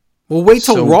 Well, wait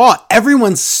till Raw.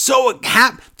 Everyone's so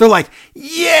happy. They're like,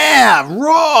 yeah,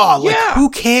 Raw. Like, who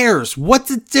cares? What's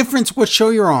the difference what show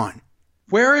you're on?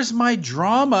 Where is my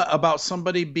drama about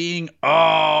somebody being,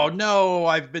 oh, no,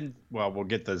 we'll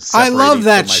get the I love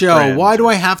that show. Friends. Why do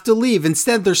I have to leave?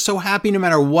 Instead, they're so happy no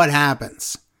matter what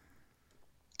happens.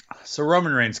 So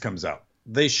Roman Reigns comes out.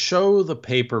 They show the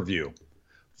pay-per-view.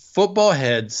 Football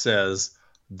Head says,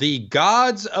 the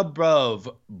gods above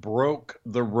broke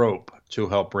the rope to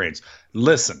help Reigns.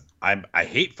 Listen, I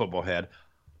hate Football Head.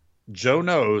 Joe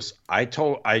knows. I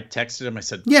texted him. I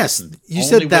said, yes, you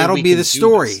said that'll be the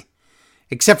story.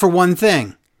 Except for one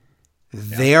thing.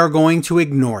 They are going to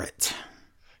ignore it.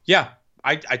 Yeah.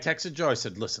 I texted Joe. I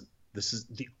said, listen, this is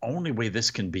the only way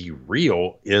this can be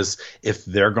real is if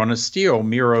they're going to steal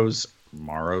Miro's.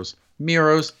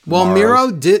 Well,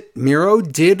 Miro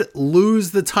did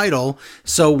lose the title.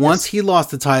 So once he lost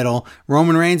the title,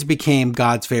 Roman Reigns became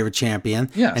God's favorite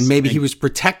champion. Yes. And maybe he was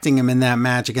protecting him in that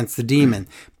match against the Demon.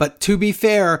 But to be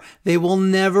fair, they will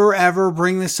never, ever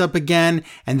bring this up again.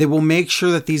 And they will make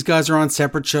sure that these guys are on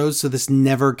separate shows so this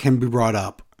never can be brought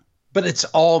up. But it's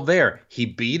all there. He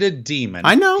beat a demon.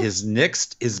 I know. His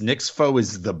next foe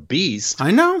is the Beast.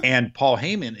 I know. And Paul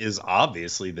Heyman is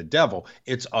obviously the devil.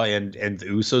 It's and the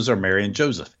Usos are Mary and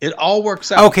Joseph. It all works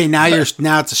out. Okay, now it's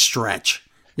a stretch.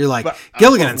 You're like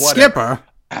Gilligan and Skipper.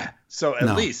 So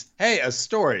at least, hey, a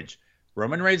storage.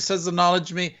 Roman Reigns says,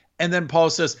 acknowledge me. And then Paul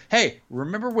says, hey,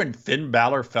 remember when Finn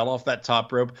Balor fell off that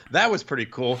top rope? That was pretty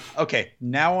cool. Okay,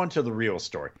 now on to the real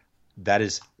story. That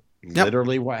is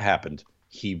literally what happened.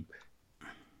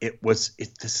 This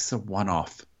is a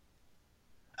one-off.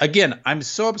 Again, I'm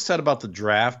so upset about the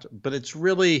draft, but it's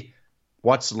really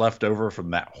what's left over from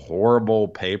that horrible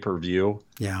pay-per-view.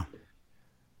 Yeah.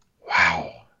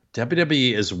 Wow.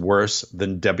 WWE is worse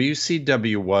than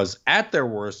WCW was at their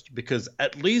worst because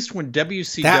at least when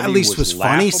WCW that at least was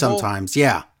funny sometimes.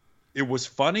 Yeah. It was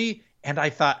funny, and I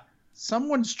thought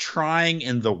someone's trying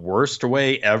in the worst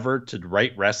way ever to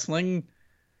write wrestling.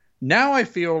 Now I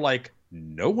feel like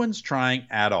no one's trying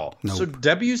at all. Nope. So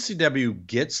WCW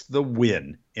gets the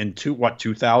win in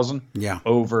 2000? Yeah.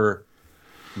 Over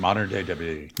modern day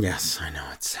WWE. Yes, I know.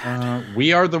 It's sad.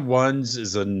 We Are the Ones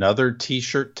is another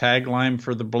t-shirt tagline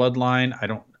for the Bloodline.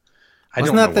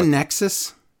 Wasn't that the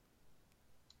Nexus?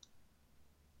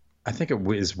 I think it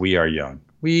was We Are Young.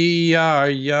 We Are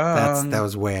Young. That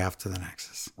was way after the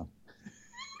Nexus.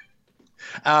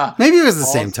 Maybe it was the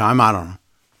same time. I don't know.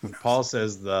 Paul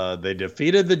says they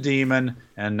defeated the demon,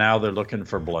 and now they're looking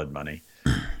for blood money.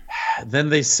 Then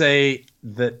they say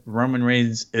that Roman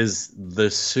Reigns is the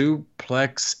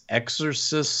suplex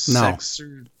exorcist. No.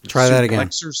 Try that again.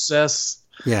 Exorcist.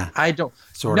 Yeah. I don't.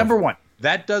 Number one,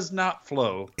 that does not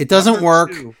flow. It doesn't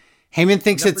work. Heyman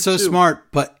thinks it's so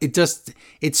smart, but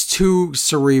it's too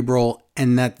cerebral,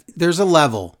 and that there's a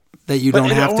level that you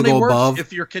don't have to go above.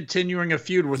 If you're continuing a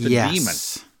demon.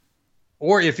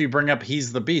 Or if you bring up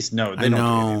He's the Beast. No, they don't.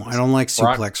 No, I don't like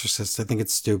Suplexorcist. I think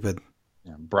it's stupid.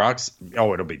 Yeah, Brock's.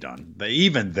 Oh, it'll be done.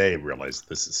 Even they realize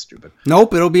this is stupid.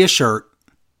 Nope, it'll be a shirt.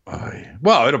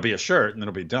 Well, it'll be a shirt and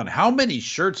it'll be done. How many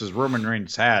shirts has Roman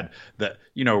Reigns had that,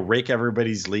 rake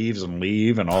everybody's leaves and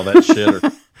leave and all that shit?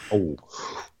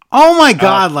 Oh my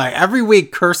God, like every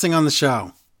week cursing on the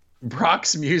show.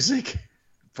 Brock's music.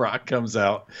 Brock comes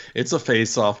out. It's a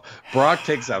face-off. Brock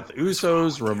takes out the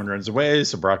Usos. Roman runs away,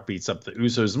 so Brock beats up the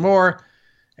Usos more.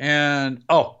 And,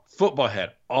 Football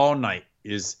Head all night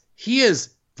is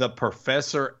the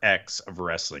Professor X of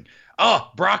wrestling. Oh,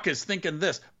 Brock is thinking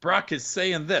this. Brock is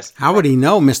saying this. How would he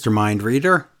know, Mr. Mind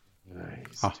Reader?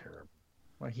 He's terrible.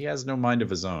 Well, he has no mind of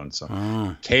his own. So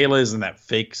Kayla is in that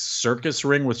fake circus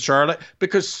ring with Charlotte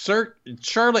because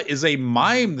Charlotte is a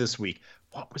mime this week.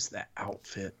 What was that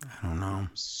outfit? I don't know.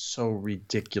 So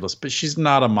ridiculous. But she's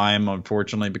not a mime,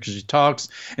 unfortunately, because she talks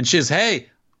and she says, "Hey,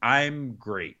 I'm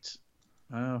great."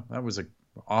 That was an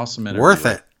awesome interview. Worth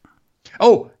it.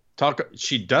 Oh,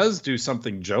 she does do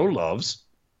something Joe loves.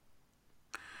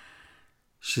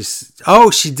 She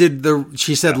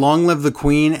said long live the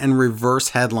queen and reverse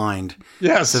headlined.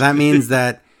 Yes. So that means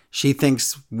that she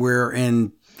thinks we're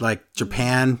in like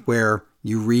Japan where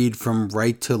you read from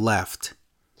right to left.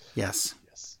 Yes.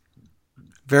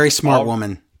 Very smart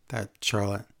woman, that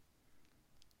Charlotte.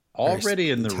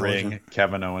 Already in the ring,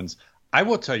 Kevin Owens. I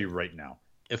will tell you right now,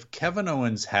 if Kevin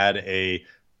Owens had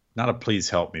not a please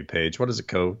help me page, what does it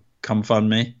called? Come fund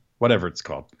me? Whatever it's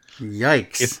called.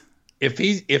 Yikes. If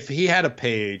he had a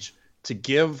page to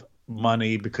give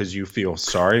money because you feel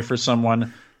sorry for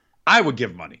someone, I would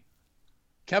give money.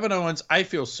 Kevin Owens, I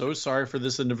feel so sorry for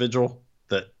this individual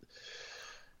that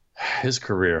his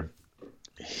career.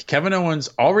 Kevin Owens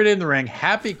already in the ring.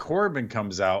 Happy Corbin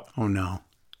comes out. Oh no.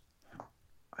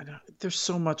 There's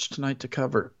so much tonight to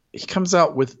cover. He comes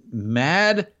out with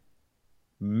mad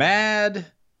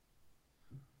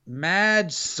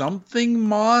something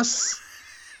Moss.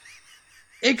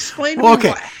 Explain to me what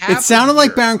happened. It sounded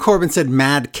like Baron Corbin said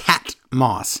Mad Cat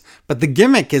Moss, but the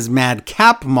gimmick is Mad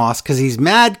Cap Moss because he's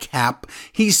Mad Cap.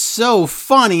 He's so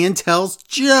funny and tells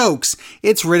jokes.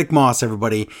 It's Riddick Moss,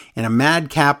 everybody, in a Mad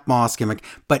Cap Moss gimmick,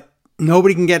 but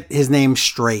nobody can get his name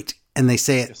straight, and they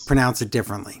say it, pronounce it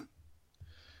differently.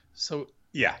 So,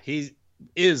 yeah, he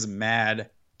is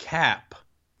Mad Cap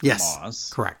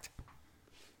Moss. Correct.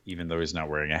 Even though he's not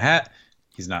wearing a hat,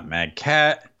 he's not Mad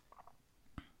Cat.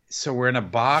 So we're in a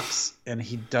box and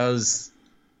he does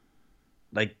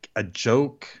like a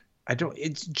joke.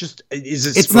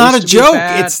 It's not a joke.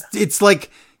 It's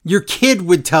like your kid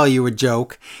would tell you a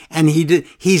joke and he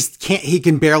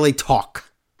can barely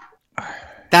talk.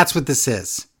 That's what this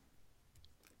is.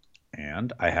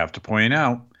 And I have to point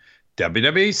out,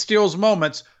 WWE steals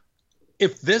moments.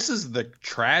 If this is the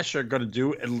trash they're going to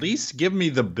do, at least give me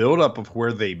the buildup of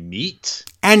where they meet.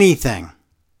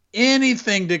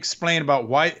 Anything to explain about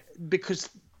why, because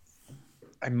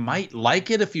I might like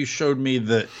it if you showed me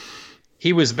that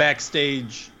he was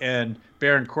backstage and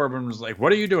Baron Corbin was like,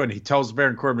 "What are you doing?" He tells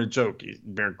Baron Corbin a joke.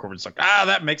 Baron Corbin's like,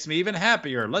 "That makes me even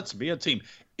happier. Let's be a team."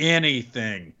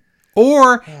 Anything.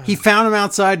 Or he found him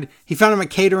outside. He found him at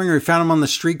catering, or he found him on the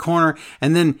street corner,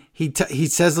 and then he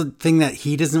says a thing that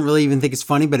he doesn't really even think is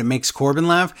funny, but it makes Corbin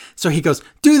laugh. So he goes,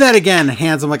 "Do that again," and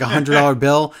hands him like $100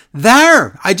 bill.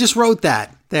 There, I just wrote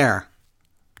that. There.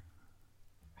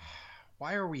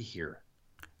 Why are we here?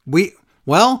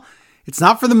 Well, it's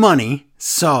not for the money,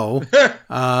 so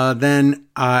then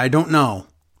I don't know,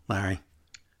 Larry.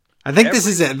 I think this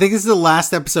is it. I think this is the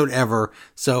last episode ever.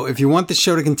 So if you want the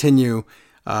show to continue,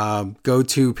 go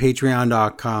to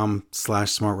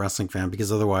patreon.com/smartwrestlingfan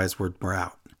because otherwise we're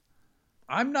out.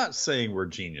 I'm not saying we're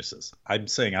geniuses. I'm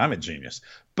saying I'm a genius.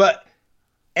 But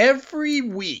every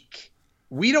week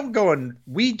we don't go and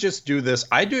we just do this.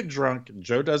 I do it drunk.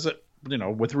 Joe does it,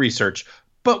 with research.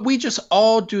 But we just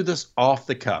all do this off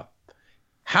the cuff.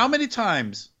 How many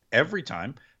times, every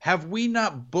time, have we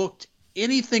not booked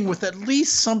anything with at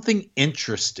least something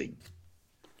interesting?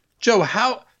 Joe,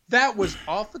 that was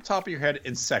off the top of your head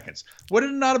in seconds. Would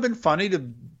it not have been funny to,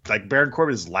 like, Baron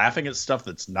Corbin is laughing at stuff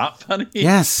that's not funny?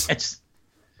 Yes. It's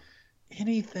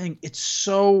anything. It's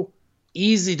so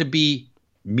easy to be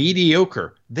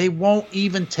mediocre. They won't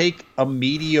even take a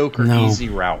mediocre, easy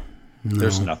route. No.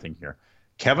 There's nothing here.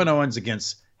 Kevin Owens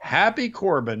against Happy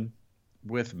Corbin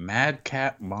with Mad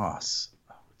Cat Moss.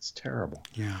 Oh, it's terrible.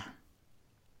 Yeah.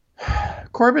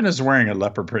 Corbin is wearing a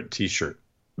leopard print t-shirt.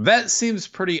 That seems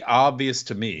pretty obvious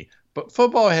to me. But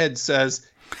Football Head says,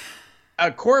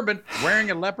 Corbin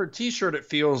wearing a leopard t-shirt, it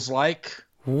feels like.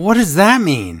 What does that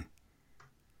mean?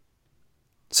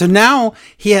 So now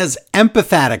he has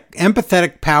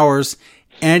empathetic powers,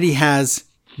 and he has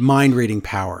mind-reading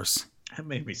powers. That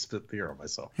made me spit beer on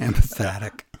myself.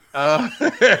 Empathetic.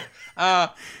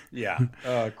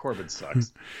 Corbin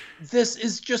sucks. This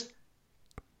is just,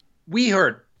 we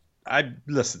heard, I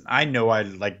know I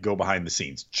go behind the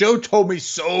scenes. Joe told me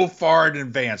so far in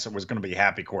advance it was going to be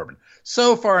Happy Corbin.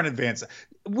 So far in advance.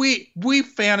 We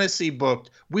fantasy booked.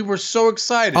 We were so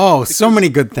excited. Oh, so many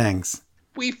good things.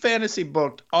 We fantasy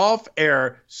booked off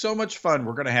air. So much fun.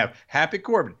 We're going to have Happy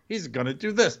Corbin. He's going to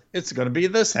do this. It's going to be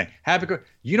this thing. Happy Corbin.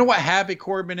 You know what Happy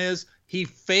Corbin is? He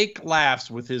fake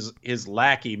laughs with his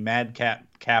lackey, Mad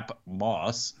Cap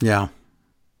Moss. Yeah.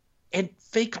 And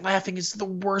fake laughing is the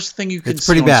worst thing you can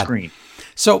see on screen.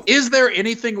 So is there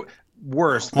anything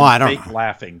worse than I don't fake know.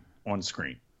 laughing on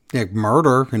screen? Like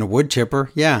murder in a wood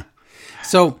chipper. Yeah.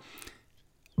 So,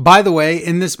 by the way,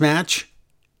 in this match,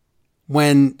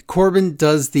 when Corbin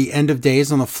does the end of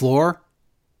days on the floor,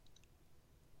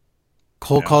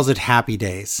 Cole calls it happy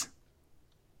days.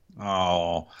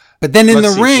 Oh. But then in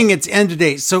the ring, it's end of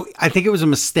days. So I think it was a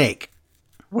mistake.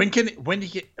 I'm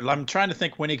trying to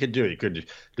think when he could do it. He could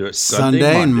do it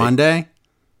Sunday and Monday.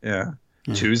 Yeah.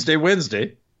 Tuesday,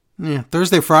 Wednesday. Yeah.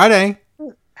 Thursday, Friday.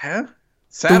 Huh?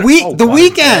 Saturday, the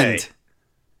weekend.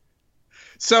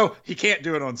 So he can't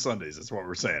do it on Sundays, is what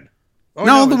we're saying. Oh,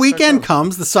 no, the weekend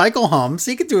comes, the cycle hums.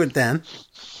 He could do it then.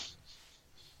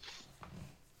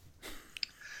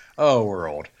 Oh, we're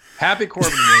old. Happy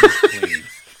Corbin wins clean.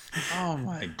 Oh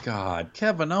my God,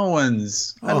 Kevin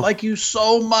Owens! I like you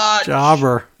so much.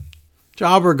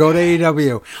 Jobber, go to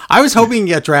AEW. I was hoping to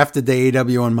get drafted to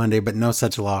AEW on Monday, but no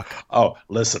such luck. Oh,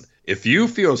 listen, if you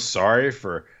feel sorry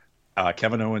for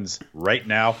Kevin Owens right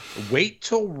now, wait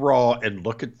till Raw and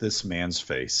look at this man's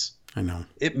face. I know.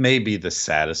 It may be the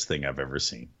saddest thing I've ever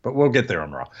seen, but we'll get there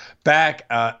on Raw. Back,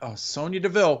 Sonya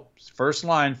Deville, first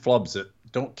line, flubs it.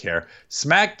 Don't care.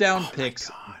 SmackDown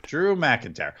picks Drew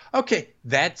McIntyre. Okay,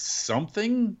 that's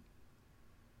something.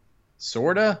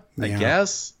 Sorta, I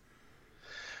guess.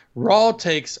 Raw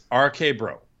takes RK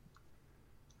Bro.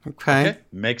 Okay.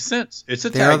 Makes sense. It's a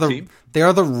tag team. They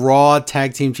are the Raw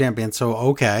tag team champions, so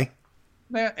okay.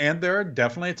 Yeah, and they're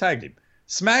definitely a tag team.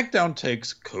 SmackDown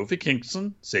takes Kofi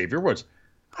Kingston, Xavier Woods.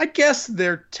 I guess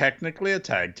they're technically a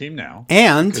tag team now,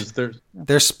 and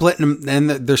they're splitting them, and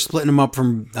they're splitting them up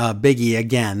from Big E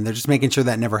again. They're just making sure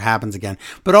that never happens again.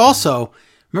 But also,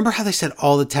 remember how they said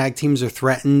all the tag teams are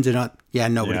threatened? And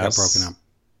nobody got broken up.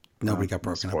 Nobody got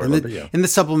broken up. In the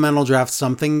supplemental draft,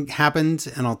 something happened,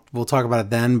 and we'll talk about it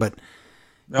then. But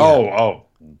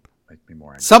make me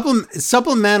more angry.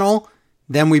 Supplemental.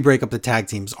 Then we break up the tag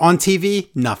teams. On TV,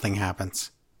 nothing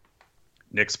happens.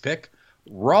 Nick's pick.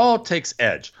 Raw takes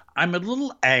Edge. I'm a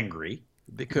little angry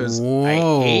because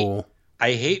I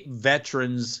hate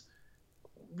veterans.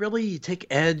 Really, you take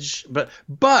Edge,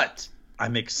 but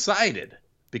I'm excited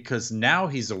because now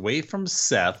he's away from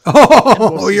Seth.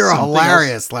 Oh, you're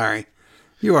hilarious, Larry.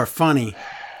 You are funny.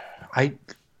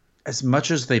 As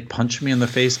much as they punch me in the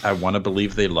face, I want to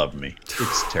believe they love me.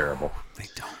 It's terrible. They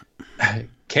don't.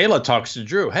 Kayla talks to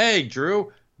Drew. Hey,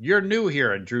 Drew, you're new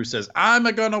here. And Drew says, I'm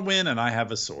going to win and I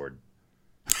have a sword.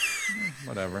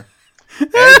 Whatever.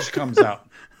 Edge comes out.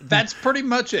 That's pretty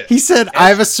much it. He said, I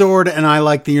have a sword and I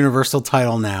like the Universal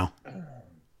title now.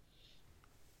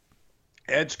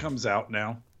 Edge comes out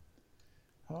now.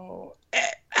 Oh,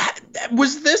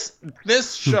 was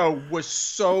this show was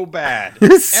so bad.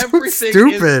 It's everything so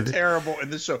stupid. Is terrible in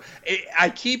this show. I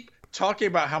keep talking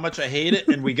about how much I hate it,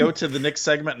 and we go to the next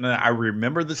segment, and I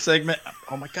remember the segment.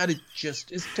 Oh my God, it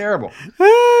just is terrible.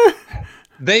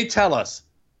 They tell us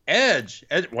Edge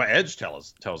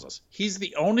tells us he's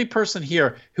the only person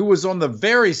here who was on the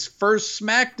very first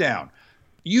SmackDown.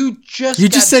 You just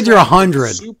said you're 100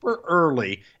 super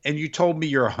early, and you told me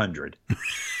you're 100.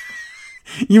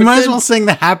 You might as well sing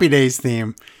the Happy Days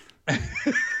theme.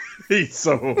 He's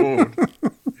so old.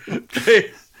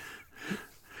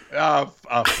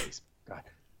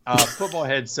 Football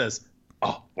Head says,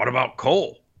 "Oh, what about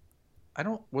Cole?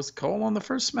 Was Cole on the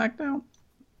first SmackDown?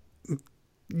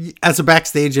 As a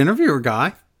backstage interviewer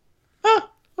guy.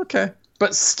 Okay.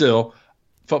 But still,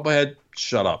 Football Head,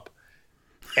 shut up.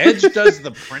 Edge does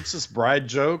the Princess Bride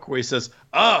joke where he says,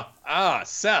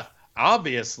 Seth,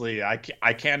 obviously I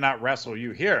cannot wrestle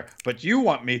you here, but you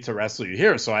want me to wrestle you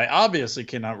here, so I obviously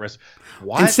cannot wrestle.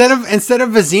 What? Instead of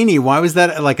Vizzini, why was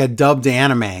that like a dubbed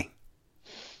anime?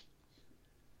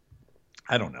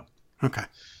 I don't know. Okay.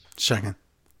 Checking.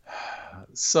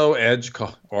 So Edge,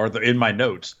 in my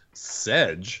notes,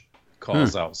 Sedge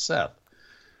calls out Seth.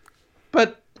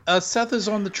 But Seth is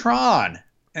on the Tron.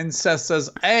 And Seth says,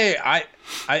 hey,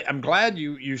 I'm glad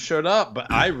you showed up, but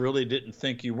I really didn't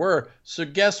think you were. So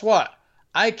guess what?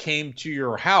 I came to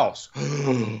your house.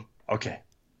 Okay.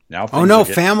 Now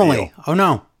family. Real. Oh,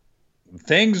 no.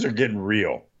 Things are getting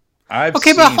real. But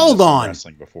hold on.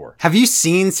 Wrestling before. Have you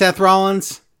seen Seth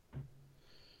Rollins?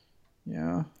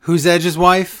 Yeah. Who's Edge's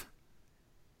wife?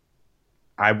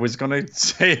 I was going to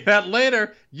say that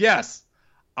later. Yes.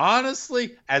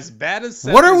 Honestly, as bad as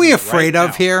Seth what are we afraid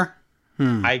of here?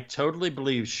 I totally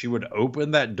believe she would open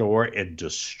that door and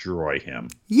destroy him.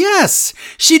 Yes.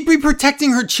 She'd be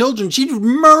protecting her children. She'd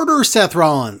murder Seth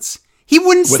Rollins. He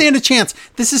wouldn't stand a chance.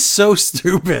 This is so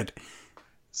stupid.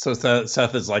 So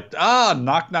Seth is like,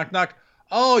 knock, knock, knock.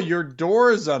 Oh, your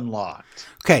door is unlocked.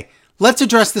 Okay, let's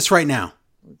address this right now.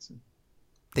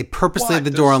 They purposely had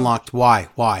the door unlocked.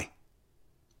 Why?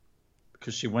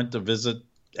 Because she went to visit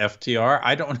FTR?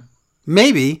 I don't know.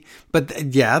 Maybe,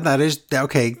 but yeah, that is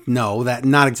okay. No, that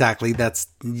not exactly.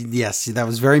 Yes, that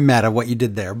was very meta what you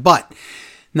did there. But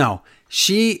no,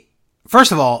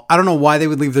 first of all, I don't know why they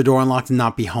would leave the door unlocked and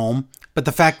not be home. But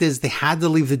the fact is, they had to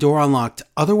leave the door unlocked.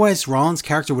 Otherwise, Rollins'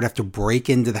 character would have to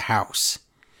break into the house.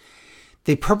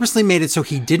 They purposely made it so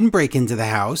he didn't break into the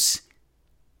house.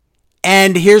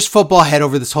 And here's Football Head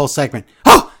over this whole segment.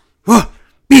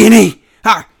 B&E.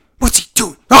 What's he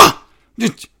doing?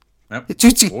 Yep.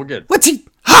 We're good. What's he?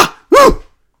 I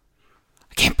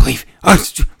can't believe.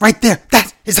 It's right there.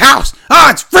 That's his house.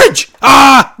 It's fridge.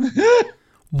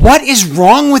 What is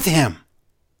wrong with him?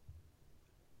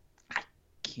 I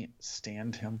can't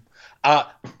stand him.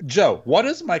 Joe, what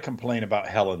is my complaint about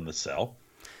Hell in the Cell?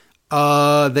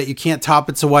 That you can't top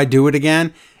it, so why do it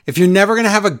again? If you're never going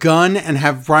to have a gun and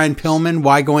have Brian Pillman,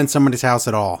 why go in somebody's house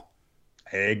at all?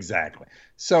 Exactly.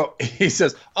 So he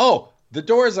says, the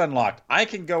door is unlocked. I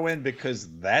can go in because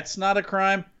that's not a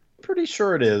crime. Pretty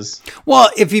sure it is. Well,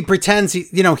 if he pretends,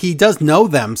 he does know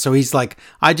them. So he's like,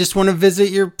 I just want to visit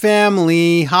your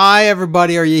family. Hi,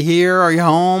 everybody. Are you here? Are you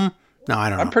home? No, I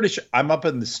don't know. I'm pretty sure. I'm up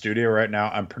in the studio right now.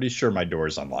 I'm pretty sure my door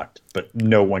is unlocked, but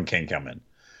no one can come in.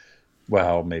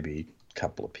 Well, maybe a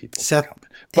couple of people Seth, can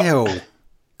come in. Ew.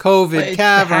 COVID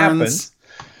caverns.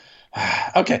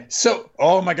 Okay, so,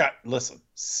 oh my God. Listen,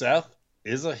 Seth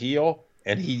is a heel.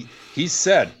 And he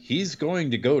said he's going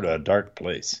to go to a dark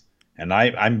place. And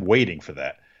I'm waiting for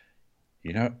that.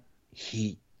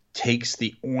 He takes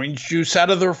the orange juice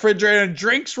out of the refrigerator and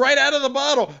drinks right out of the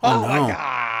bottle. Oh, no. My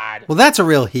God. Well, that's a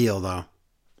real heel, though.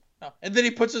 And then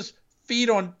he puts his feet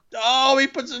on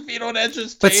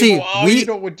Edge's table. But see, you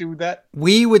don't do that.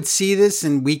 We would see this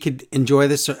and we could enjoy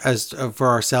this as for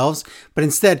ourselves. But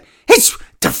instead, it's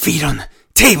their feet on the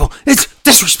table. It's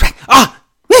disrespect.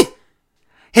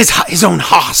 His own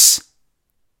hoss.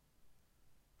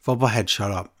 Football Head,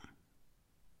 shut up.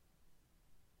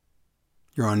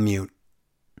 You're on mute.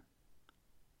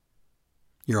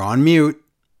 You're on mute.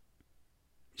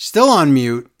 Still on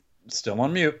mute. Still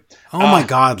on mute. Oh my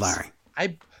God, Larry.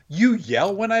 You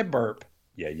yell when I burp.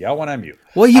 Yeah, yell when I mute.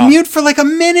 Well, you mute for like a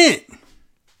minute.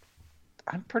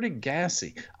 I'm pretty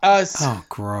gassy.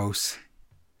 Gross.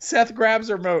 Seth grabs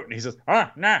her remote and he says,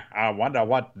 I wonder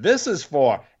what this is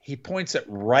for. He points it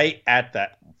right at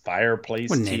that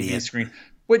fireplace TV screen.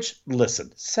 Which,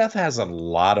 listen, Seth has a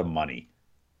lot of money.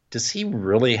 Does he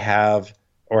really have,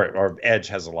 or Edge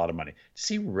has a lot of money. Does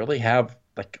he really have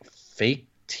like a fake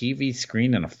TV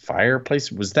screen and a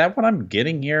fireplace? Was that what I'm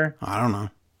getting here? I don't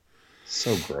know.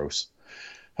 So gross.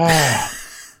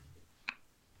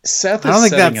 Seth. I don't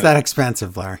think that's that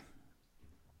expensive, Larry.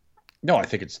 No, I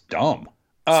think it's dumb.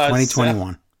 It's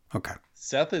 2021. Okay.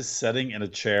 Seth is sitting in a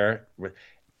chair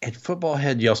and Football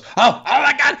Head yells, "Oh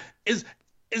my God! Is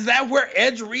that where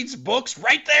Edge reads books?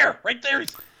 Right there.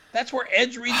 That's where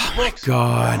Edge reads books." Oh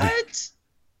my God! What?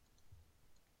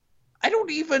 I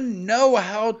don't even know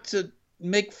how to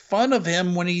make fun of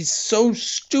him when he's so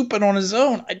stupid on his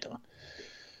own. I don't.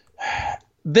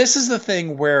 This is the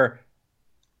thing where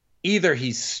either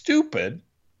he's stupid.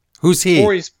 Who's he?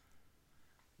 Or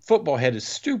Football Head is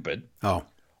stupid. Oh.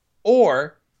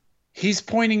 Or he's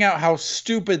pointing out how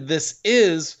stupid this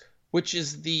is, which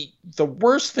is the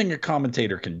worst thing a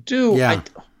commentator can do. Yeah.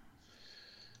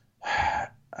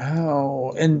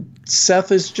 And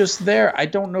Seth is just there. I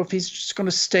don't know if he's just going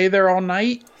to stay there all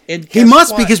night. And he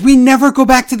must, because we never go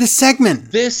back to this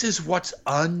segment. This is what's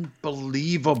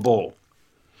unbelievable.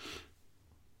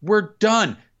 We're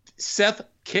done. Seth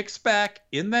kicks back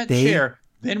in that chair.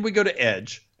 Then we go to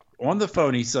Edge on the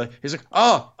phone. He's like,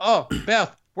 oh,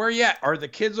 Beth, where are you at? Are the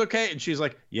kids okay? And she's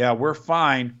like, yeah, we're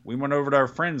fine. We went over to our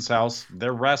friend's house.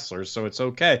 They're wrestlers, so it's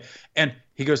okay. And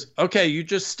he goes, okay, you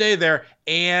just stay there.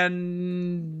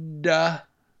 And that's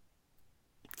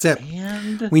it.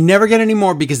 And we never get any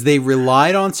more because they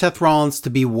relied on Seth Rollins to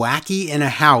be wacky in a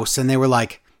house. And they were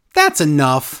like, that's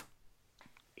enough.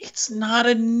 It's not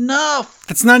enough.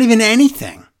 That's not even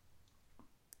anything.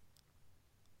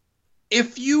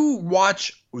 If you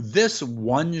watch this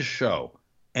one show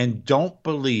and don't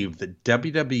believe that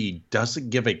WWE doesn't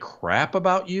give a crap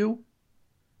about you,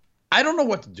 I don't know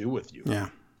what to do with you. Yeah.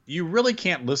 You really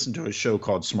can't listen to a show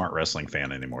called Smart Wrestling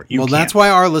Fan anymore. That's why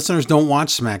our listeners don't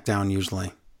watch SmackDown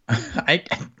usually.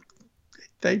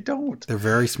 They don't. They're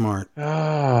very smart.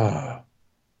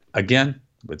 Again,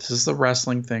 this is the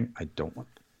wrestling thing. I don't want.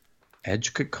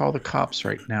 Edge could call the cops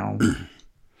right now.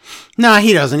 No,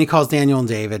 he doesn't. He calls Daniel and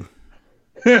David.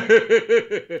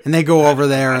 And they go over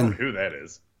there. I don't know who that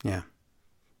is. Yeah.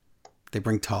 They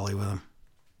bring Tully with them.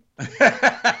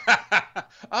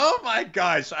 Oh my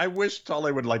gosh! I wish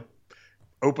Tully would like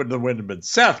open the window and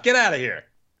Seth, get out of here!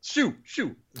 Shoot!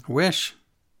 Wish.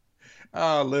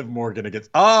 Oh, Liv Morgan against.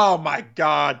 Oh my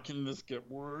God! Can this get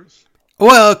worse?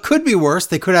 Well, it could be worse.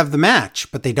 They could have the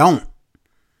match, but they don't.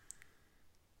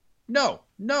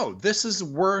 No, this is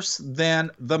worse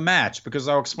than the match because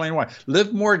I'll explain why.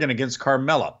 Liv Morgan against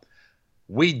Carmella.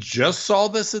 We just saw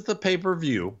this at the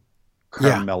pay-per-view.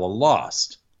 Carmella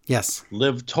lost. Yes.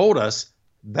 Liv told us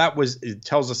it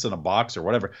tells us in a box or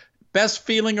whatever, best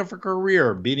feeling of her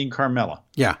career beating Carmella.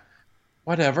 Yeah.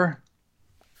 Whatever.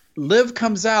 Liv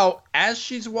comes out as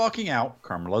she's walking out.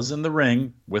 Carmella's in the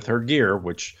ring with her gear,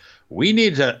 which we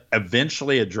need to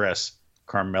eventually address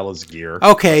Carmella's gear.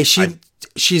 Okay,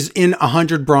 she's in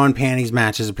 100 bra and panties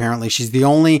matches, apparently. She's the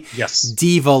only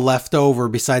diva left over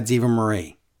besides Eva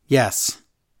Marie. Yes.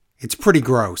 It's pretty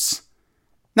gross.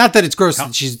 Not that it's gross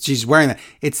that she's wearing that.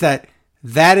 It's that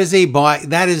is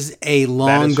a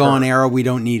long gone era we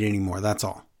don't need anymore. That's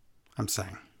all I'm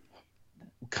saying.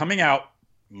 Coming out,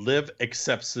 Liv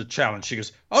accepts the challenge. She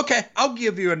goes, "Okay, I'll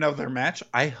give you another match.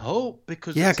 I hope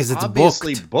because it's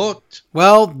obviously booked."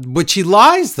 Well, but she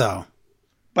lies though.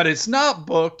 But it's not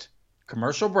booked.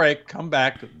 Commercial break. Come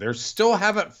back. They still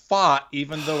haven't fought,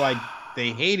 even though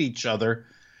they hate each other.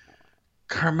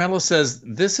 Carmella says,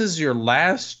 "This is your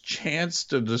last chance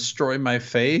to destroy my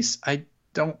face." I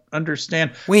don't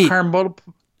understand. Wait. Carmella.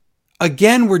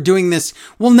 Again, we're doing this.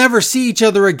 We'll never see each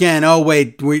other again. Oh,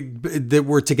 wait.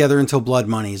 We're together until Blood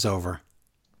Money's over.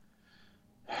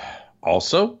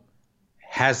 Also,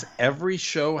 has every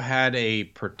show had a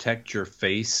protect your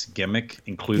face gimmick,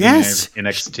 including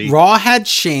NXT? Raw had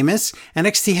Sheamus.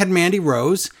 NXT had Mandy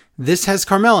Rose. This has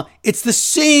Carmella. It's the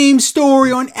same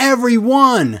story on every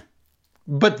one.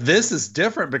 But this is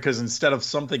different because instead of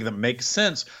something that makes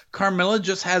sense, Carmella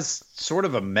just has sort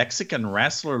of a Mexican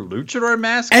wrestler luchador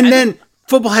mask. And then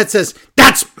Footballhead says,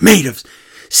 "That's made of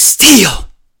steel."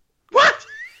 What?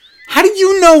 How do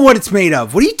you know what it's made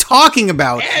of? What are you talking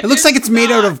about? It looks like it's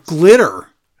made out of glitter.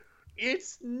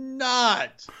 It's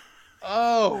not.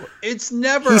 Oh, it's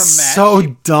never a mask. He's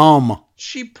so dumb.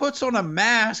 She puts on a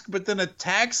mask, but then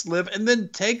attacks Liv and then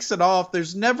takes it off.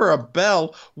 There's never a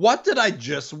bell. What did I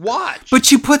just watch? But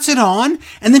she puts it on,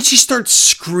 and then she starts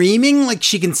screaming like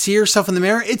she can see herself in the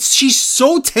mirror. She's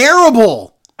so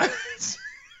terrible.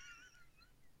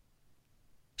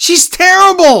 She's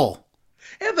terrible.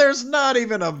 And there's not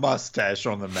even a mustache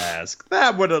on the mask.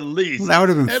 That would have been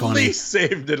funny. At least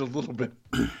saved it a little bit.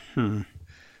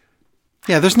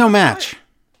 Yeah, there's no match.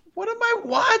 What am I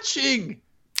watching?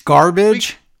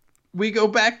 Garbage. We go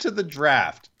back to the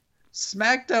draft.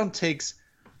 SmackDown takes.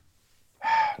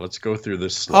 Let's go through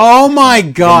this slow. Oh my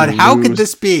God. How could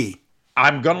this be?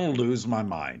 I'm going to lose my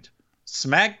mind.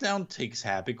 SmackDown takes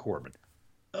Happy Corbin.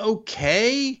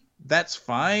 Okay, that's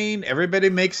fine.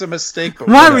 Everybody makes a mistake. But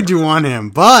why would you want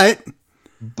him? But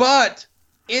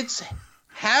it's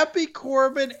Happy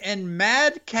Corbin and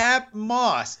Madcap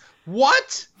Moss.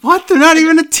 What? They're not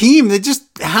even a team. They just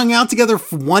hung out together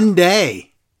for one day.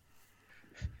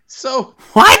 So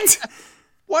what?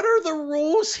 What are the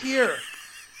rules here?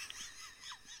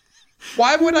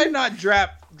 Why would I not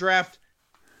draft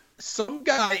some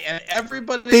guy and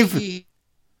everybody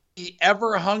he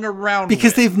ever hung around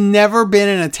because with? They've never been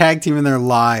in a tag team in their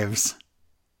lives.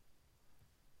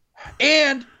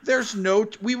 And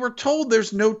we were told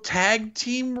there's no tag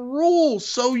team rules,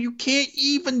 so you can't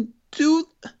even do.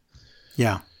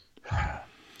 Yeah.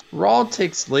 Raw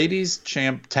takes ladies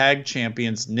tag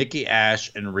champions Nikki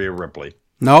Ash and Rhea Ripley.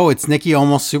 No, it's Nikki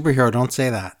Almost Superhero. Don't say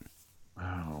that.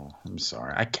 Oh, I'm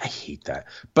sorry. I hate that.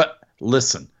 But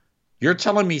listen, you're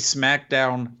telling me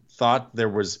SmackDown thought there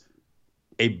was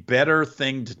a better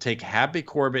thing to take Happy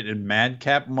Corbin and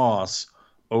Madcap Moss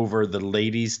over the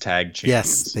ladies tag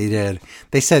champions? Yes, they did.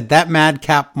 They said that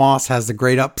Madcap Moss has the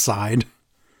great upside.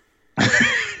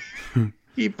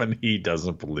 Even he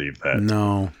doesn't believe that.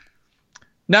 No.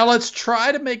 Now let's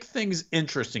try to make things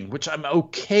interesting, which I'm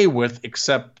okay with,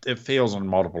 except it fails on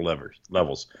multiple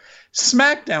levels.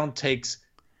 SmackDown takes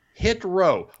Hit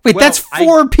Row. Wait, that's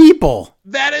 4 people.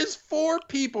 That is 4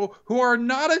 people who are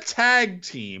not a tag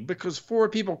team because 4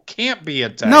 people can't be a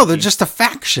tag team. No, they're just a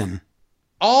faction.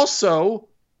 Also,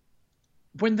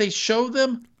 when they show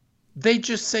them, they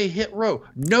just say Hit Row.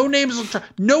 No names.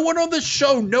 No one on the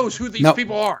show knows who these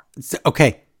people are.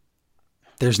 Okay.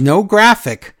 There's no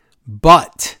graphic,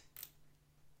 but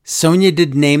Sonya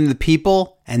did name the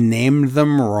people and named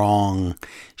them wrong.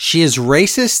 She is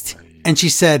racist, and she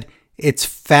said it's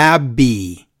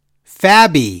Fabby.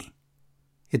 Fabby.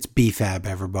 It's B-Fab,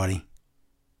 everybody.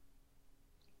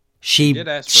 She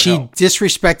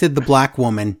disrespected the black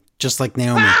woman just like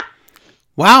Naomi.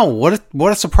 Wow,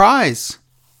 what a surprise.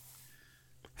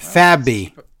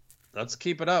 Fabby. Let's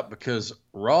keep it up because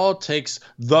Raw takes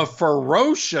the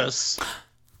ferocious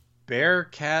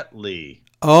Bearcat Lee.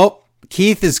 Oh,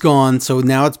 Keith is gone, so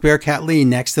now it's Bearcat Lee.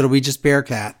 Next, it'll be just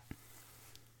Bearcat.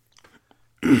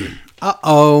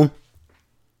 Uh-oh.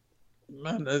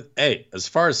 Man, hey, as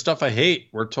far as stuff I hate,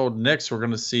 we're told next we're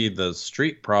going to see the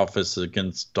Street Profits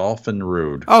against Dolphin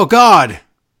Rude. Oh, God.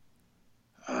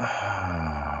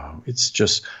 It's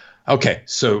just... Okay,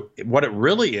 so what it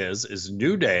really is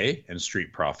New Day and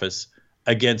Street Profits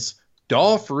against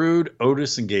Dolph Rude,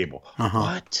 Otis, and Gable.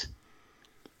 What?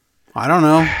 I don't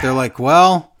know. They're like,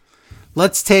 well,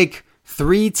 let's take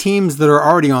 3 teams that are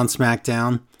already on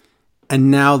SmackDown,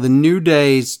 and now the New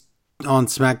Day's on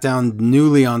SmackDown,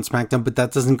 newly on SmackDown, but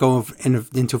that doesn't go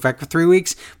into effect for 3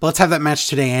 weeks. But let's have that match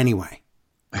today anyway.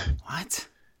 What?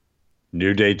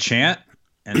 New Day chant,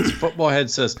 and his football head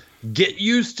says, "Get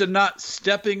used to not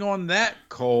stepping on that,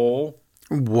 Cole."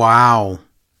 Wow.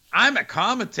 I'm a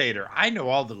commentator. I know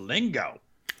all the lingo.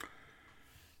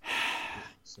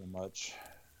 So much.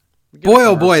 Boy,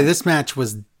 oh boy, this match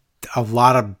was a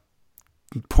lot of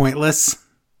pointless.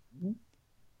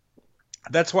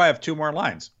 That's why I have 2 more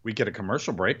lines. We get a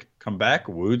commercial break, come back,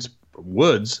 Woods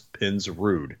pins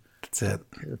Rude. That's it.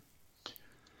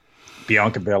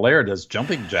 Bianca Belair does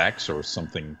jumping jacks or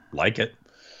something like it.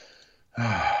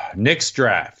 Nick's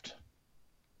draft.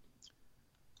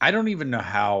 I don't even know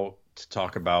how to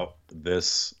talk about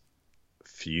this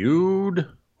feud,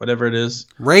 whatever it is.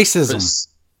 Racism.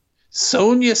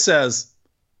 Sonya says,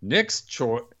 Nick's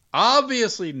choice,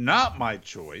 obviously not my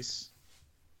choice.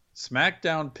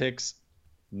 SmackDown picks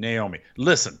Naomi.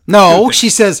 Listen. No, she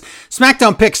says,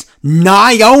 SmackDown picks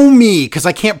Naomi, because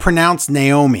I can't pronounce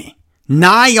Naomi.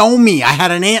 Naomi. I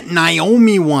had an Aunt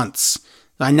Naomi once.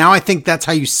 Now I think that's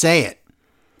how you say it.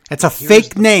 It's a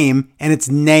fake name, and it's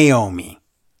Naomi.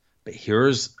 But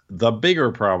here's the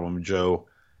bigger problem, Joe.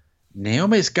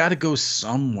 Naomi's got to go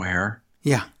somewhere.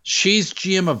 Yeah. She's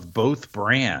GM of both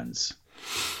brands.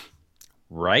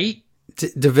 Right?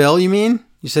 DeVille, you mean?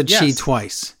 You said yes. She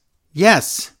twice.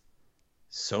 Yes.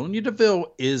 Sonya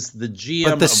Deville is the GM.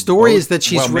 But the story is that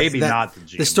she's... Well, maybe not the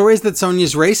GM. The story is that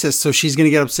Sonya's racist, so she's going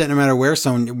to get upset no matter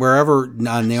wherever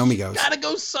Naomi goes. Got to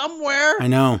go somewhere. I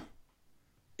know.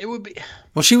 It would be...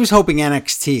 Well, she was hoping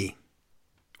NXT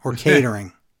or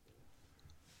catering.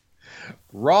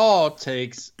 Raw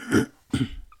takes...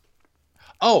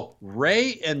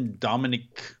 Ray and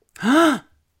Dominic. Oh,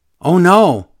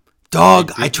 no.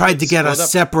 Dog, I tried to get a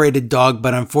separated dog,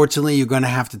 but unfortunately you're going to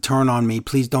have to turn on me.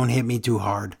 Please don't hit me too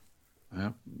hard.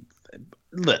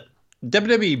 Look,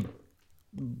 WWE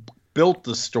built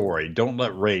the story. Don't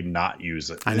let Ray not use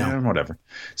it. I know. Whatever.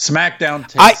 SmackDown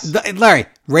takes... Larry,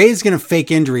 Ray's going to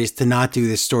fake injuries to not do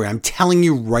this story. I'm telling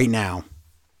you right now.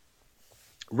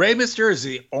 Rey Mysterio is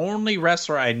the only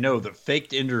wrestler I know that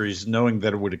faked injuries knowing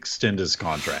that it would extend his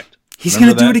contract. He's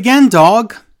going to do it again,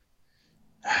 dog.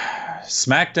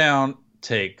 SmackDown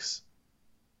takes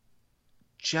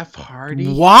Jeff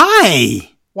Hardy.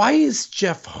 Why? Why is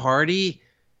Jeff Hardy?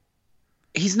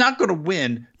 He's not going to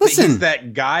win. Listen. But he's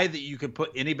that guy that you could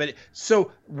put anybody.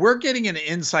 So we're getting an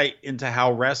insight into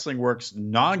how wrestling works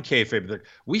non-kayfabe.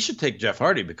 We should take Jeff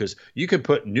Hardy because you could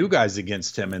put new guys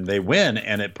against him and they win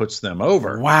and it puts them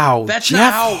over. Wow. That's Jeff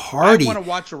not how Hardy. I want to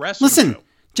watch a wrestling Listen, show.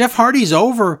 Jeff Hardy's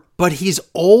over, but he's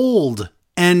old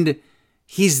and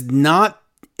he's not.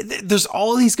 There's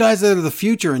all these guys that are the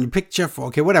future and you pick Jeff.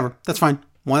 Okay, whatever. That's fine.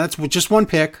 That's just one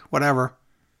pick. Whatever.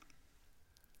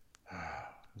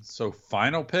 So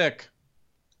final pick,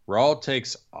 Raw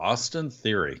takes Austin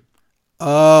Theory.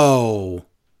 Oh.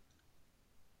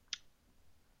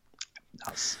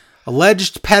 Nice.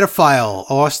 Alleged pedophile,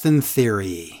 Austin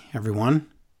Theory, everyone.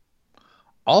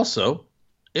 Also,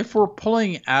 if we're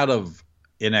pulling out of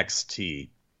NXT,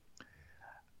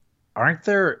 aren't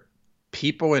there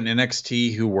people in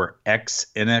NXT who were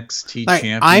ex-NXT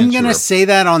champions? I'm going to say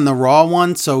that on the Raw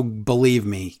one, so believe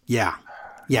me. Yeah.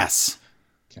 Yes.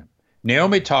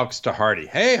 Naomi talks to Hardy.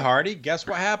 Hey, Hardy, guess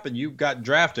what happened? You got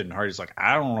drafted. And Hardy's like,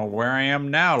 I don't know where I am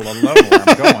now, let alone where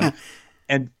I'm going.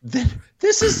 And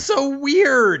this is so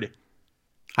weird.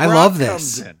 I love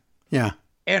this. Yeah.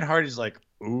 And Hardy's like,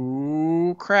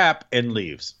 ooh, crap, and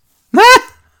leaves.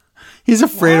 He's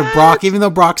afraid of Brock, even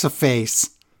though Brock's a face.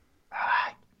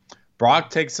 Brock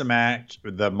takes the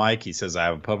mic. He says, I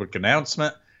have a public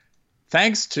announcement.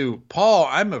 Thanks to Paul,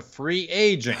 I'm a free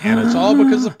agent, and it's all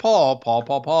because of Paul.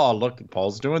 Paul. Look,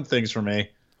 Paul's doing things for me.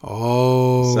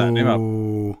 Oh. Setting him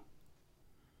up.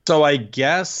 So I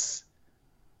guess...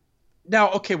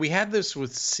 Now, okay, we had this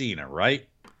with Cena, right?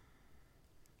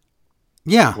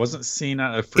 Yeah. Wasn't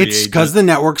Cena a free agent? It's because the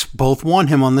networks both want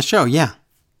him on the show. Yeah.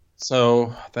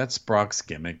 So that's Brock's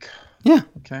gimmick. Yeah.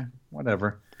 Okay.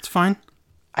 Whatever. It's fine.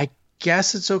 I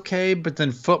guess it's okay, but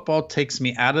then football takes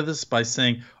me out of this by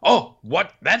saying, "Oh,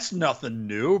 what? That's nothing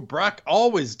new. Brock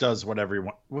always does whatever he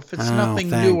wants." Well, if it's nothing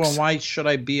new, and why should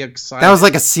I be excited? That was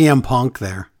like a CM Punk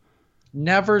there.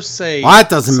 Never say. Well, it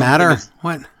doesn't matter.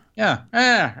 What? Yeah.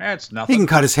 That's nothing. He can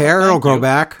cut his hair. It'll grow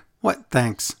back. What?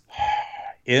 Thanks.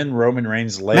 In Roman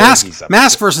Reigns' lair,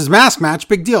 mask versus mask match.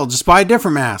 Big deal. Just buy a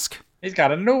different mask. He's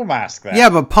got a new mask there. Yeah,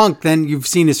 but Punk, then you've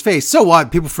seen his face. So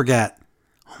what? People forget.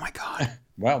 Oh, my God.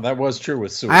 Well, that was true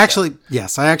with Suicide.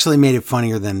 I actually made it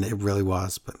funnier than it really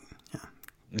was, but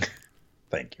yeah.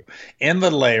 Thank you. In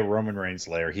the lair, Roman Reigns'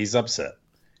 lair, he's upset.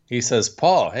 He says,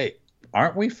 "Paul, hey,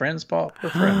 aren't we friends, Paul? We're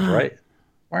friends, right?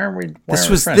 Why aren't we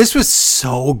friends?" This was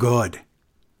so good.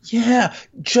 Yeah,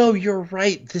 Joe, you're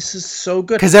right. This is so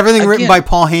good. Because everything written by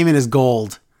Paul Heyman is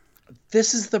gold.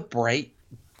 This is the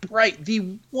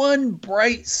the one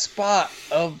bright spot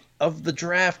of the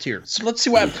draft here. So let's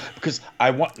see what happens. Because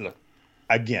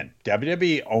again,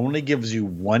 WWE only gives you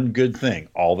one good thing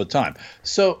all the time.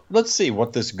 So let's see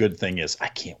what this good thing is. I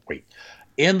can't wait.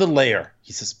 In the lair,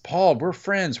 he says, "Paul, we're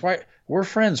friends. Why? We're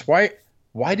friends. Why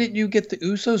didn't you get the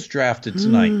Usos drafted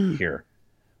tonight here?"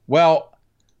 Well,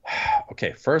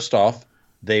 okay, first off,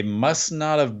 they must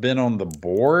not have been on the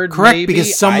board. Correct, maybe.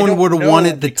 Because someone would have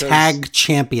wanted the tag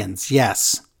champions.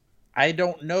 Yes. I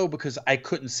don't know because I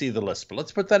couldn't see the list. But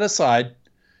let's put that aside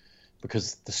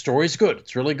because the story's good.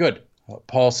 It's really good.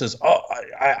 Paul says, "Oh,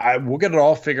 I we'll get it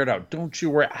all figured out. Don't you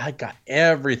worry. I got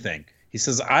everything." He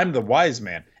says, "I'm the wise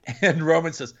man." And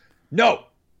Roman says, "No,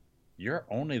 you're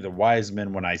only the wise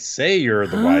man when I say you're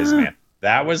the wise man."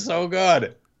 That was so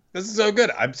good. This is so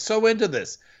good. I'm so into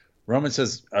this. Roman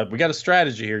says, "We got a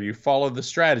strategy here. You follow the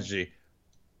strategy."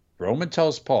 Roman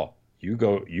tells Paul, you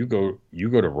go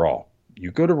to Raw. You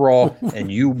go to Raw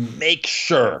and you make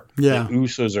sure the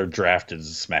Usos are drafted as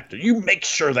a SmackDown. You make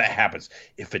sure that happens.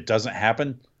 If it doesn't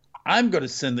happen, I'm going to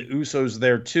send the Usos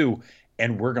there too,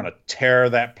 and we're going to tear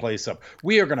that place up.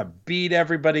 We are going to beat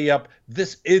everybody up.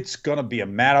 It's going to be a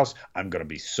madhouse. I'm going to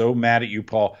be so mad at you,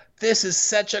 Paul. This is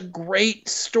such a great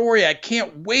story. I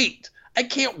can't wait.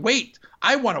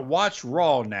 I want to watch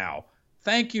Raw now.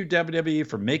 Thank you, WWE,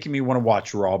 for making me want to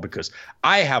watch Raw because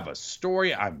I have a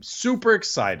story I'm super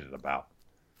excited about.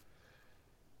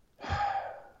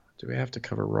 Do we have to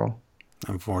cover Raw?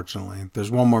 Unfortunately.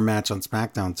 There's one more match on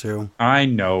SmackDown, too. I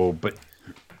know, but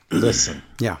listen.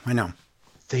 Yeah, I know.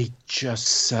 They just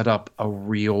set up a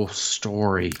real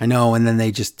story. I know, and then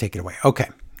they just take it away. Okay.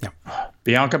 Yeah.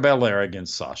 Bianca Belair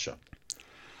against Sasha.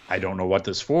 I don't know what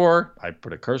this is for. I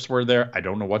put a curse word there. I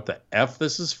don't know what the F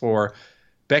this is for.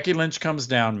 Becky Lynch comes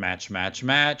down.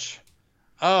 Match.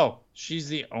 Oh, she's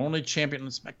the only champion in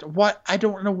SmackDown. What? I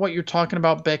don't know what you're talking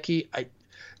about, Becky.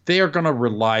 They are going to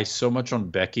rely so much on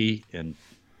Becky, and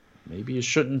maybe you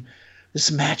shouldn't.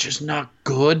 This match is not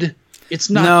good. It's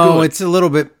not good. No, it's a little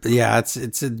bit. Yeah,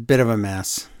 it's a bit of a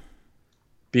mess.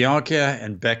 Bianca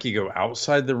and Becky go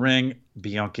outside the ring.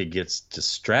 Bianca gets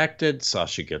distracted.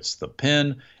 Sasha gets the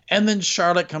pin. And then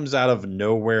Charlotte comes out of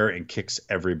nowhere and kicks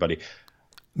everybody.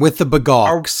 With the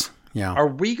Bagawks. Yeah. Are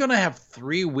we going to have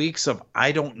 3 weeks of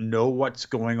I don't know what's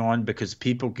going on because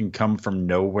people can come from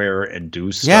nowhere and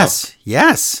do stuff?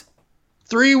 Yes.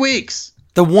 3 weeks.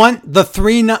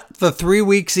 The 3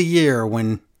 weeks a year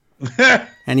when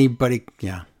anybody.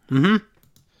 Yeah. Mm-hmm.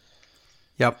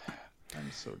 Yep.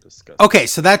 I'm so disgusted. Okay,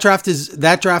 so that draft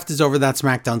is over. That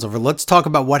SmackDown's over. Let's talk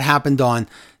about what happened on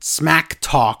Smack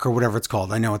Talk or whatever it's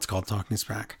called. I know it's called Talking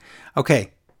Smack.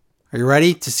 Okay, are you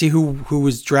ready to see who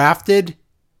was drafted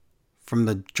from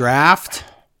the draft?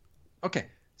 Okay,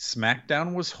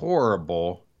 SmackDown was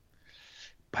horrible,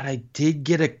 but I did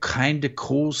get a kind of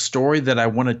cool story that I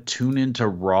want to tune into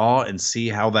Raw and see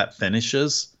how that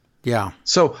finishes. Yeah.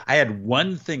 So I had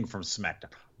one thing from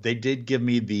SmackDown. They did give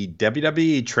me the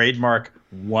WWE trademark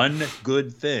one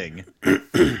good thing.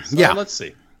 So let's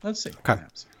see. Okay.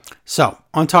 So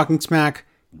on Talking Smack,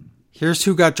 here's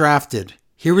who got drafted.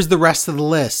 Here was the rest of the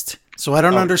list. So I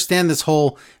don't understand this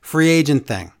whole free agent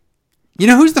thing. You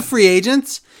know who's the free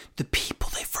agents? The people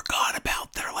they forgot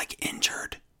about that are like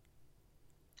injured.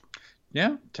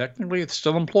 Yeah, technically it's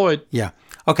still employed. Yeah.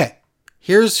 Okay.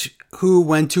 Here's who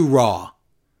went to Raw.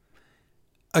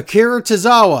 Akira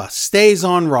Tozawa stays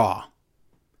on Raw.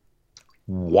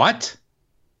 What?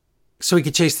 So he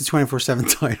could chase the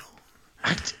 24/7 title.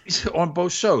 On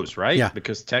both shows, right? Yeah.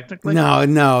 Because technically...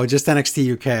 No, just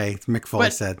NXT UK, Mick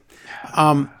Foley said.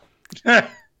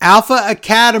 Alpha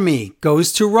Academy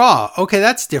goes to Raw. Okay,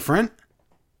 that's different.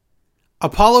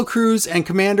 Apollo Crews and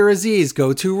Commander Aziz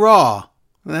go to Raw.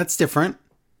 Well, that's different.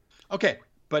 Okay,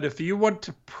 but if you want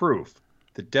to prove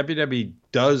that WWE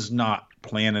does not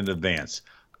plan in advance,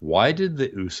 why did the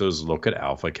Usos look at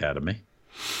Alpha Academy?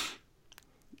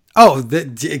 Oh,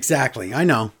 exactly. I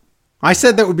know. I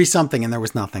said there would be something, and there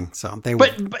was nothing. So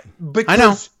but because I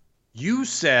know. You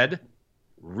said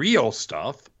real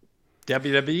stuff.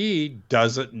 WWE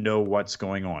doesn't know what's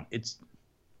going on.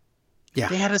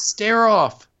 They had a stare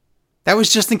off. That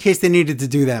was just in case they needed to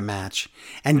do that match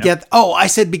and I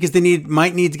said because they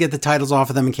might need to get the titles off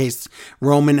of them in case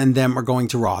Roman and them are going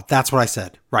to Raw. That's what I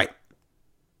said. Right.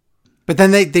 But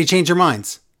then they changed their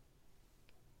minds.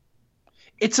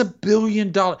 It's $1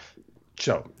 billion.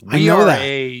 Joe, we are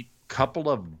a couple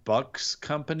of bucks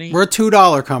company. We're a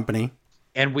 $2 company.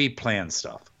 And we plan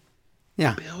stuff.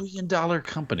 Yeah. $1 billion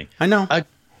company. I know.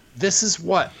 This is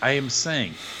what I am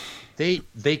saying.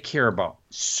 They care about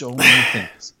so many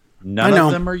things. None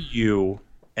of them are you,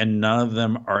 and none of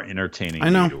them are entertaining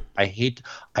you. I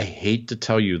hate to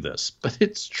tell you this, but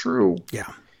it's true.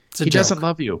 Yeah. He doesn't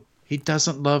love you. He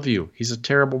doesn't love you. He's a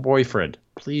terrible boyfriend.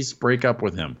 Please break up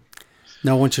with him.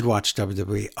 No one should watch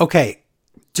WWE. Okay.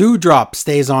 Doudrop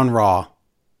stays on Raw.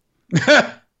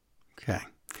 Okay.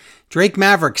 Drake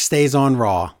Maverick stays on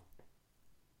Raw.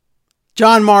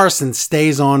 John Morrison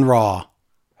stays on Raw.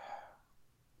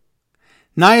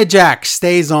 Nia Jax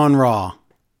stays on Raw.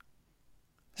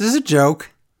 Is this a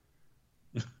joke?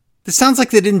 This sounds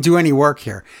like they didn't do any work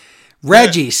here.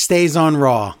 Reggie stays on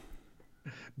Raw.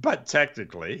 But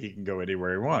technically, he can go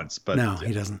anywhere he wants. But no,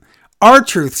 he doesn't.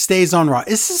 R-Truth stays on Raw.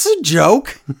 Is this a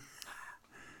joke?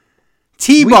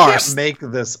 T-Bar. We can't make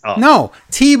this up. No,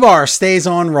 T-Bar stays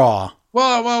on Raw.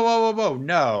 Whoa.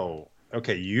 No.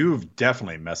 Okay, you've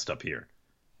definitely messed up here.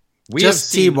 We Just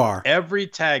have seen T-Bar. Every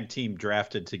tag team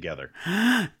drafted together.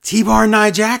 T-Bar and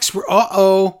Nia Jax were,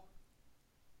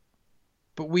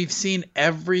 But we've seen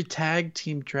every tag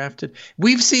team drafted.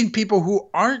 We've seen people who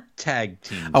aren't tag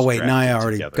teams. Oh, wait, Nia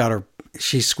already got her.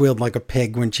 She squealed like a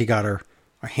pig when she got her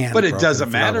hand. But it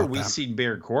doesn't matter. We've seen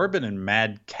Baron Corbin and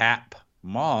Madcap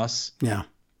Moss. Yeah.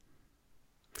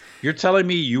 You're telling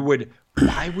me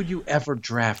why would you ever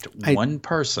draft one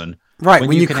person? Right,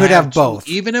 when you could have both.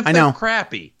 Even if they're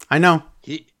crappy. I know.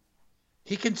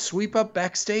 He can sweep up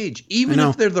backstage, even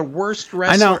if they're the worst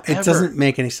wrestler I know. It doesn't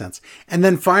make any sense. And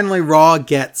then finally, Raw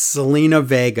gets Selena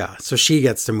Vega. So she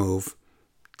gets to move.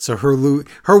 So her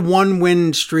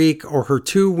 1-win streak or her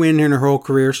 2-win in her whole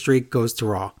career streak goes to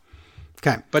Raw.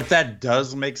 Okay. But that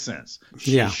does make sense.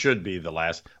 She should be the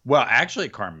last. Well, actually,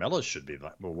 Carmella should be.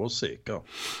 Well, we'll see. Go.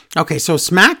 Okay, so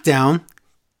SmackDown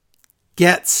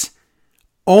gets...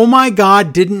 Oh my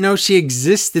God, didn't know she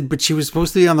existed, but she was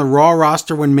supposed to be on the Raw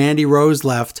roster when Mandy Rose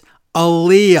left.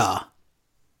 Aaliyah.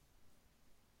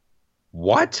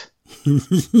 What?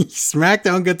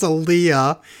 SmackDown gets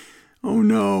Aaliyah. Oh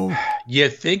no. You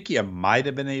think you might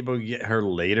have been able to get her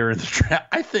later in the draft?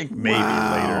 I think maybe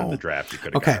later in the draft you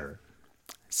could have got her.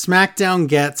 SmackDown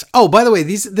gets... Oh, by the way,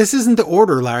 this isn't the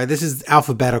order, Larry. This is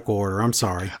alphabetical order. I'm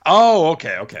sorry. Oh,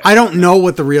 okay. I don't know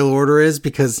what the real order is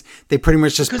because they pretty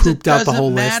much just pooped out the whole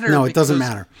list. No, it doesn't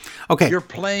matter. Okay. You're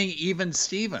playing even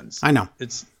Stevens. I know.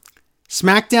 It's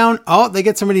SmackDown. Oh, they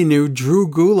get somebody new. Drew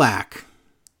Gulak.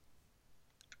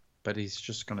 But he's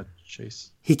just going to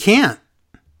chase... He can't.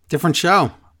 Different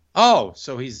show. Oh,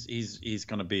 so he's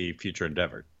going to be future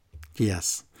endeavor.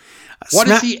 Yes. What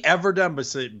has he ever done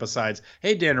besides,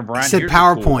 hey, Dan O'Brien, he said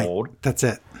PowerPoint. Cool That's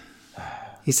it.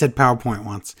 He said PowerPoint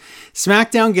once.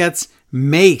 SmackDown gets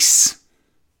Mace.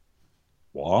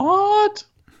 What?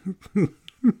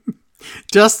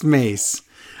 Just Mace.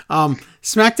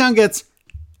 SmackDown gets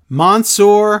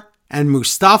Mansoor and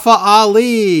Mustafa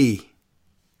Ali.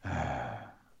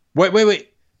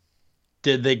 Wait.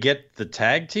 Did they get the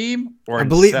tag team? Or I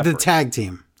believe separate? The tag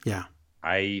team. Yeah.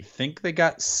 I think they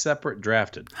got separate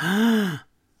drafted. Well,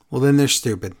 then they're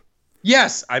stupid.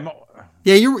 Yes,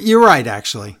 Yeah, you're right,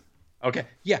 actually. Okay,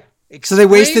 yeah. So they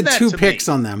wasted 2 picks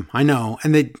on them. I know,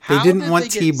 and they didn't want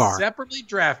T-Bar. Separately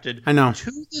drafted. I know.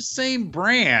 To the same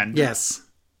brand. Yes.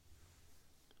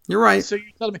 You're right. So you're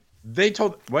telling me they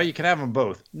told? Well, you can have them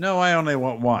both. No, I only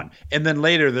want one. And then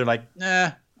later they're like,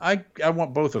 nah, I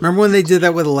want both of them. Remember when they did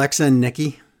that with Alexa and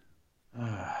Nikki?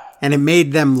 And it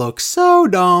made them look so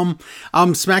dumb.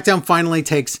 SmackDown finally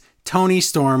takes Toni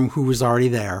Storm, who was already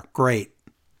there. Great.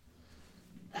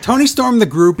 Toni Storm, the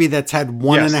groupie that's had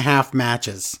 1.5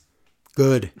 matches.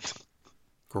 Good.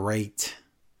 Great.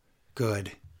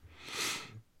 Good.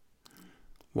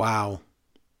 Wow.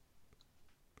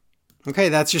 Okay,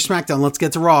 that's your SmackDown. Let's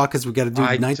get to Raw because we got to do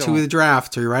night 2 of the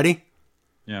draft. Are you ready?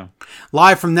 Yeah.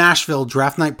 Live from Nashville,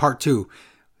 Draft Night Part 2.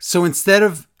 So instead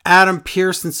of Adam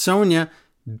Pearce and Sonya,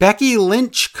 Becky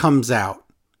Lynch comes out.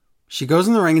 She goes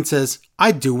in the ring and says,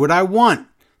 I do what I want.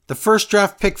 The first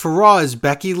draft pick for Raw is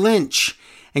Becky Lynch.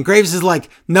 And Graves is like,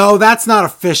 no, that's not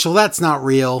official. That's not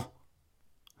real.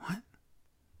 What?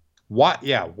 What?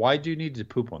 Yeah. Why do you need to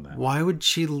poop on that? Why would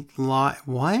she lie?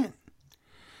 What?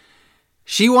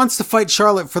 She wants to fight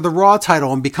Charlotte for the Raw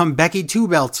title and become Becky Two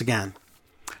Belts again.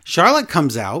 Charlotte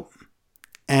comes out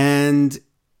and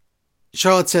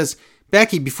Charlotte says,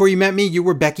 Becky, before you met me, you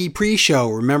were Becky pre-show.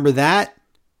 Remember that?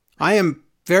 I am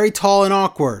very tall and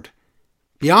awkward.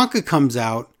 Bianca comes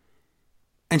out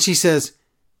and she says,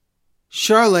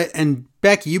 Charlotte and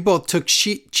Becky, you both took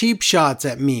cheap shots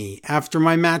at me after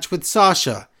my match with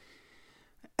Sasha.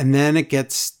 And then it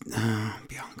gets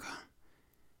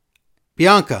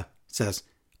Bianca says,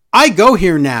 I go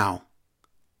here now.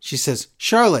 She says,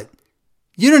 Charlotte,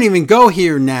 you don't even go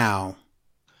here now.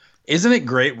 Isn't it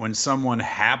great when someone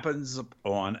happens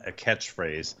on a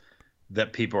catchphrase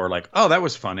that people are like, oh, that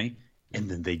was funny. And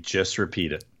then they just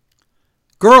repeat it.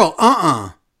 Girl,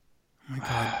 Oh my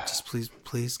God, just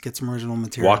please get some original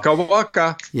material. Waka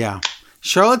waka. Yeah.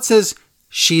 Charlotte says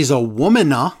she's a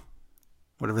womana,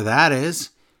 whatever that is.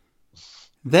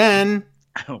 Then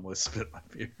I almost spit my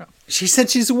beer out. She said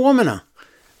she's a womana.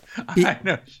 I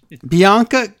know.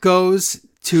 Bianca goes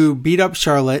to beat up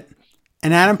Charlotte,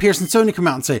 and Adam Pearce and Sonya come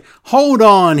out and say, hold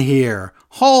on here.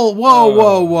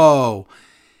 Whoa.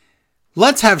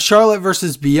 Let's have Charlotte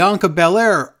versus Bianca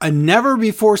Belair, a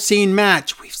never-before-seen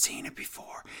match. We've seen it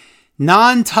before.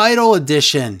 Non-title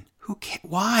edition.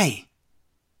 Why?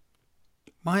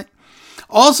 What?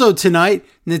 Also tonight,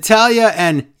 Natalya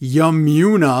and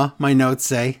Yamuna, my notes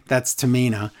say, that's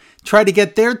Tamina, try to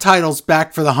get their titles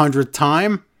back for the 100th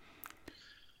time.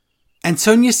 And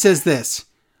Sonya says this,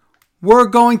 we're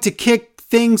going to kick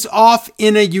things off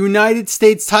in a United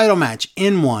States title match.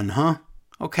 In one, huh?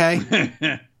 Okay.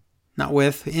 Not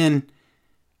with, in.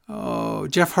 Oh,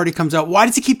 Jeff Hardy comes out. Why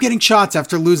does he keep getting shots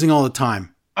after losing all the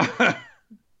time?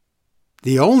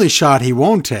 The only shot he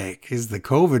won't take is the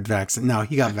COVID vaccine. No,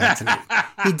 he got vaccinated.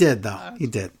 He did, though. He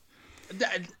did.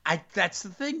 That's the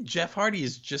thing. Jeff Hardy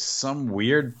is just some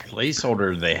weird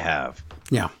placeholder they have.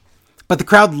 Yeah. But the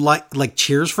crowd like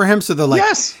cheers for him. So they're like,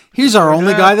 yes, he's our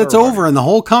only guy that's over in the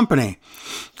whole company.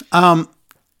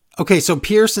 Okay, so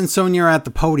Pearce and Sonya are at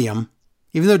the podium.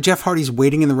 Even though Jeff Hardy's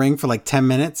waiting in the ring for like 10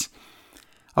 minutes.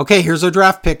 Okay, here's our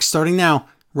draft picks starting now.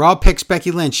 Raw picks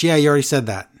Becky Lynch. Yeah, you already said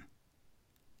that.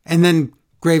 And then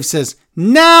Graves says,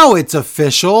 now it's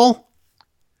official.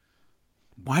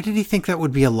 Why did he think that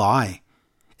would be a lie?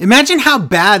 Imagine how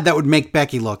bad that would make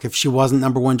Becky look if she wasn't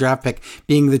number one draft pick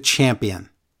being the champion.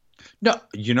 No,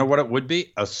 you know what it would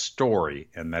be? A story,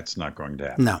 and that's not going to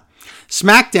happen. No.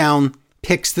 SmackDown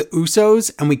picks the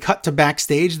Usos, and we cut to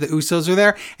backstage. The Usos are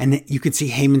there, and you can see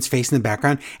Heyman's face in the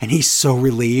background, and he's so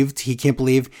relieved. He can't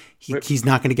believe he's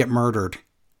not going to get murdered.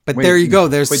 But there you go.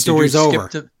 There's the story's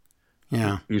over.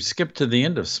 Yeah. You skipped to the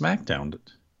end of SmackDown.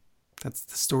 That's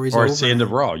the story's over. Or it's the end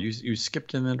of Raw. You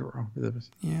skipped to the end of Raw.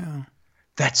 Yeah.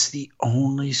 That's the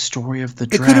only story of the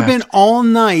draft. It could have been all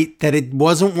night that it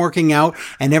wasn't working out,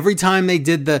 and every time they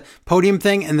did the podium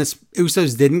thing and the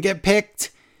Usos didn't get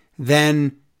picked,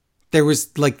 then there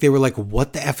was like, they were like,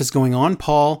 what the F is going on,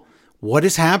 Paul? What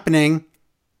is happening?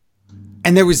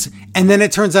 And then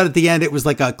it turns out at the end, it was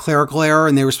like a clerical error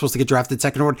and they were supposed to get drafted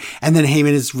second order. And then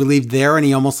Heyman is relieved there and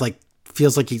he almost like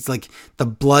feels like he's like the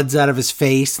blood's out of his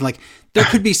face. And like there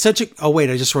could be such a, oh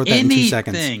wait, I just wrote that in 2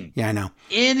 seconds. Yeah, I know.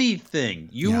 Anything.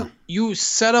 You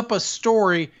set up a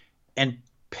story and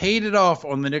paid it off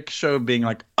on the next show being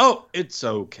like, oh, it's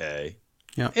okay.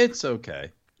 Yeah. It's okay.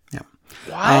 Yeah.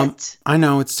 What? I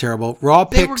know, it's terrible. Raw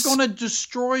picks. They were going to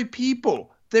destroy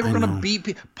people. They were going to beat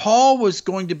people. Paul was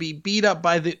going to be beat up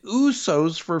by the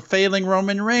Usos for failing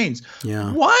Roman Reigns.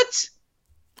 Yeah. What?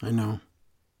 I know.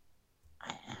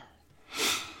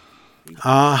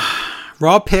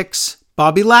 Raw picks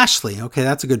Bobby Lashley. Okay,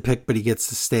 that's a good pick, but he gets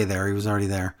to stay there. He was already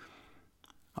there.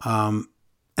 And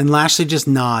Lashley just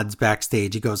nods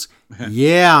backstage. He goes,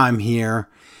 yeah, I'm here.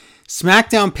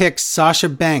 SmackDown picks Sasha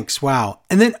Banks. Wow.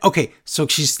 And then, okay, so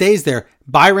she stays there.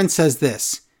 Byron says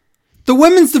this. The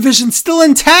women's division's still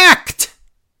intact.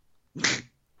 What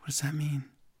does that mean?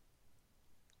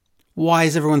 Why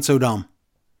is everyone so dumb?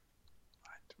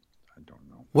 I don't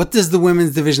know. What does the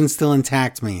women's division still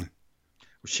intact mean?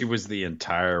 She was the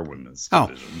entire women's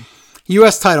division.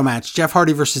 U.S. title match, Jeff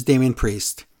Hardy versus Damian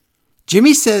Priest.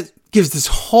 Jimmy gives this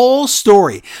whole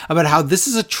story about how this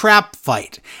is a trap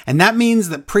fight. And that means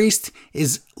that Priest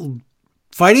is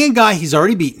fighting a guy he's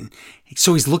already beaten.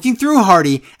 So he's looking through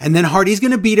Hardy, and then Hardy's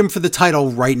going to beat him for the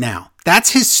title right now.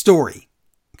 That's his story.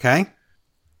 Okay?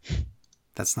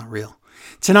 That's not real.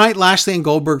 Tonight, Lashley and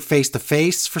Goldberg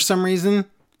face-to-face for some reason.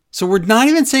 So we're not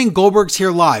even saying Goldberg's here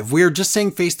live. We are just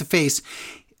saying face-to-face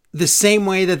the same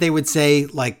way that they would say,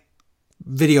 like,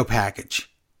 video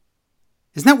package.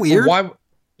 Isn't that weird? Well,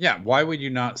 why would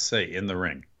you not say in the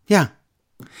ring? Yeah.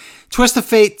 Twist of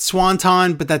Fate,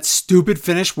 Swanton, but that stupid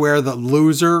finish where the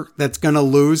loser that's going to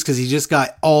lose because he just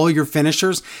got all your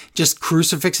finishers just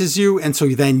crucifixes you, and so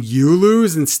then you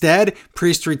lose instead.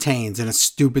 Priest retains in a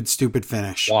stupid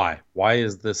finish. Why? Why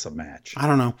is this a match? I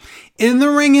don't know. In the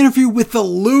ring interview with the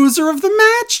loser of the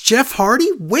match, Jeff Hardy?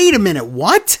 Wait a minute,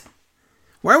 what?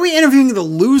 Why are we interviewing the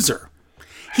loser?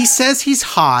 He says he's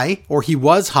high, or he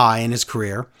was high in his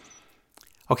career.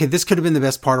 Okay, this could have been the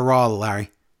best part of Raw, Larry.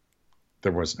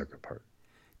 There was no good part.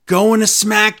 Going to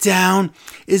SmackDown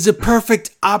is a perfect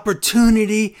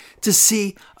opportunity to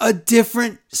see a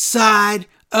different side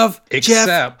of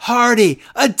Jeff Hardy.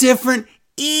 A different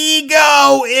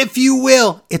ego, if you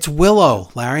will. It's Willow,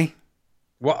 Larry.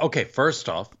 Well, okay, first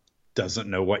off, doesn't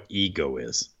know what ego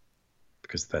is.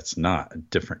 Because that's not a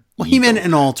different ego. He meant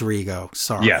an alter ego.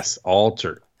 Sorry. Yes,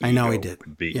 alter ego. I know he did.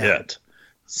 Would be it.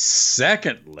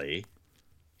 Secondly,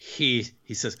 he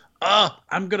says,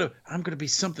 I'm gonna be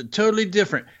something totally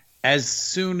different as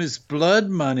soon as Blood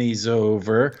Money's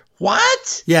over.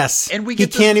 What? Yes. And he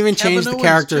can't even change the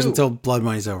characters until Blood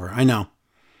Money's over. I know.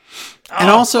 And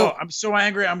also, I'm so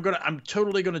angry. I'm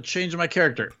totally gonna change my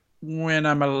character when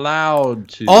I'm allowed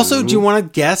to. Also, do you want to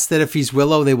guess that if he's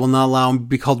Willow, they will not allow him to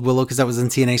be called Willow because that was in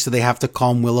TNA, so they have to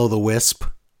call him Willow the Wisp?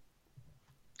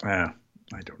 I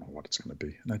don't know what it's going to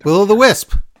be. Willow the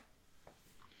Wisp.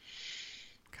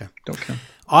 Okay. Don't care.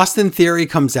 Austin Theory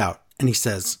comes out and he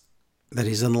says that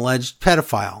he's an alleged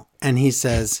pedophile. And he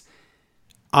says,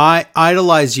 I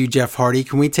idolize you, Jeff Hardy.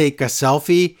 Can we take a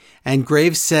selfie? And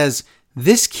Graves says,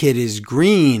 this kid is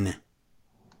green.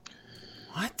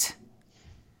 What?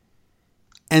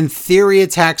 And Theory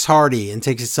attacks Hardy and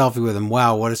takes a selfie with him.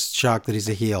 Wow, what a shock that he's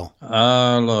a heel.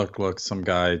 Look, some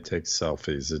guy takes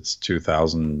selfies. It's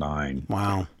 2009.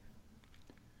 Wow.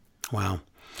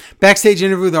 Backstage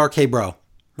interview with RK Bro.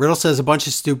 Riddle says a bunch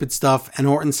of stupid stuff, and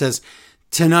Orton says,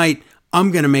 tonight,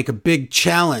 I'm going to make a big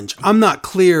challenge. I'm not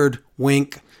cleared,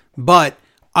 wink, but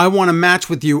I want a match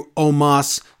with you,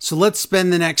 Omos, so let's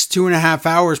spend the next 2.5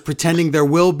 hours pretending there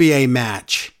will be a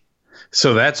match.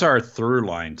 So that's our through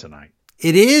line tonight.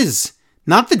 It is.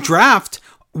 Not the draft.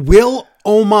 Will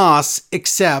Omos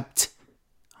accept?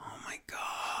 Oh my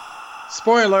God.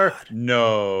 Spoiler.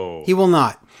 No. He will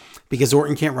not. Because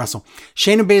Orton can't wrestle.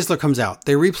 Shayna Baszler comes out.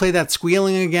 They replay that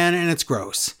squealing again, and it's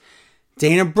gross.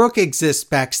 Dana Brooke exists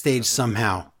backstage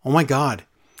somehow. Oh my God.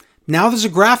 Now there's a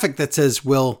graphic that says,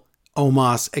 will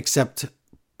Omos accept,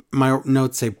 my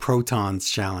notes say, Proton's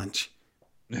challenge.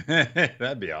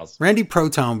 That'd be awesome. Randy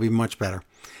Proton would be much better.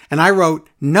 And I wrote,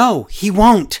 no, he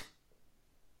won't.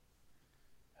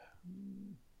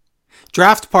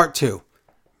 Draft part 2.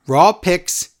 Raw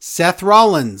picks Seth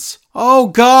Rollins. Oh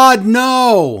God,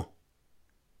 no.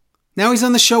 Now he's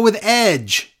on the show with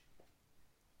Edge.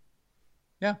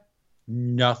 Yeah.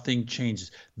 Nothing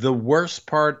changes. The worst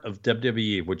part of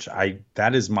WWE,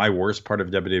 that is my worst part of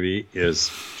WWE, is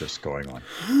just going on.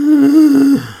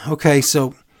 Okay,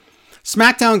 so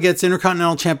SmackDown gets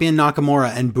Intercontinental Champion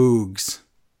Nakamura and Boogs.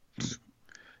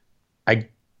 I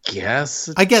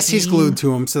guess he's glued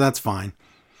to him, so that's fine.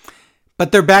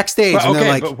 But they're backstage and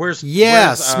they're like, where's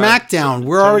SmackDown,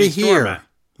 we're already here. At?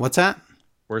 What's that?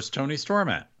 Where's Toni Storm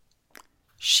at?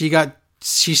 She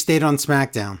stayed on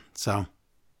SmackDown, so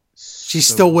she's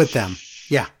still with them.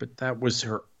 Yeah. But that was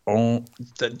her own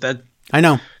that I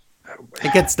know.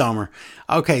 It gets dumber.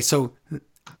 Okay, so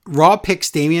Raw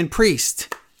picks Damian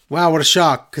Priest. Wow, what a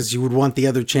shock, because you would want the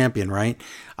other champion, right?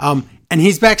 And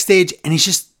he's backstage and he's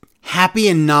just happy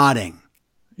and nodding.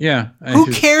 Yeah.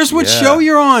 Who cares what show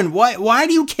you're on? Why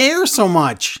do you care so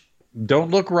much? Don't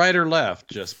look right or left.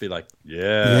 Just be like,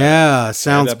 yeah. Yeah,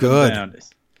 sounds good.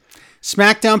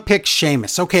 SmackDown picks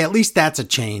Sheamus. Okay, at least that's a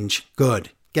change. Good.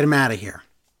 Get him out of here.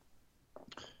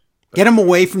 Get him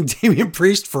away from Damian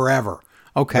Priest forever.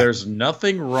 Okay. There's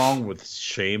nothing wrong with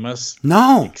Sheamus.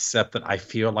 No. Except that I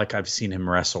feel like I've seen him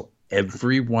wrestle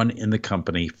everyone in the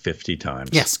company 50 times.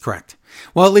 Yes, correct.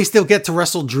 Well, at least they'll get to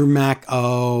wrestle Drew Mac.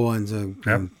 Oh,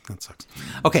 that sucks.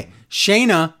 Okay,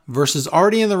 Shayna versus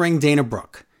already in the ring Dana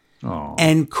Brooke. Oh.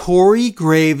 And Corey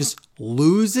Graves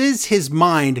loses his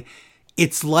mind.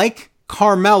 It's like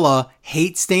Carmella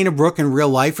hates Dana Brooke in real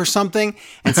life or something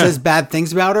and says bad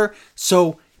things about her.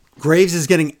 So Graves is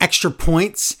getting extra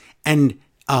points. And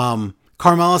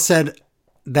Carmella said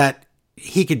that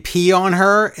he could pee on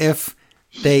her if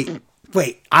they...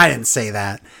 Wait, I didn't say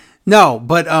that. No,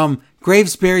 but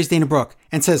Graves buries Dana Brooke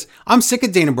and says, I'm sick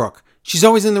of Dana Brooke. She's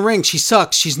always in the ring. She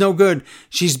sucks. She's no good.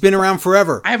 She's been around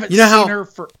forever. I haven't seen her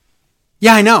for...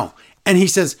 Yeah, I know. And he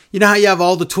says, you know how you have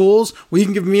all the tools? Well, you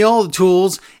can give me all the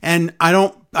tools, and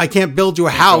I can't build you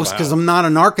a house because I'm not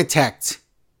an architect.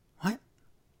 What?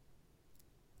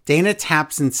 Dana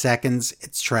taps in seconds.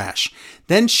 It's trash.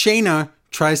 Then Shayna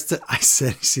tries to... I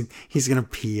said he's going to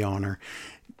pee on her.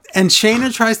 And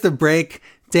Shayna tries to break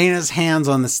Dana's hands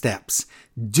on the steps.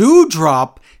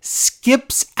 Doudrop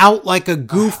skips out like a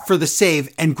goof for the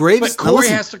save, and Graves... But Corey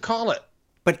has to call it.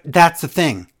 But that's the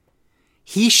thing.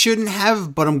 He shouldn't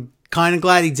have, but I'm kind of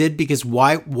glad he did, because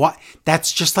why?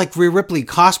 That's just like Rhea Ripley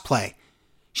cosplay.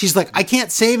 She's like, I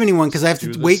can't save anyone because I have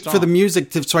to wait for the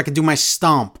music so I can do my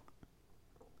stomp.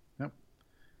 Yep.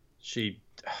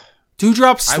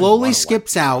 Doudrop slowly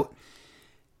skips out,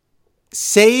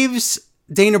 saves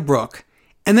Dana Brooke,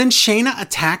 and then Shayna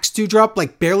attacks Doudrop,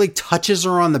 like barely touches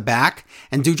her on the back,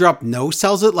 and Doudrop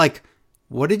no-sells it like,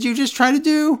 what did you just try to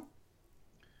do?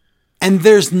 And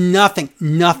there's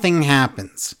nothing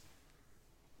happens.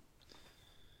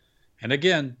 And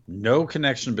again, no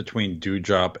connection between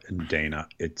Doudrop and Dana.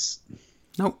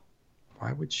 Nope.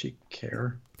 Why would she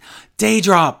care?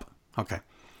 Daydrop. Okay.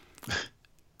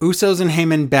 Usos and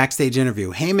Heyman backstage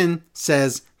interview. Heyman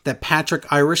says that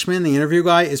Patrick Irishman, the interview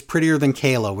guy, is prettier than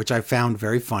Kayla, which I found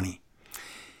very funny.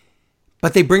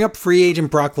 But they bring up free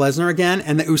agent Brock Lesnar again,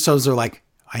 and the Usos are like,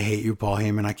 I hate you, Paul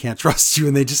Heyman. I can't trust you.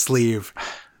 And they just leave.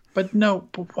 But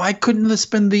why couldn't this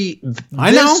been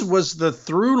This was the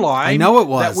through line. I know it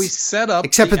was. That we set up.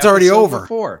 Except it's already over.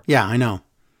 Before. Yeah, I know.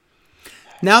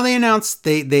 Now they announced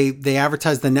they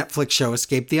advertised the Netflix show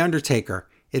Escape the Undertaker.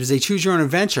 It is a choose your own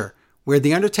adventure where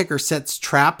the Undertaker sets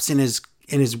traps in his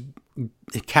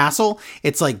castle.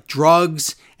 It's like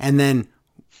drugs and then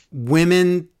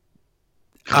women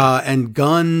and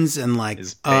guns and like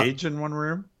is Paige in one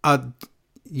room?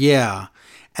 Yeah.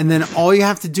 And then all you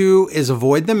have to do is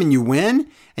avoid them and you win,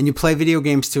 and you play video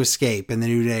games to escape, and the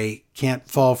New Day can't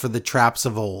fall for the traps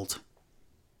of old.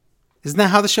 Isn't that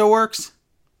how the show works?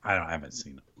 I haven't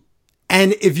seen it.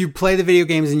 And if you play the video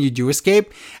games and you do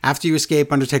escape, after you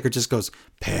escape, Undertaker just goes,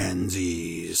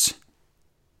 pansies.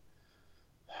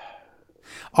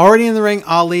 Already in the ring,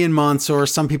 Ali and Mansoor.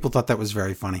 Some people thought that was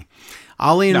very funny.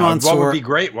 Ali and Mansoor. What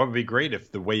would be great if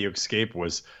the way you escape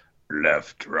was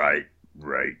left, right,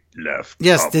 left.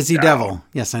 Yes, up, Dizzy down. Devil.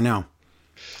 Yes, I know.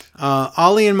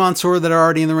 Ali and Mansoor that are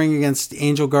already in the ring against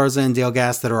Angel Garza and Dale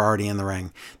Gas that are already in the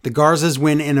ring. The Garzas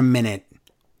win in a minute.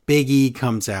 Big E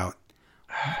comes out.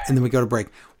 And then we go to break.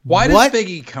 Why does Big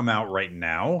E come out right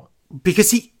now?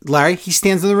 Because he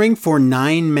stands in the ring for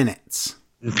 9 minutes.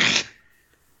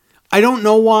 I don't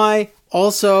know why.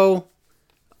 Also,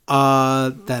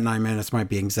 that 9 minutes might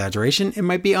be an exaggeration. It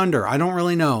might be under. I don't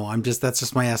really know. That's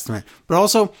just my estimate. But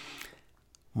also,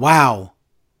 wow.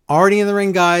 Already in the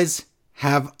ring guys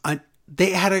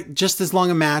they had just as long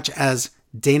a match as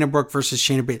Dana Brooke versus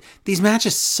Shayna Baszler. These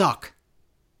matches suck.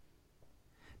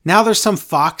 Now there's some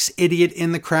Fox idiot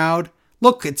in the crowd.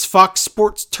 Look, it's Fox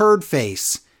Sports Turd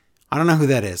Face. I don't know who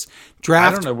that is.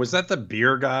 I don't know. Was that the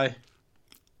beer guy?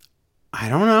 I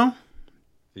don't know.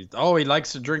 He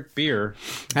likes to drink beer.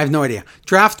 I have no idea.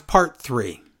 Draft Part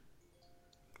 3.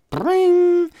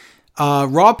 Bring.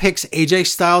 Raw picks AJ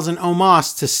Styles and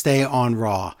Omos to stay on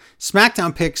Raw.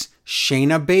 SmackDown picks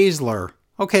Shayna Baszler.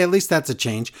 Okay, at least that's a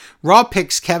change. Raw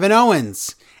picks Kevin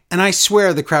Owens. And I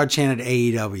swear the crowd chanted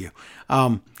AEW.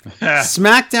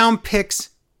 SmackDown picks...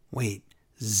 Wait.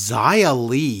 Xia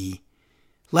Li.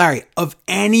 Larry, of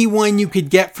anyone you could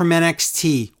get from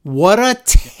NXT, what a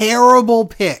terrible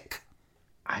pick.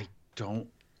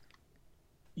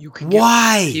 You can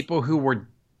get people who were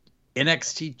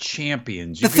NXT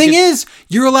champions. The thing is,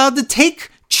 you're allowed to take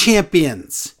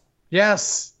champions.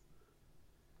 Yes.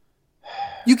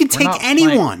 You can take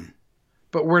anyone.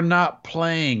 But we're not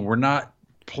playing. We're not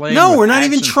playing. No, we're not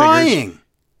even trying. Figures.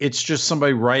 It's just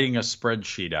somebody writing a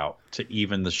spreadsheet out to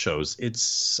even the shows. It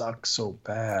sucks so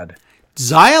bad.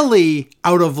 Xia Li,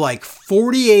 out of like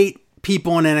 48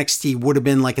 people in NXT, would have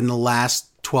been like in the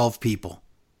last 12 people.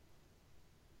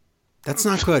 That's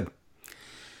not good.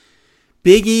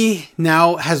 Big E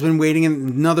now has been waiting in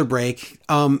another break.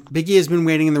 Big E has been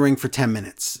waiting in the ring for 10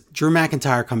 minutes. Drew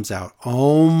McIntyre comes out.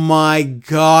 Oh my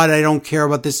God, I don't care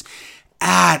about this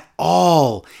at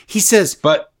all. He says,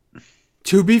 but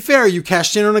to be fair, you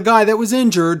cashed in on a guy that was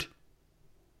injured.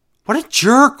 What a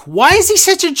jerk. Why is he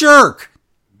such a jerk?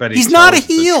 But he's not a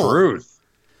heel. The truth.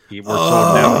 We're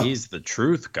told now he's the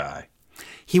truth guy.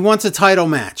 He wants a title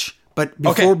match. But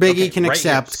before Big E can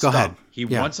accept, go ahead. He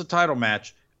wants a title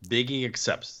match. Big E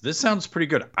accepts. This sounds pretty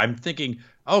good. I'm thinking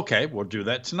Okay, we'll do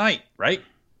that tonight, right?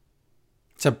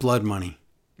 It's at Blood Money.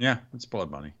 Yeah, it's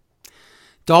Blood Money.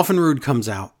 Dolph and Rude comes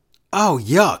out. Oh,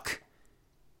 yuck.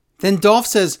 Then Dolph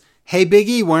says, hey, Big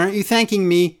E, why aren't you thanking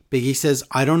me? Big E says,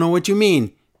 I don't know what you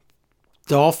mean.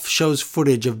 Dolph shows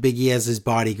footage of Big E as his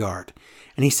bodyguard.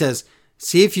 And he says,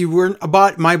 see, if you weren't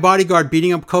my bodyguard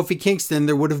beating up Kofi Kingston,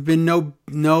 there would have been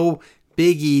no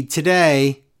Big E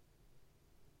today.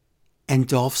 And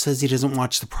Dolph says he doesn't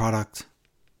watch the product.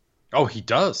 Oh, he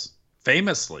does.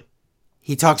 Famously.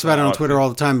 He talks about it on Twitter all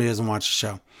the time, but he doesn't watch the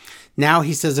show. Now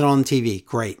he says it on TV.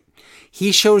 Great.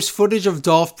 He shows footage of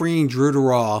Dolph bringing Drew to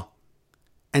Raw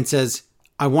and says,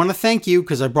 I want to thank you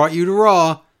because I brought you to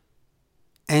Raw.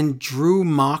 And Drew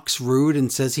mocks Rude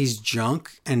and says he's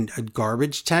junk and a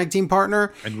garbage tag team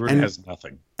partner. And Rude has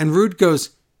nothing. And Rude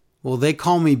goes, well, they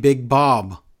call me Big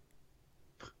Bob.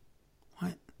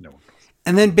 What? No.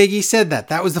 And then Big E said that.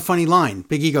 That was the funny line.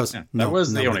 Big E goes, no, that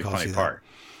was the only funny part.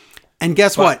 And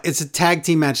guess what? It's a tag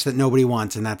team match that nobody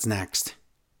wants, and that's next.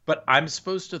 But I'm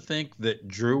supposed to think that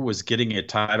Drew was getting a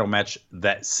title match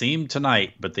that seemed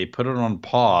tonight, but they put it on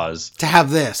pause. To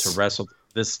have this. To wrestle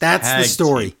this That's the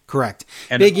story. Team. Correct.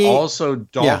 And Big E, also,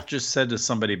 Dolph just said to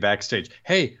somebody backstage,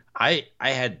 hey, I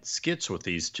had skits with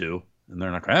these two. And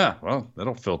they're like, well,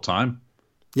 that'll fill time.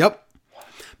 Yep.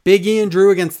 Big E and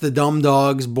Drew against the Dumb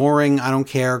Dogs. Boring. I don't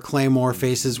care. Claymore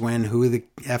faces win. Who the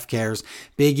F cares?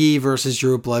 Big E versus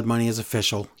Drew at Blood Money is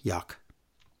official. Yuck.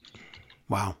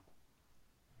 Wow.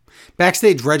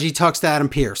 Backstage, Reggie talks to Adam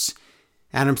Pearce.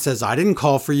 Adam says, I didn't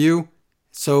call for you.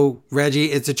 So,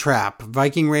 Reggie, it's a trap.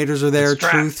 Viking Raiders are there.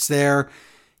 Truth's there.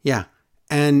 Yeah.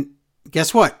 And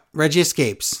guess what? Reggie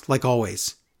escapes, like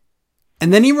always.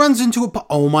 And then he runs into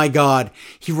oh my God.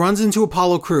 He runs into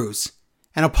Apollo Crews.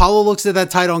 And Apollo looks at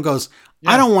that title and goes,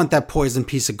 I don't want that poison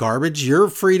piece of garbage. You're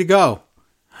free to go.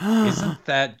 Isn't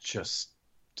that just...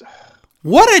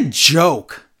 What a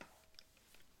joke.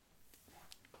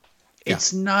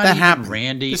 It's not even happened.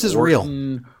 Randy this is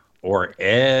Orton real. Or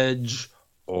Edge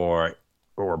or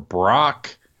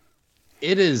Brock.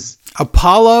 It is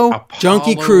Apollo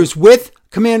Junkie Cruz with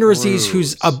Commander Aziz,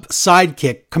 who's a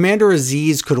sidekick. Commander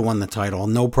Aziz could have won the title,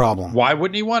 no problem. Why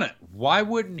wouldn't he want it? Why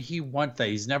wouldn't he want that?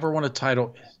 He's never won a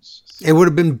title. It would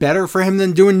have been better for him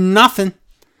than doing nothing.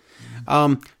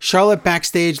 Charlotte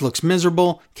backstage looks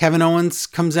miserable. Kevin Owens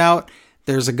comes out.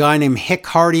 There's a guy named Hick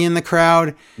Hardy in the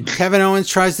crowd. Kevin Owens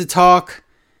tries to talk,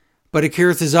 but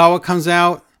Akira Tozawa comes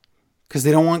out because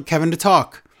they don't want Kevin to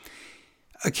talk.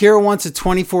 Akira wants a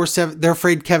 24/7. They're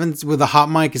afraid Kevin's with a hot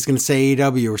mic is going to say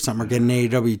AEW or something or get an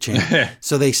AEW chant.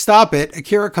 So they stop it.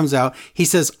 Akira comes out. He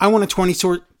says, I want a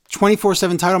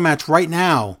 24/7 title match right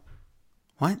now.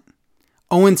 What?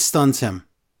 Owens stuns him.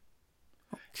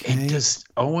 Okay. And does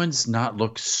Owens not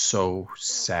look so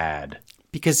sad?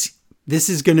 Because this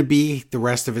is going to be the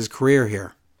rest of his career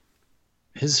here.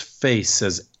 His face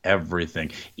says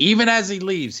everything. Even as he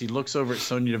leaves, he looks over at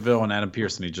Sonya Deville and Adam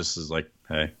Pearce and he just is like,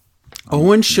 hey.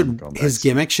 Owens his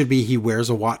gimmick should be he wears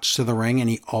a watch to the ring and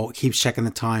he keeps checking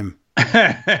the time.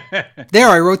 There,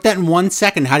 I wrote that in 1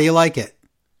 second. How do you like it?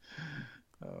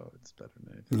 Oh, it's better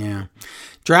than anything. Yeah.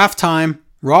 Draft time.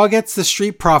 Raw gets the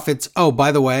Street Profits. Oh,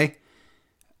 by the way,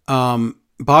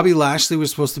 Bobby Lashley was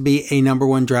supposed to be a number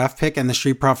 1 draft pick, and the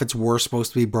Street Profits were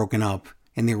supposed to be broken up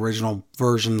in the original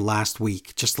version last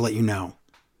week, just to let you know.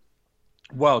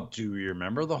 Well, do you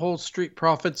remember the whole Street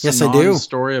Profits yes, I do.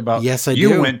 Story about yes, I you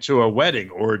do. went to a wedding,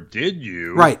 or did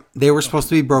you? Right. They were supposed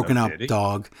to be broken up,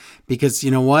 dog. Because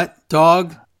you know what,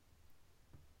 dog?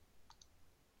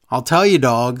 I'll tell you,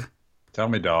 dog. Tell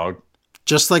me, dog.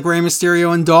 Just like Rey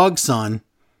Mysterio and Dog's son,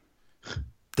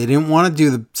 they didn't want to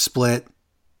do the split.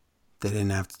 They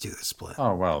didn't have to do the split.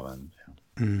 Oh, well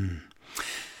then.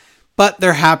 But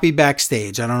they're happy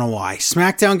backstage. I don't know why.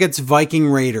 SmackDown gets Viking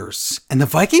Raiders. And the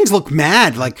Vikings look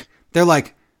mad. Like, they're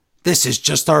like, this is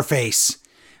just our face.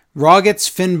 Raw gets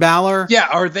Finn Balor.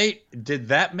 Yeah, did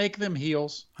that make them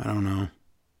heels? I don't know.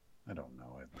 I don't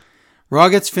know. Raw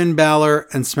gets Finn Balor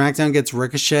and SmackDown gets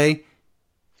Ricochet.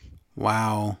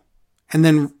 Wow. And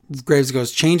then Graves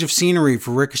goes, change of scenery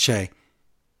for Ricochet.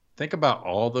 Think about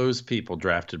all those people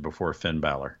drafted before Finn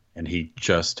Balor. And he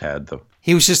just had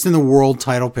He was just in the world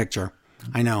title picture.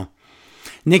 I know.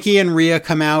 Nikki and Rhea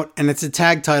come out, and it's a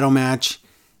tag title match.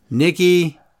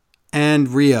 Nikki and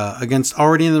Rhea against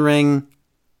already in the ring.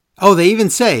 Oh, they even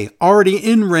say already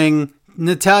in ring,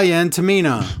 Natalya and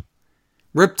Tamina.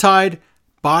 Riptide,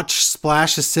 botch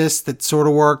splash assist that sort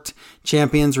of worked.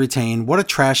 Champions retain. What a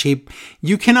trash heap.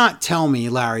 You cannot tell me,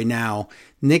 Larry, now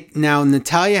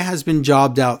Natalya has been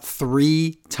jobbed out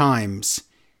 3 times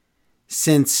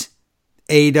since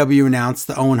AEW announced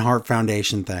the Owen Hart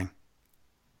Foundation thing.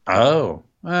 Oh.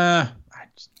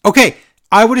 Okay,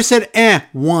 I would have said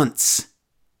once.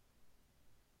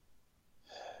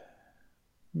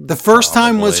 The first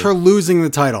time was her losing the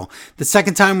title. The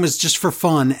second time was just for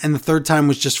fun, and the third time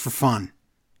was just for fun.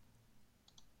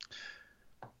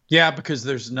 Yeah, because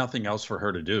there's nothing else for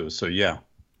her to do. So yeah.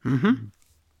 Mm-hmm.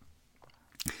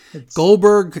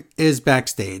 Goldberg is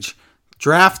backstage.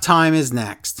 Draft time is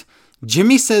next.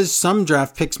 Jimmy says some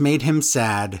draft picks made him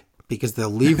sad because they'll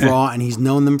leave Raw and he's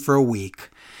known them for a week.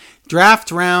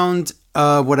 Draft round,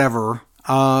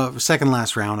 second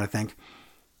last round, I think.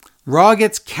 Raw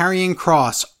gets Karrion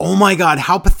Kross. Oh my God,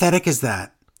 how pathetic is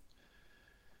that?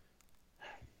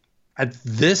 At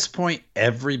this point,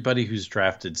 everybody who's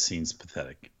drafted seems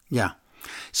pathetic. Yeah.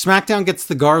 SmackDown gets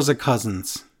the Garza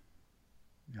cousins.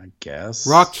 I guess.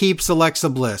 Raw keeps Alexa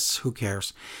Bliss. Who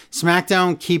cares?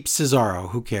 SmackDown keeps Cesaro.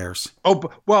 Who cares? Oh,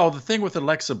 well, the thing with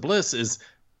Alexa Bliss is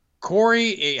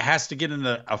Corey has to get in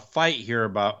a fight here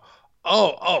about,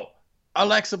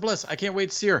 Alexa Bliss, I can't wait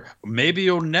to see her. Maybe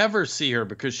you'll never see her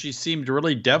because she seemed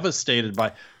really devastated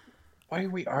by... Why are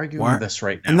we arguing this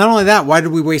right now? And not only that, why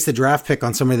did we waste a draft pick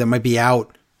on somebody that might be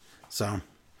out? So,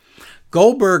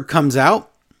 Goldberg comes out.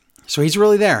 So he's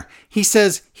really there. He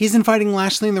says he's inviting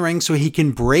Lashley in the ring so he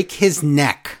can break his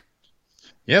neck.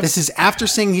 Yep. This is after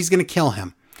saying he's going to kill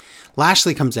him.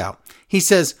 Lashley comes out. He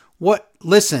says,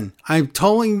 listen, I'm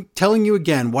telling you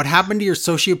again, what happened to your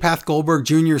sociopath Goldberg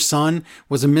Jr. son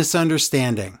was a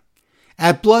misunderstanding.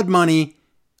 At Blood Money,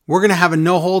 we're going to have a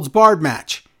no-holds-barred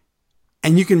match.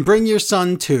 And you can bring your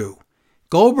son too.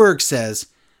 Goldberg says,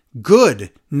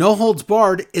 good,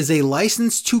 no-holds-barred is a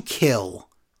license to kill.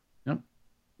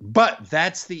 But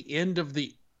that's the end of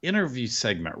the interview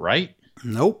segment, right?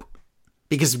 Nope.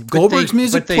 Because Goldberg's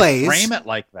music plays. They frame it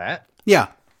like that. Yeah.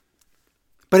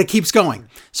 But it keeps going.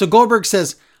 So Goldberg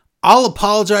says, I'll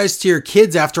apologize to your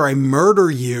kids after I murder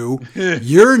you.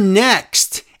 You're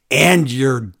next. And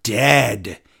you're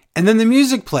dead. And then the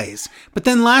music plays. But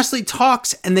then Lashley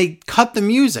talks and they cut the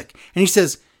music. And he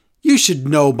says, you should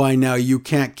know by now you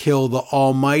can't kill the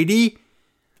Almighty.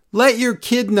 Let your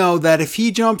kid know that if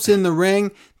he jumps in the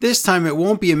ring, this time it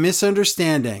won't be a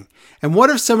misunderstanding. And what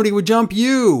if somebody would jump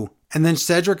you? And then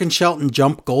Cedric and Shelton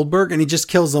jump Goldberg and he just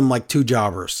kills them like two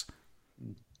jobbers.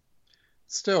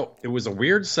 Still, it was a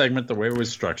weird segment the way it was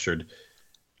structured.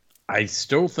 I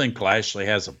still think Lashley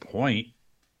has a point.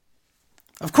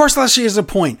 Of course Lashley has a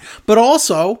point. But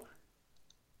also,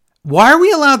 why are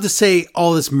we allowed to say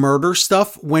all this murder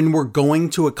stuff when we're going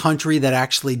to a country that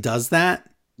actually does that?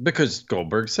 Because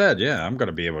Goldberg said, yeah, I'm going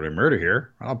to be able to murder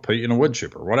here. I'll put you in a wood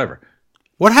chipper, whatever.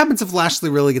 What happens if Lashley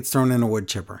really gets thrown in a wood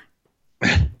chipper?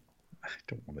 I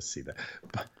don't want to see that.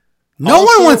 But no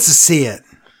one wants to see it.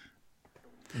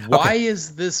 Why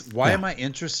is this? Why am I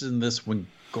interested in this when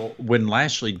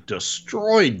Lashley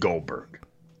destroyed Goldberg?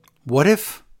 What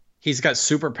if? He's got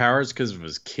superpowers because of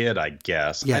his kid, I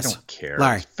guess. Yes. I don't care.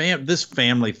 Larry. This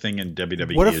family thing in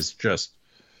WWE is just...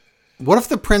 What if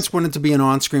the Prince wanted to be an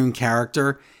on-screen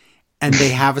character and they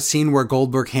have a scene where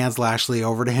Goldberg hands Lashley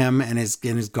over to him and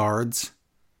his guards?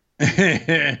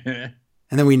 And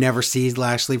then we never see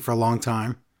Lashley for a long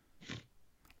time.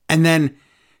 And then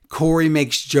Corey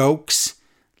makes jokes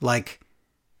like,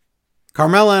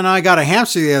 Carmella and I got a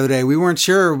hamster the other day. We weren't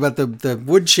sure about the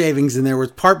wood shavings and there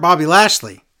was part Bobby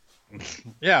Lashley.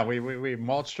 Yeah, we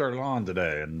mulched our lawn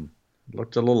today and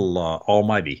looked a little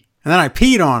almighty. And then I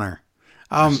peed on her.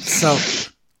 So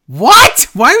what?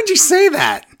 Why would you say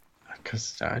that?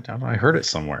 Because I don't know. I heard it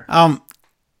somewhere.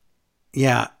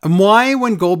 Yeah. And why,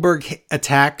 when Goldberg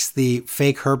attacks the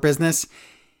fake Hurt Business,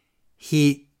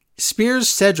 he spears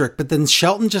Cedric, but then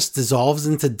Shelton just dissolves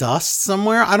into dust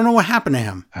somewhere? I don't know what happened to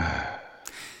him.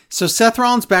 So Seth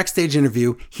Rollins' backstage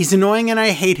interview, he's annoying and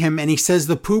I hate him, and he says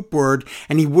the poop word,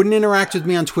 and he wouldn't interact with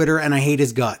me on Twitter, and I hate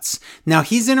his guts. Now,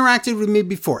 he's interacted with me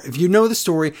before. If you know the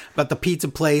story about the pizza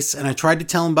place, and I tried to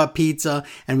tell him about pizza,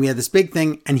 and we had this big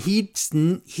thing, and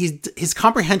his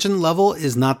comprehension level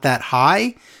is not that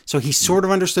high, so he sort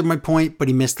of understood my point, but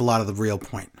he missed a lot of the real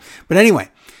point. But anyway,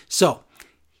 so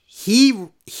he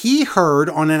heard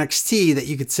on NXT that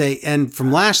you could say, and from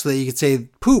Lashley, you could say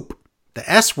poop, the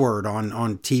S word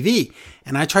on TV.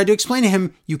 And I tried to explain to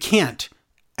him, you can't.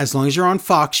 As long as you're on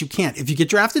Fox, you can't. If you get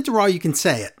drafted to Raw, you can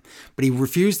say it. But he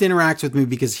refused to interact with me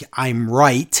because I'm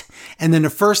right. And then the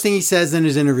first thing he says in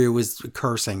his interview was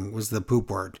cursing, was the poop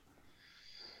word.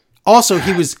 Also,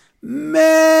 he was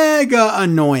mega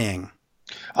annoying.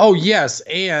 Oh, yes.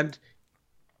 And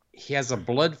he has a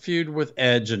blood feud with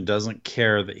Edge and doesn't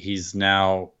care that he's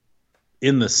now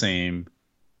in the same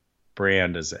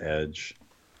brand as Edge.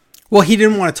 Well, he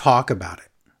didn't want to talk about it.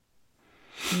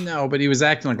 No, but he was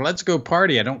acting like, let's go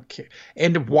party. I don't care.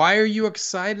 And why are you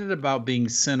excited about being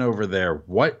sent over there?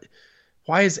 Why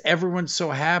is everyone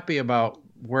so happy about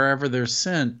wherever they're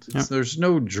sent? Yep. There's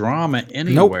no drama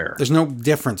anywhere. Nope, there's no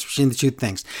difference between the two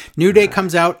things. New Day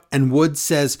comes out and Woods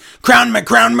says, crown me,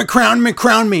 crown me, crown me,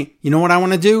 crown me. You know what I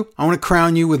want to do? I want to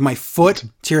crown you with my foot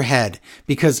to your head,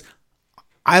 because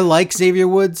I like Xavier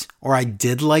Woods, or I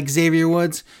did like Xavier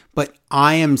Woods, but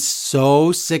I am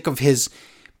so sick of his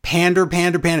pander.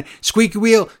 Squeaky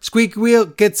wheel,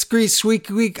 gets greased, squeak.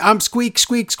 I'm squeak.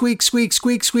 G4.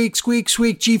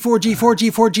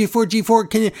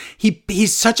 Can you?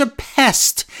 He's such a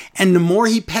pest, and the more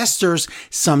he pesters,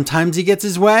 sometimes he gets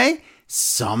his way,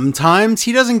 sometimes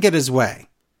he doesn't get his way.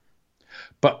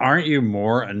 But aren't you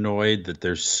more annoyed that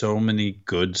there's so many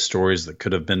good stories that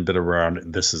could have been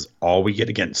around? This is all we get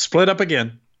again. Split up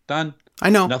again. Done.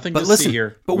 I know. Nothing but to listen, see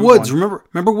here. But Move Woods, on.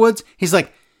 remember Woods? He's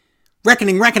like,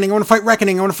 Reckoning. I want to fight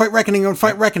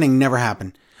Reckoning. Never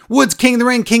happened. Woods, King of the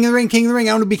Ring. I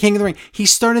want to be King of the Ring. He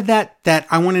started that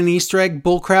I want an Easter egg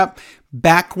bullcrap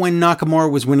back when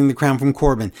Nakamura was winning the crown from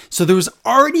Corbin. So there was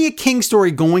already a King story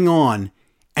going on,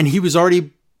 and he was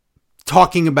already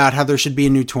talking about how there should be a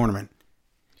new tournament.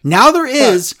 Now there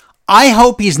is. I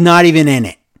hope he's not even in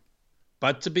it.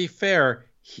 But to be fair,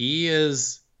 he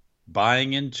is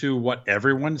buying into what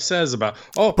everyone says about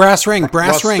brass ring.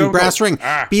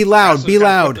 Be loud.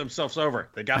 Put themselves over.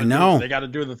 They got to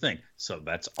do the thing. So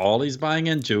that's all he's buying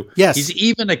into. Yes.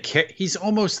 He's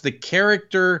almost the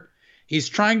character. He's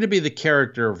trying to be the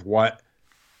character of what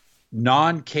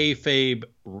non-kayfabe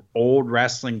old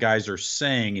wrestling guys are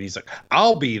saying, and he's like,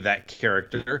 I'll be that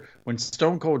character. When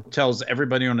Stone Cold tells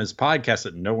everybody on his podcast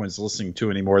that no one's listening to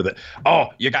anymore that,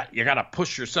 you got to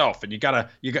push yourself, and you got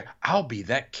I'll be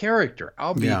that character.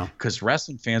 Because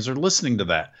wrestling fans are listening to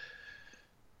that.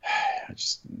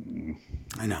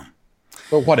 I know.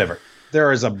 But whatever.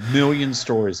 There is a million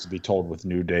stories to be told with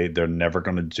New Day. They're never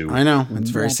going to do. I know.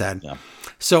 It's very sad. Yeah.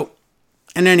 So,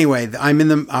 and anyway,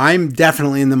 I'm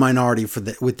definitely in the minority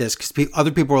with this, because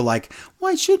other people are like,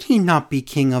 why should he not be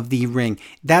King of the Ring?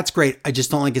 That's great. I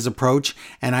just don't like his approach.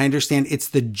 And I understand it's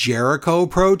the Jericho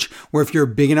approach, where if you're a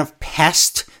big enough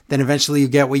pest, then eventually you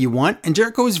get what you want. And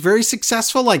Jericho is very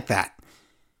successful like that.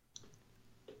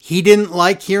 He didn't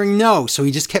like hearing no, so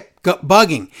he just kept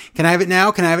bugging. Can I have it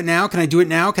now? Can I have it now? Can I do it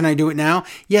now? Can I do it now?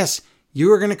 Yes, you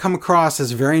are going to come across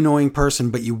as a very annoying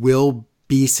person, but you will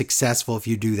be successful if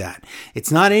you do that.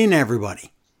 It's not in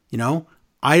everybody.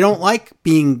 I don't like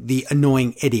being the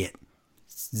annoying idiot.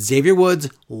 Xavier Woods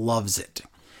loves it.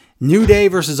 New Day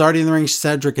versus Artie in the Ring,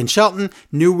 Cedric and Shelton.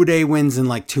 New Day wins in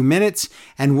like 2 minutes,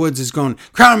 and Woods is going,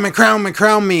 crown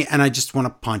me, and I just want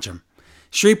to punch him.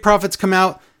 Street Profits come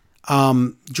out.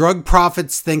 Drug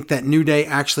Profits think that New Day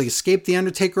actually escaped the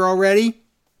Undertaker already.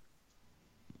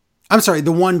 I'm sorry,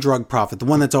 the one Drug Profit, the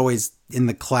one that's always in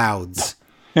the clouds.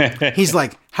 He's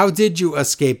like, how did you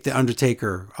escape the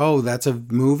Undertaker? Oh, that's a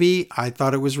movie? I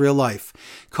thought it was real life.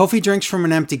 Kofi drinks from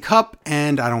an empty cup,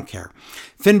 and I don't care.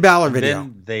 Finn Balor video.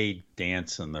 Then they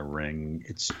dance in the ring.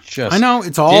 It's just... I know,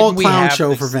 it's all clown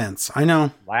show for Vince. I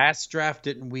know. Last draft,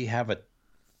 didn't we have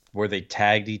where they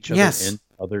tagged each other in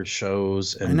other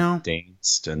shows and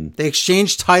danced? And they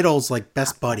exchanged titles like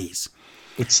best buddies.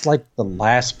 It's like the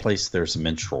last place there's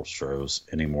minstrel shows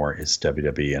anymore is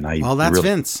WWE. Well, that's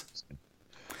Vince.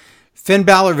 Finn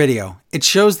Balor video. It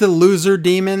shows the loser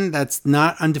demon that's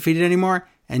not undefeated anymore,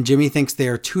 and Jimmy thinks they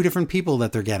are two different people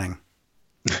that they're getting.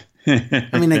 I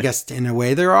mean, I guess in a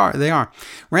way they are.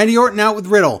 Randy Orton out with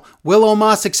Riddle. Will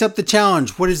Omos accept the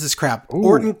challenge? What is this crap? Ooh.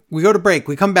 Orton, we go to break.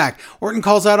 We come back. Orton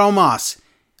calls out Omos.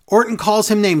 Orton calls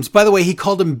him names. By the way, he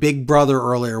called him Big Brother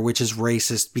earlier, which is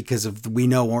racist because we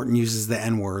know Orton uses the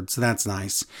N-word, so that's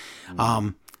nice.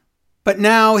 But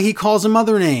now he calls him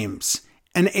other names.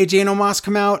 And AJ and Omos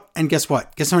come out, and guess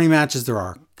what? Guess how many matches there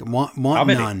are?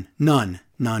 None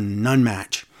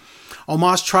match.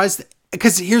 Omos tries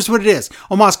because here's what it is.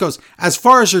 Omos goes, as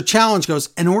far as your challenge goes,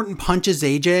 and Orton punches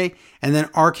AJ, and then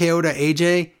RKO to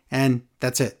AJ, and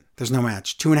that's it. There's no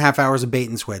match. 2.5 hours of bait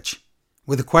and switch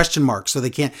with a question mark, so they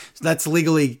can't. So that's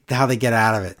legally how they get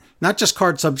out of it. Not just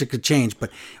card subject to change,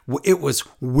 but it was,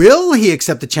 will he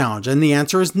accept the challenge? And the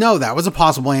answer is no. That was a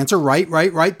possible answer.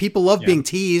 Right. People love being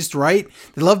teased, right?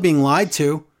 They love being lied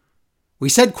to. We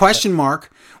said question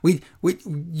mark.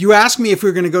 You asked me if we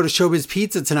were going to go to Showbiz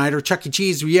Pizza tonight or Chuck E.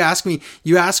 Cheese. You asked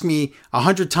me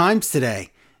 100 times today.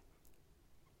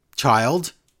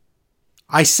 Child.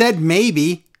 I said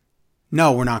maybe.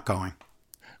 No, we're not going.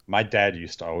 My dad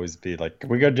used to always be like, "Can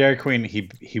we go to Dairy Queen?"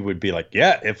 He would be like,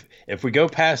 "Yeah, if we go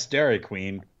past Dairy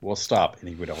Queen, we'll stop." And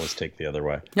he would always take the other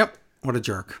way. Yep. What a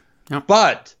jerk. Yep.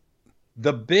 But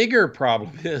The bigger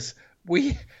problem is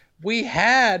we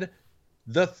had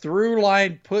the through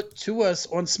line put to us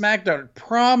on SmackDown,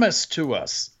 promised to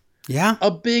us. Yeah.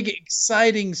 A big,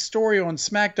 exciting story on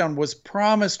SmackDown was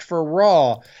promised for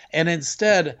Raw, and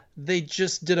instead they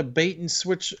just did a bait and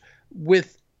switch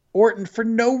with Orton for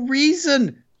no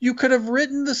reason. You could have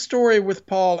written the story with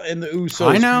Paul and the Usos.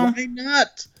 I know. Why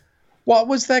not? What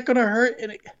was that going to hurt?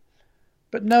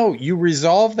 But no, you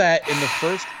resolve that in the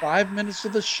first 5 minutes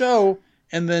of the show,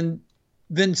 and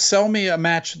then sell me a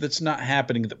match that's not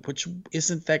happening, which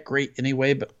isn't that great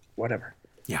anyway, but whatever.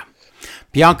 Yeah.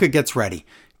 Bianca gets ready.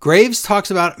 Graves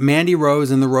talks about Mandy Rose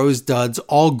and the Rose Duds,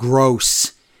 all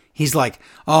gross. He's like,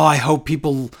 oh, I hope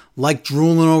people like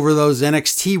drooling over those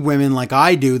NXT women like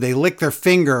I do. They lick their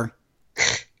finger.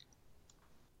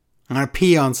 I'm going to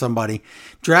pee on somebody.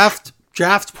 Draft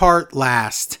part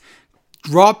last.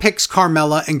 Raw picks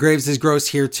Carmella, and Graves is gross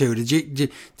here too.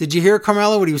 Did you hear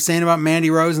Carmella, what he was saying about Mandy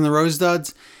Rose and the Rose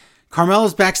Duds?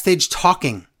 Carmella's backstage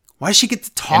talking. Why does she get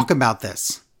to talk about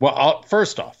this? Well,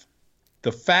 first off,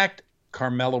 the fact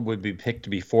Carmella would be picked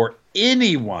before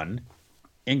anyone,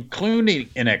 including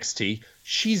NXT,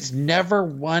 she's never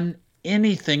won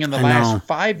anything in the last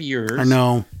 5 years. I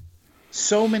know.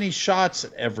 So many shots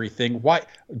at everything. Why?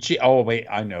 Oh, wait,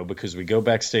 I know, because we go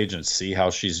backstage and see how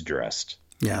she's dressed.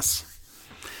 Yes.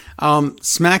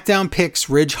 SmackDown picks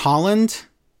Ridge Holland.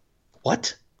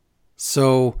 What?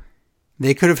 So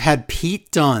they could have had Pete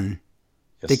Dunne.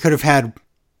 Yes. They could have had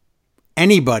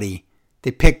anybody.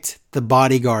 They picked the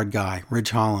bodyguard guy, Ridge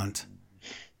Holland.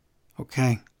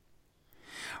 Okay.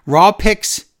 Raw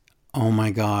picks, oh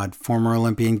my God, former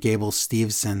Olympian Gable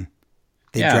Steveson.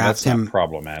 They draft him. Not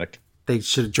problematic. They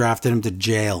should have drafted him to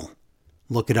jail.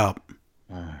 Look it up.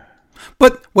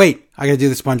 But wait, I got to do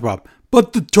the SpongeBob.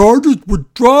 But the charges were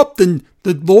dropped and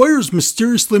the lawyers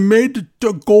mysteriously made it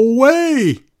to go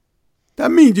away.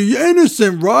 That means you're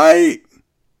innocent, right?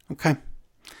 Okay.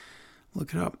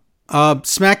 Look it up.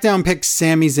 SmackDown picks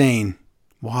Sami Zayn.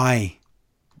 Why?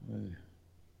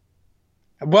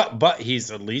 But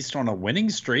he's at least on a winning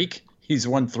streak. He's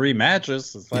won 3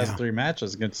 matches. His last 3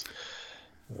 matches against...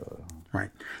 Right.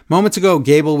 Moments ago,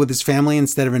 Gable with his family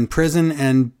instead of in prison,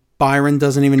 and Byron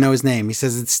doesn't even know his name. He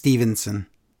says it's Stevenson.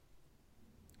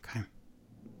 Okay.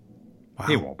 Wow.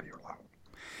 He won't be allowed.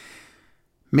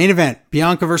 Main event,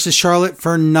 Bianca versus Charlotte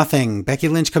for nothing. Becky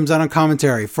Lynch comes out on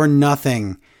commentary for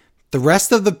nothing. The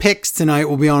rest of the picks tonight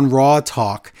will be on Raw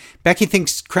Talk. Becky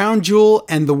thinks Crown Jewel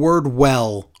and the word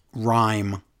well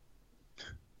rhyme.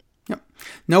 Yep.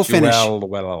 No finish.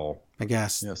 Well. I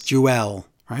guess. Yes. Jewel,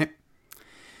 right?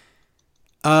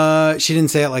 She didn't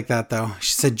say it like that, though.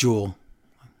 She said Jewel.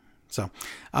 So,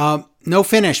 no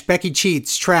finish. Becky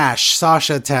cheats. Trash.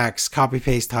 Sasha attacks. Copy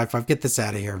paste. High five. Get this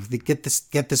out of here. Get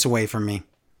this away from me.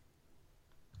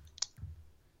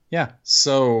 Yeah.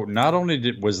 So not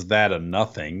only was that a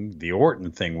nothing, the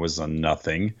Orton thing was a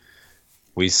nothing.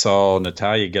 We saw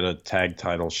Natalya get a tag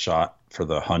title shot for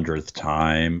the 100th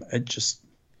time.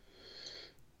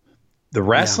 The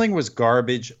wrestling was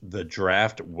garbage. The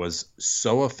draft was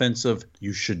so offensive.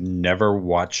 You should never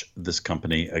watch this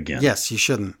company again. Yes, you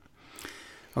shouldn't.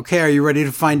 Okay, are you ready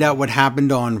to find out what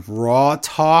happened on Raw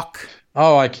Talk?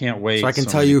 Oh, I can't wait. So I can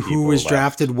tell you who was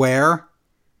drafted where?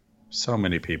 So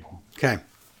many people. Okay.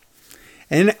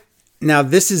 And now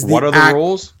this is what are the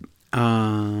rules?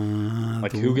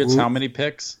 Like who gets how many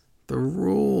picks? The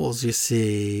rules, you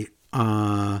see.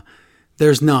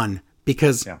 There's none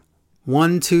because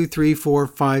 1, 2, 3, 4,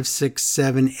 5, 6,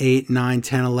 7, 8, 9,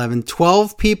 10, 11,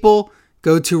 12 people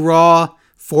go to Raw,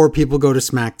 4 people go to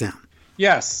SmackDown.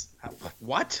 Yes.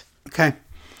 What? Okay.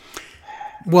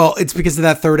 Well, it's because of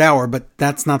that third hour, but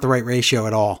that's not the right ratio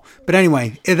at all. But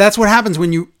anyway, that's what happens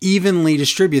when you evenly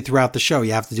distribute throughout the show.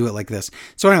 You have to do it like this.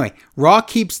 So anyway, Raw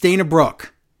keeps Dana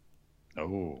Brooke.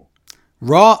 Oh.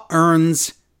 Raw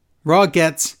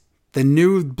gets the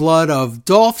new blood of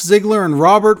Dolph Ziggler and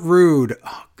Robert Roode.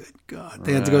 Oh, good God.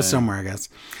 They had to go somewhere, I guess.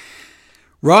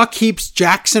 Raw keeps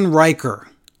Jackson Riker.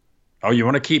 Oh, you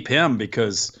want to keep him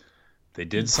because they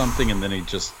did something and then he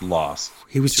just lost.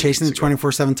 He was chasing the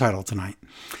 24/7 title tonight.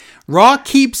 Raw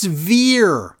keeps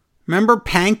Veer. Remember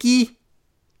Panky?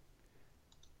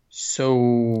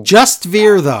 So just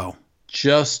Veer, though.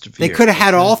 Just Veer. They could have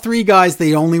had all 3 guys.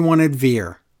 They only wanted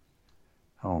Veer.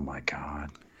 Oh, my God.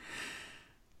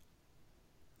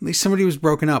 At least somebody was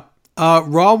broken up.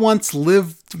 Raw wants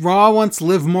Liv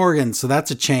Morgan, so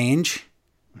that's a change.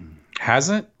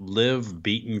 Hasn't Liv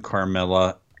beaten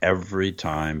Carmella every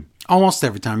time? Almost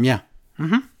every time, yeah.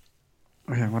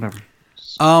 Mm-hmm. Okay, whatever.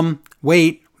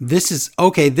 Wait, this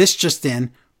just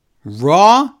in.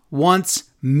 Raw wants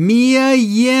Mia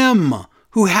Yim,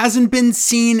 who hasn't been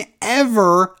seen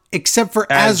ever except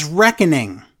for as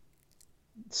Reckoning.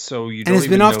 So you don't and has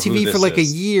been off TV for like a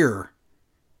year.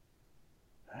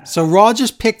 So Raw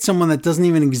just picked someone that doesn't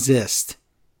even exist.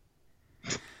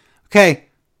 Okay.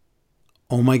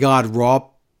 Oh my God, Raw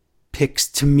picks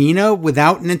Tamina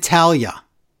without Natalya.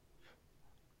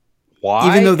 Why?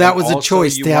 Even though that was a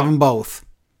choice to have them both.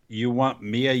 You want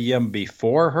Mia Yim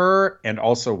before her, and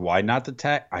also why not the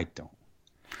tag? I don't.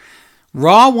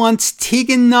 Raw wants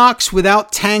Tegan Nox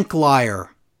without Tank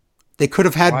Liar. They could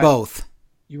have had both.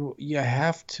 You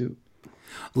have to.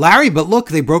 Larry, but look,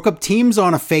 they broke up teams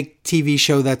on a fake TV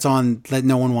show that's on that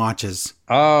no one watches.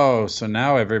 Oh, so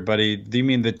now everybody, do you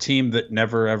mean the team that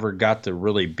never ever got to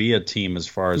really be a team as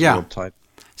far as world title?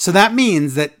 So that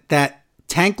means that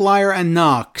Tank Liar and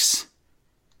Nox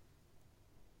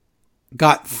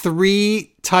got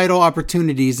 3 title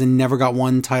opportunities and never got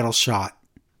 1 title shot.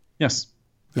 Yes.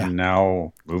 Yeah. And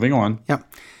now, moving on.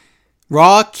 Yep.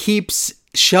 Raw keeps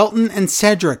Shelton and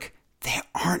Cedric. They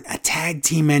aren't a tag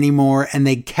team anymore, and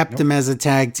they kept them as a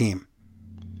tag team.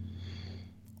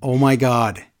 Oh, my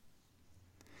God.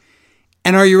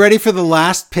 And are you ready for the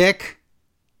last pick?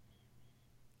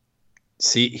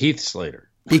 See, Heath Slater.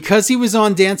 Because he was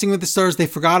on Dancing with the Stars, they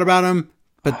forgot about him.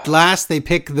 But last, they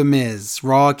pick The Miz.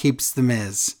 Raw keeps The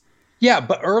Miz. Yeah,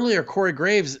 but earlier, Corey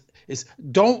Graves is,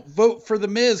 don't vote for The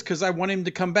Miz because I want him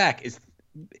to come back.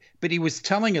 But he was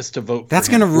telling us to vote for him. That's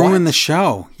going to ruin the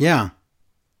show. Yeah.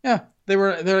 Yeah.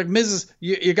 They're like, Mrs.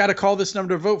 You got to call this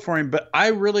number to vote for him, but I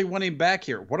really want him back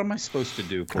here. What am I supposed to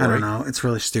do, Corey? I don't know. It's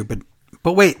really stupid.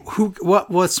 But wait, who? What?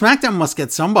 Well, SmackDown must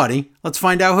get somebody. Let's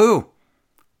find out who.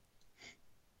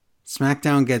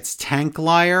 SmackDown gets Tank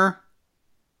Liar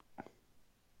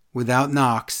without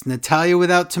Nox, Natalya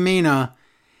without Tamina,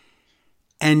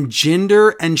 and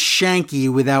Jinder and Shanky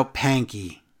without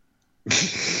Panky.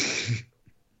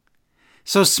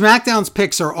 So SmackDown's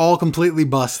picks are all completely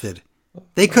busted.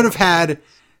 They could have had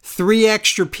 3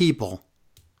 extra people.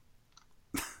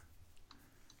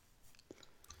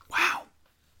 Wow.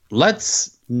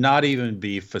 Let's not even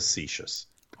be facetious.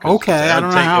 Okay, I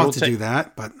don't know how to do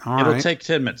that, but it'll take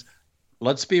 10 minutes.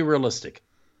 Let's be realistic.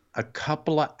 A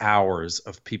couple of hours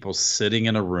of people sitting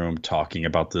in a room talking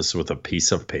about this with a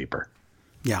piece of paper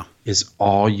is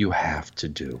all you have to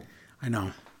do. I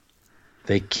know.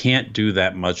 They can't do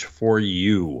that much for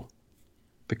you.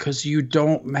 Because you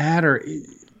don't matter.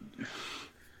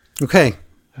 Okay.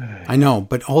 I know,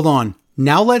 but hold on.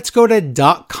 Now let's go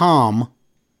to .com.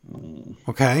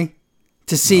 Okay.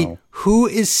 To see who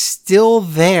is still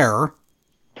there.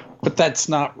 But that's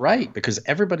not right because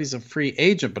everybody's a free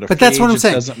agent. But that's what I'm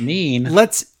saying. Doesn't mean.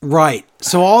 Right.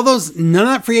 So all those, none of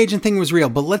that free agent thing was real.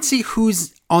 But let's see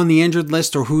who's on the injured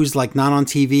list or who's like not on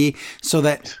TV so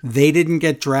that they didn't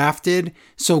get drafted.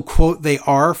 So quote, they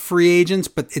are free agents,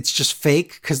 but it's just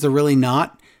fake because they're really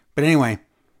not. But anyway,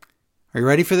 are you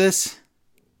ready for this?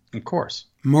 Of course.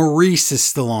 Maurice is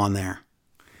still on there.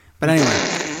 But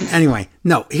anyway,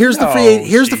 no, here's the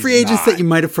free agents that you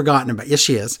might have forgotten about. Yes,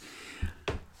 she is.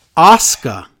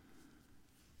 Asuka.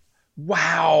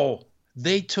 Wow.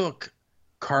 They took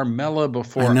Carmella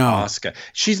before Asuka.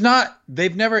 She's not,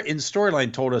 they've never in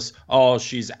storyline told us, oh,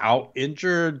 she's out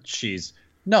injured.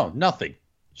 Nothing.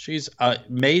 She's a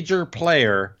major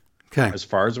player. Okay. As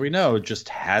far as we know, just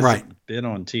hasn't been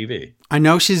on TV. I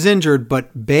know she's injured,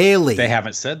 but Bayley. They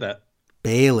haven't said that.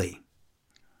 Bayley.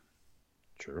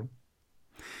 True.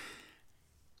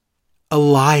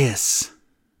 Elias.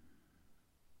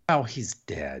 Oh, he's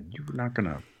dead. You're not going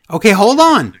to. Okay, hold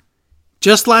on.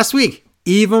 Just last week,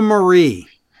 Eva Marie.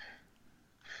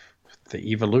 The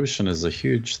evolution is a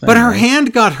huge thing. But her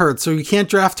hand got hurt, so you can't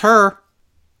draft her.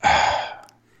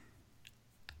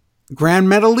 Grand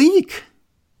Metalik.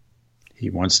 He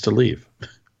wants to leave.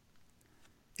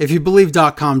 If you believe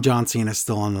 .com, John Cena is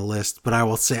still on the list, but I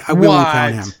will say we won't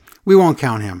count him. We won't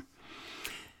count him.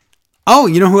 Oh,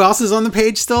 you know who else is on the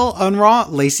page still on Raw?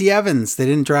 Lacey Evans. They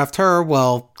didn't draft her.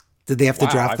 Well, did they have to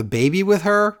draft the baby with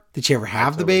her? Did she ever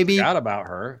have the baby? I forgot about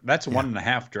her. That's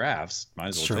 1.5 drafts. Might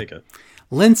as well take it.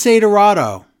 Lindsay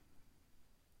Dorado.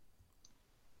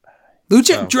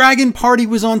 Lucha Dragon Party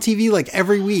was on TV like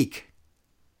every week.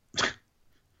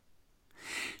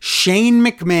 Shane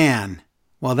McMahon.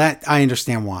 Well, that I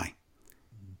understand why.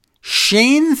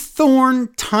 Shane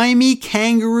Thorne, Timey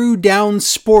Kangaroo Down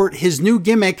Sport. His new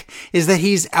gimmick is that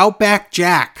he's Outback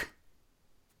Jack.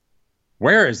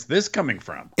 Where is this coming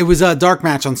from? It was a dark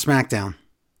match on SmackDown.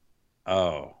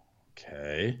 Oh,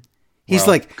 okay. He's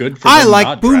like, good for I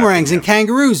like boomerangs and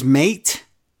kangaroos, mate.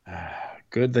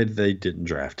 Good that they didn't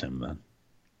draft him then.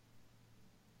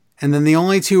 And then the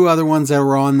only two other ones that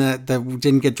were on that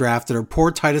didn't get drafted are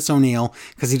poor Titus O'Neil,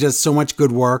 because he does so much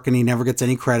good work and he never gets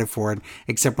any credit for it,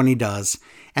 except when he does.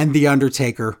 And The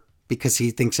Undertaker, because he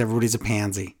thinks everybody's a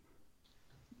pansy.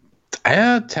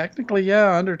 Technically,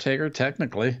 yeah, Undertaker,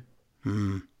 technically.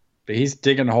 But he's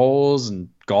digging holes and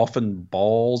golfing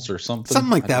balls or something.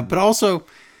 Something like that. But also,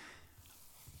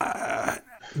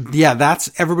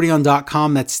 that's everybody on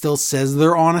 .com that still says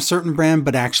they're on a certain brand,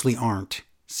 but actually aren't.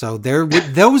 So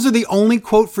those are the only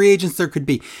quote free agents there could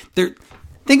be.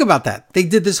 Think about that. They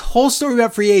did this whole story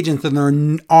about free agents and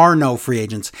there are no free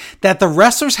agents. That the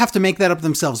wrestlers have to make that up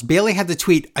themselves. Bayley had to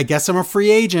tweet, I guess I'm a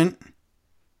free agent.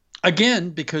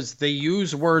 Again, because they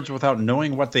use words without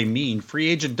knowing what they mean. Free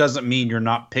agent doesn't mean you're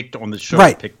not picked on the show,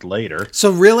 right. Picked later.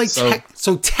 So really,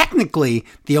 so technically,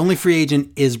 the only free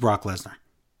agent is Brock Lesnar.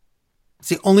 It's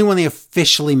the only one they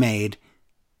officially made.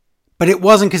 But it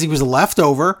wasn't because he was a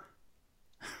leftover.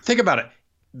 Think about it.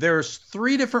 There's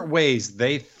 3 different ways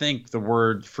they think the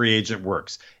word free agent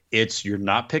works. It's you're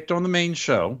not picked on the main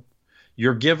show,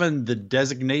 you're given the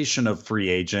designation of free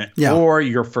agent, or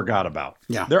you're forgot about.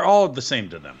 Yeah. They're all the same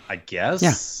to them, I guess.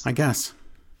 Yeah, I guess.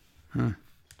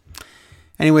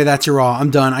 Anyway, that's your Raw. I'm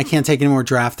done. I can't take any more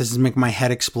draft. This is making my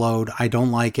head explode. I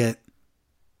don't like it.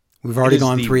 We've already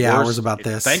gone 3 hours about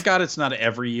this. Thank God it's not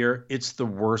every year. It's the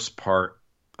worst part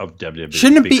of WWE.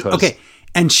 Shouldn't it be? Okay.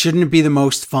 And shouldn't it be the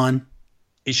most fun?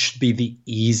 It should be the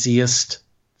easiest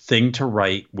thing to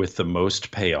write with the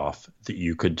most payoff that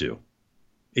you could do.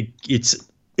 It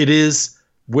is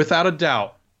without a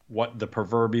doubt what the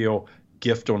proverbial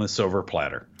gift on a silver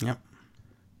platter. Yep.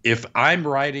 If I'm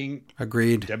writing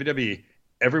agreed WWE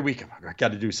every week, I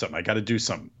got to do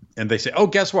something. And they say, oh,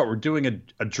 guess what? We're doing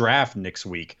a draft next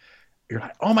week. You're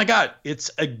like, oh my God, it's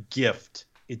a gift.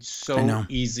 It's so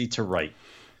easy to write.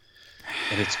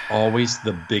 And it's always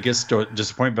the biggest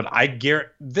disappointment. But I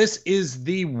guarantee this is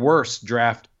the worst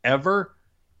draft ever.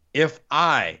 If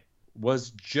I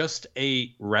was just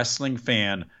a wrestling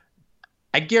fan,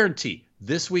 I guarantee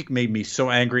this week made me so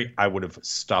angry I would have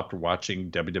stopped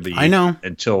watching WWE. I know.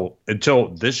 Until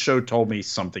this show told me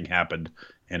something happened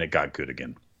and it got good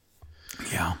again.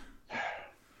 Yeah.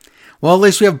 Well, at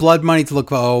least we have blood money to look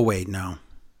for. Oh, wait, no.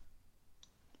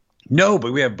 No,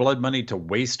 but we have blood money to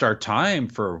waste our time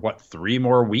for 3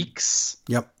 more weeks?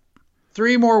 Yep.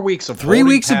 3 more weeks of 3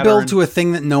 weeks of build to a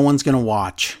thing that no one's going to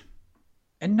watch.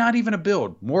 And not even a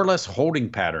build, more or less holding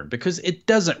pattern, because it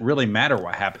doesn't really matter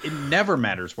what happens. It never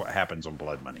matters what happens on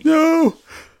Blood Money. No.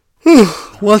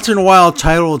 Once in a while, a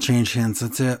title will change hands.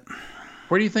 That's it.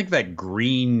 Where do you think that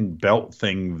green belt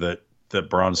thing that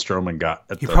Braun Strowman got?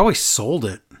 He probably sold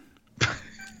it.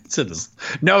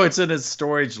 It's in his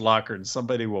storage locker, and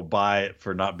somebody will buy it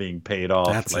for not being paid off.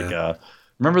 That's it.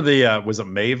 Remember was it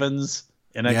Maven's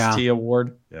NXT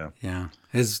award? Yeah. Yeah.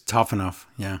 It's tough enough.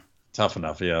 Yeah. Tough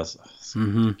enough, yes.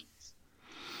 Mm-hmm.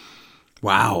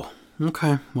 Wow.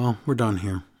 Okay. Well, we're done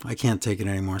here. I can't take it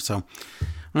anymore. So I'm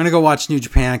going to go watch New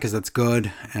Japan because that's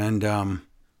good. And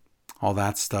all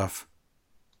that stuff.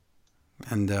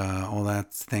 And all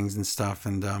that things and stuff.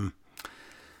 And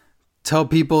tell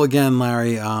people again,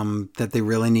 Larry, that they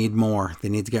really need more. They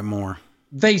need to get more.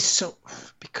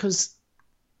 Because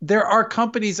there are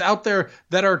companies out there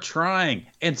that are trying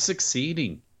and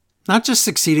succeeding. Not just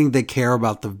succeeding, they care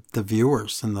about the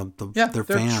viewers and their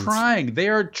fans. They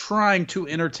are trying to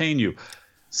entertain you.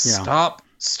 Stop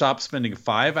spending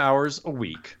 5 hours a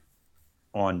week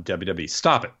on WWE.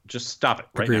 Stop it. Just stop it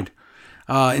right Agreed.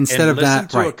 now. Instead of that,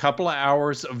 listen to a couple of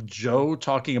hours of Joe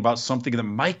talking about something that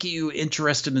might get you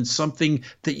interested in something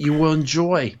that you will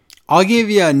enjoy. I'll give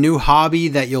you a new hobby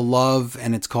that you'll love,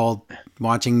 and it's called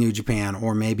watching New Japan,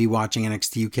 or maybe watching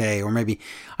NXT UK, or maybe,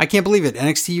 I can't believe it,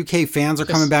 NXT UK fans are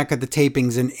coming back at the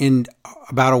tapings in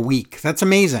about a week. That's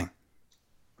amazing.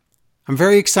 I'm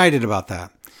very excited about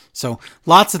that. So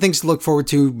lots of things to look forward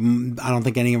to. I don't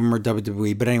think any of them are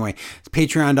WWE, but anyway, it's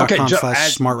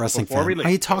patreon.com/smartwrestlingfan.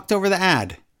 You talked over the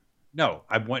ad. No,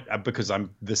 I went because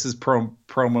this is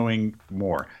promoting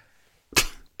more.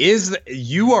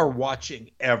 You are watching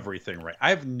everything, right?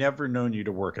 I've never known you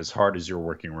to work as hard as you're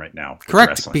working right now. Correct,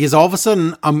 wrestling. because all of a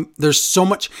sudden, there's so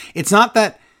much. It's not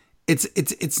that.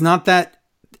 It's not that.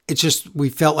 It's just we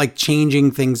felt like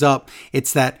changing things up.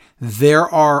 It's that there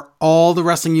are all the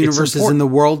wrestling universes in the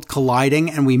world colliding,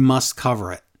 and we must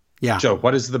cover it. Yeah, Joe,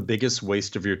 what is the biggest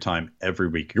waste of your time every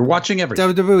week? You're watching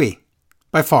everything. WWE,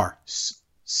 by far.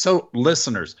 So,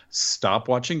 listeners, stop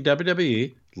watching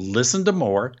WWE. Listen to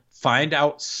more. Find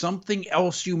out something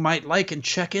else you might like and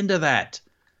check into that.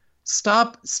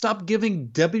 Stop giving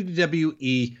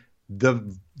WWE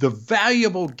the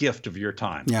valuable gift of your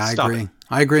time. Yeah,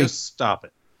 I agree. Just stop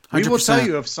it. We will tell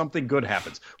you if something good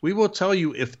happens. We will tell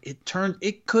you if it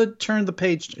could turn the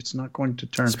page. It's not going to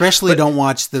turn. Especially don't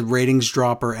watch the ratings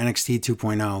dropper NXT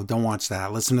 2.0. Don't watch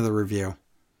that. Listen to the review.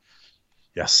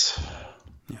 Yes.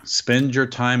 Yeah. Spend your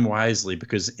time wisely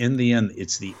because in the end,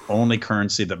 it's the only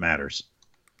currency that matters.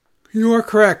 You are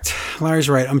correct. Larry's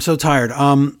right. I'm so tired.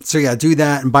 So yeah, do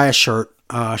that and buy a shirt.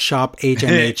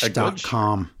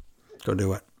 ShopHMH.com. Go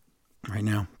do it right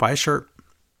now. Buy a shirt.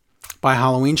 Buy a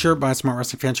Halloween shirt. Buy a Smart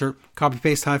Wrestling Fan shirt. Copy,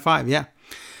 paste, high five. Yeah.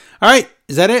 All right.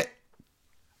 Is that it?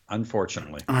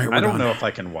 Unfortunately. All right, I don't know if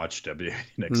I can watch WWE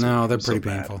next week. No, they're pretty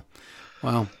painful.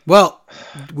 Well,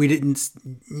 we didn't.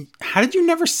 How did you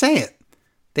never say it?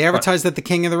 They advertised that the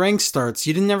King of the Ring starts.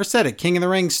 You never said it. King of the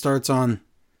Ring starts on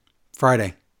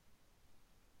Friday.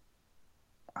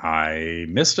 I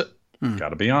missed it.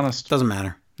 Gotta be honest. Doesn't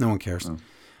matter. No one cares.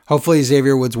 Hopefully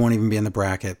Xavier Woods won't even be in the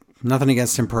bracket. Nothing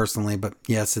against him personally, but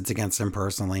yes, it's against him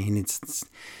personally. He needs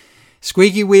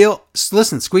Squeaky Wheel.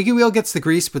 Listen, Squeaky Wheel gets the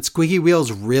grease, but Squeaky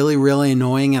Wheel's really, really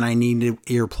annoying, and I need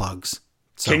earplugs.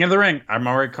 So. King of the Ring. I'm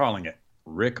already calling it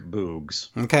Rick Boogs.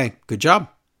 Okay, good job.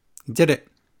 You did it.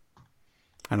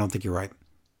 I don't think you're right.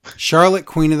 Charlotte,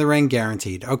 Queen of the Ring,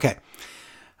 guaranteed. Okay.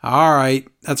 All right.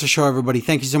 That's our show, everybody.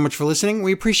 Thank you so much for listening.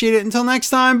 We appreciate it. Until next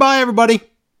time. Bye, everybody.